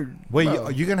 I'm not. Wait, no.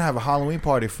 you're gonna have a Halloween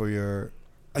party for your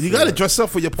You got to dress up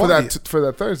for your for party.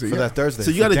 that Thursday. for yeah. that Thursday.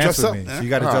 So you gotta Dance dress with up, me. eh? So you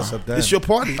gotta Ah. dress up then. It's your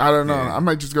party. I don't know. I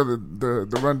might just go the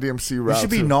Run DMC route. You should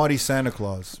be too. naughty Santa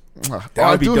Claus. Oh, That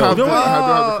I would be do dope. have You the, know I do have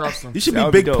what? the costume. You should That be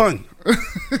would be Big dope. Pun.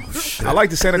 I like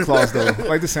the Santa Claus though. I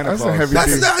like the Santa That's a Claus. heavy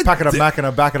That's dude. not. Back of the back of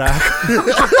the back of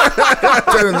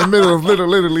the. Dead in the middle of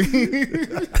literally.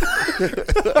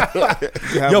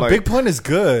 You have, Yo, like- Big Pun is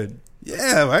good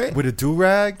Yeah, right. with a do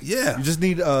rag. Yeah. You just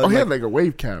need. Oh, he had like a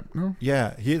wave cap. No.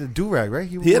 yeah, he had a do rag, right?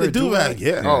 He had wore a do rag.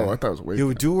 Yeah. Oh, I thought it was a wave. He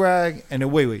would do rag, and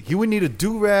then wait. He would need a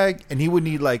do rag, and he would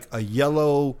need like a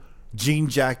yellow jean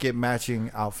jacket matching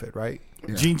outfit, right?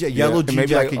 Yeah. Yellow And jean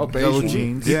maybe, like, jacket, a beige yellow one.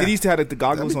 jeans. He used to have the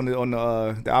goggles on the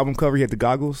album cover. He had the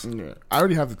goggles. Yeah. I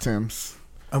already have the Tims.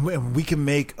 And we can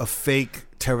make a fake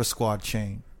Terror Squad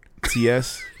chain.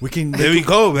 TS. We can. There we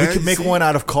go, man. We can make See? one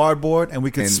out of cardboard, and we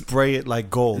can And- spray it like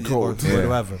gold, Gold, or yeah.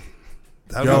 whatever.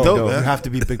 That Yo, would be dope, you man. have to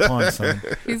be Big Pun, son.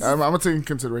 He's, I'm gonna take in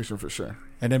consideration for sure.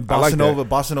 And then I like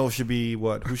Bossa Nova should be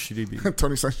what? Who should he be?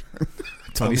 Tony Sunshine.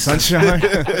 Tony Sunshine.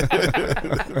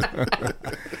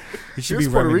 He should He be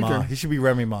was Puerto Remy Ma. Rican. He should be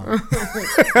Remy Ma.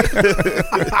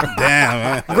 Damn,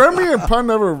 man. Remy and Pun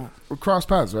never crossed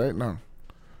paths, right? No.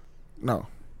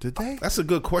 Did they? That's a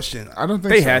good question. I don't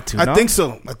think They so. had to. I no? think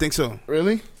so.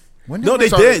 Really? When No, did they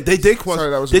Sorry. did. They did. Cross. Sorry,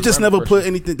 that was They a just random never put question.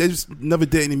 anything. They just never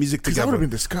did any music Because that together. would have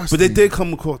been disgusting. But they did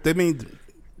come across. They made.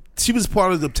 She was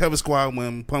part of the Terror Squad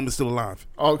when Pun was still alive.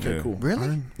 Oh, okay, Yeah. cool.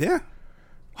 Really? Yeah.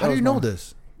 How do you know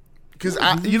this? Because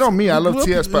you know me, I love You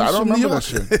grew up- TS, but I don't you remember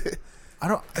from that New shit. I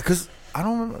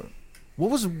don't remember. What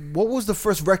was the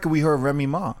first record we heard Remy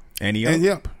Ma? Annie Up. And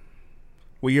yep.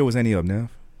 What year was Annie Up, Nev?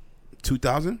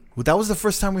 2000. Well, that was the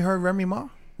first time we heard Remy Ma.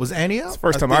 Was Annie It's up? the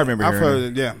first time I remember I've hearing heard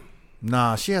it. Yeah.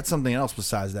 Nah, she had something else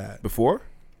besides that. Before?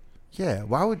 Yeah.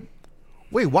 Why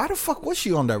the fuck was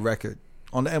she on that record?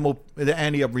 On the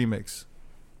Annie Up remix?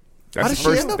 How did That's the she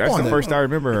first. end up That's on the it? first I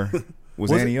remember her. Was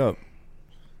Was Annie Up?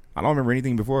 I don't remember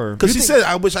anything before her. Because she You said,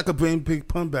 "I wish I could bring Big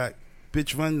Pun back."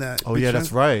 Bitch, run that. Oh Bitch, yeah, run.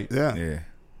 that's right. Yeah. Yeah.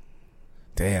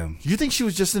 Damn. You think she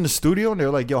was just in the studio and they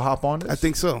were like, "Yo, hop on this"? I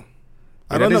think so.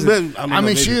 I Yeah, don't that know. is Maybe, I, don't I know,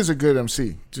 mean, she maybe. is a good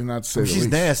MC. Do not say the she's least.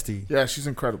 nasty. Yeah, she's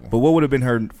incredible. But what would have been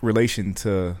her relation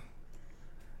to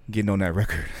getting on that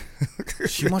record?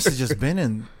 She must have just been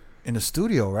in the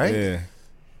studio, right? Yeah.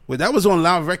 Well, that was on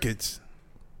Loud Records.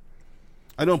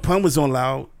 I know Pun was on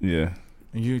Loud. Yeah.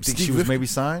 And you think Steve she was Rifkin. maybe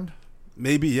signed?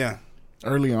 Maybe, yeah.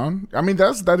 Early on, I mean,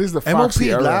 that is the Foxy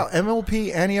MLP era. Loud,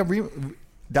 MLP Annie Up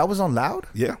that was on Loud?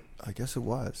 Yeah. I guess it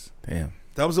was. Damn.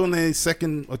 That was on their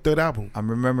second or third album. I'm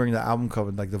remembering the album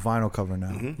cover, like the vinyl cover now.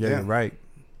 Mhm, Yeah, yeah. you're right.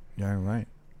 Yeah, you're right.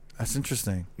 That's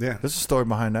interesting. Yeah. There's a story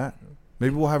behind that.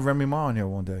 Maybe we'll have Remy Ma on here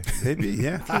one day. Maybe,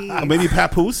 yeah. Please. Or maybe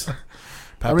Papoose.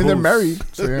 I mean, they're Papoose. married.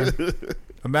 So yeah.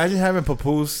 Imagine having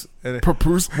Papoose. And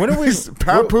Papoose. When are we?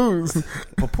 Papoose.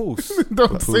 Papoose.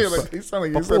 Don't say it like you sound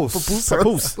like you said Papoose. Papoose.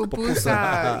 Papoose.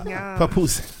 Pupusa, yeah.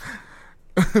 Papoose.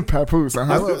 Papoose.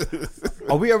 Uh-huh.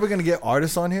 Are we ever gonna get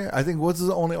artists on here? I think what's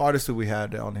the only artist that we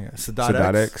had on here? Sadat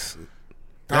Sadat X. X.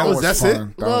 That's it.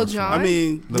 fun. That Lil was Jon? fun. I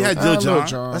mean, Lil- yeah, Lil Lil Jon,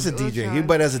 Jon. That's a Lil DJ. Jon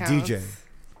But as a counts. DJ,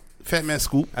 Fat Man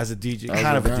Scoop. as a DJ, As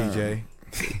kind a of a guy.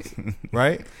 DJ,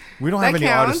 right? We don't That have any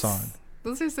counts. artists on.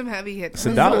 Those are some heavy hits.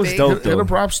 Sadat Those are was big. dope. Hit a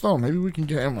Rob Stone. Maybe we can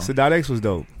get him on. Sadat X was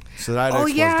dope. So that Oh X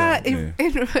was yeah,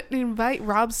 dope. invite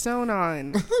Rob Stone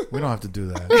on. We don't have to do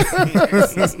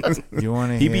that. You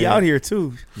want to? He be out here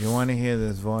too. You want to hear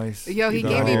this voice? Yo, he You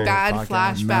gave me know, bad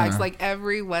podcast. flashbacks. Nah. Like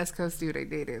every West Coast dude I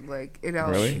dated, like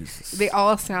Really? they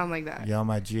all sound like that. Yo,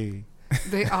 my G.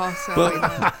 They all sound like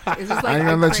that. It's just like I ain't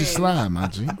gonna let you cringe. slide, my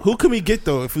G. Who can we get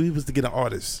though if we was to get an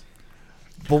artist?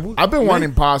 But we, I've been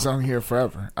wanting Boz on here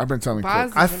forever. I've been telling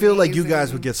Boz Cliff. I is feel like you amazing.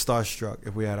 guys would get starstruck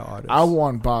if we had an artist. I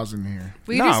want Boz in here.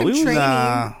 We Nah, do some we was,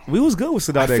 training. We was good with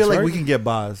Sadat I X, feel like right? we can get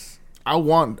Boz.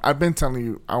 I've been telling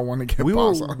you, I want to get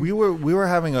Boz on. We were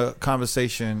having a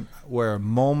conversation where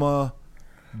MoMA,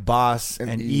 Boss,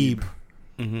 and Ebe,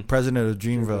 president of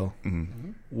Dreamville,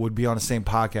 would be on the same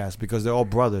podcast because they're all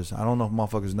brothers. I don't know if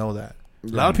motherfuckers know that. A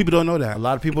lot of people don't know that. A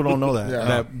lot of people don't know that. Yeah.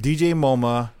 That DJ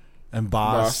MoMA and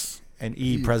Boss Boss. and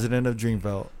Ebe, president of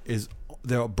Dreamville,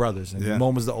 they're brothers, and Yeah.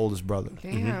 MoMA's the oldest brother.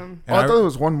 Damn. Oh, I thought there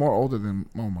was one more older than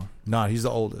MoMA. Nah, he's the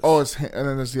oldest. Oh, it's him, and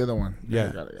then there's the other one. Yeah.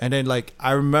 Got it. And then like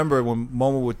I remember when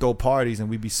MoMA would throw parties and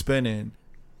we'd be spinning,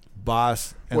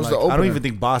 Boss and Was like, the I don't opener. even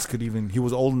think Boss could even he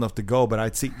was old enough to go, but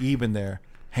I'd see Ebe in there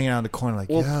hanging out in the corner like,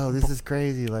 Well, yo, this is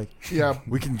crazy. Like Yeah.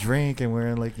 we can drink and we're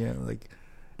in like like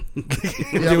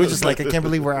they were just like, I can't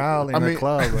believe we're out in I the mean-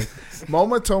 club. Like,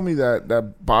 MoMA told me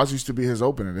that Boz used to be his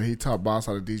opener. That he taught Boz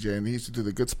how to DJ, and he used to do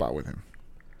the good spot with him.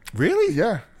 really?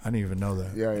 Yeah, I didn't even know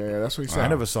that. yeah. That's what he said. I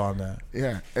never saw him that.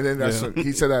 Yeah, and then that's what,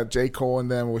 he said that J. Cole and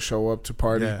them would show up to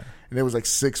party, Yeah. and there was like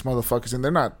 6 motherfuckers, and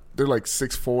they're like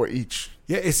 6'4" each.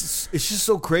 Yeah, it's just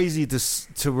so crazy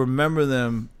to remember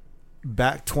them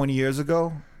back 20 years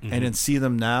ago and then see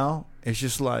them now. It's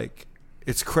just like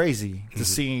it's crazy to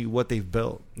see what they've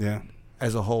built Yeah.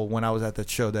 as a whole. When I was at that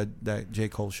show, that J.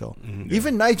 Cole show,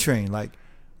 even Night Train, like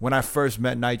when I first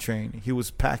met Night Train, he was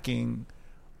packing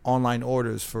online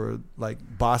orders for like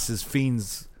Boss's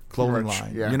Fiends clothing Merch,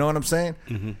 line. yeah. You know what I'm saying?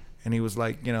 And he was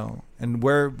like, and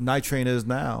where Night Train is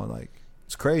now, like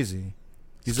it's crazy.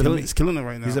 He's killing it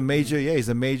right now. He's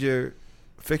a major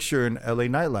fixture in LA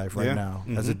nightlife right Yeah. now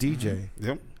as a DJ.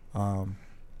 Yep.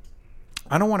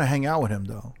 I don't want to hang out with him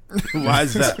though. Why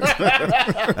is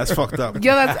that? That's fucked up.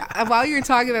 Yo, that's while you're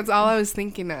talking, that's all I was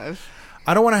thinking of.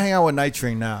 I don't want to hang out with Night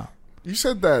Train now. You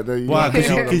said that. You Why? wanted to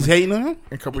hang out with He's him hating on him?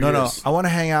 in a couple No, years. I want to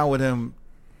hang out with him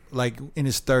like in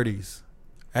his 30s.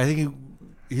 I think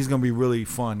he's gonna be really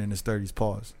fun in his 30s.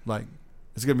 Pause. Like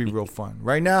it's gonna be real fun.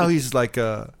 Right now he's like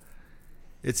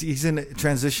he's in a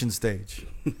transition stage.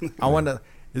 I want to.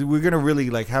 We're gonna really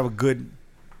like have a good,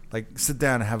 like sit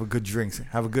down and have a good drinks.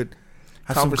 Have some good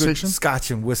Conversation? scotch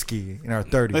and whiskey in our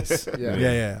 30s. Yeah.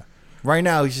 yeah. Right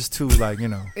now he's just too like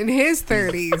In his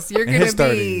 30s, you're in gonna his be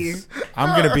 30s.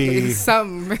 I'm gonna be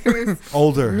something.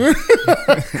 older. In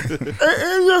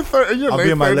your I'll late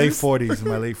be in my 30s? late 40s. In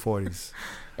my late 40s.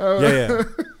 Yeah.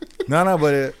 No,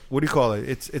 but what do you call it?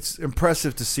 It's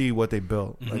impressive to see what they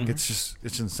built. Like it's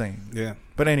insane. Yeah.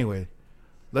 But anyway,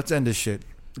 let's end this shit.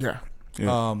 Yeah.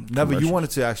 Never, you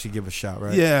wanted to actually give a shout,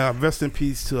 right? Yeah. Rest in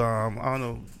peace to I don't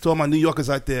know, to all my New Yorkers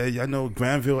out there. I know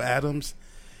Granville Adams.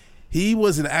 He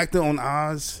was an actor on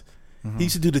Oz. He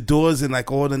used to do the doors in like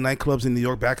all the nightclubs in New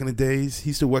York back in the days. He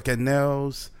used to work at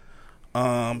Nell's,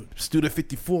 Studio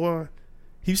 54.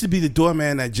 He used to be the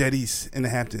doorman at Jetty's in the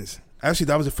Hamptons. Actually,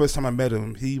 that was the first time I met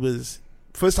him. He was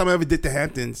first time I ever did the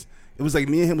Hamptons. It was like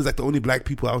me and him was like the only black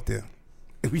people out there.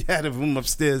 And we had a room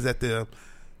upstairs at the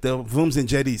rooms in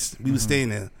Jetty's. We was staying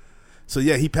there. So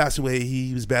yeah, he passed away.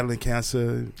 He was battling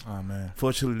cancer. Oh man,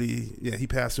 Fortunately, yeah, he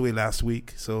passed away last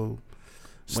week. So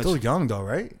still young though,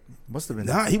 right? Must have been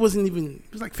nah, he wasn't even. He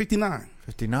was like 59.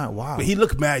 59. Wow. But he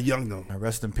looked mad young though.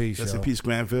 Rest in peace. Rest y'all. in peace,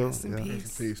 Granville. Rest in Yeah.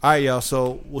 peace. All right, y'all.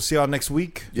 So we'll see y'all next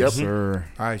week. Yep. Sir.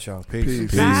 All right, y'all.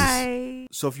 Peace. Peace. Bye.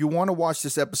 So if you want to watch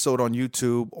this episode on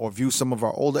YouTube or view some of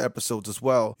our older episodes as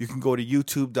well, you can go to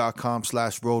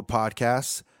youtube.com/Road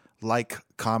Podcasts. Like,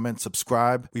 comment,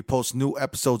 subscribe. We post new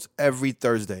episodes every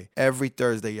Thursday,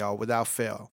 y'all, without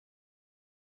fail.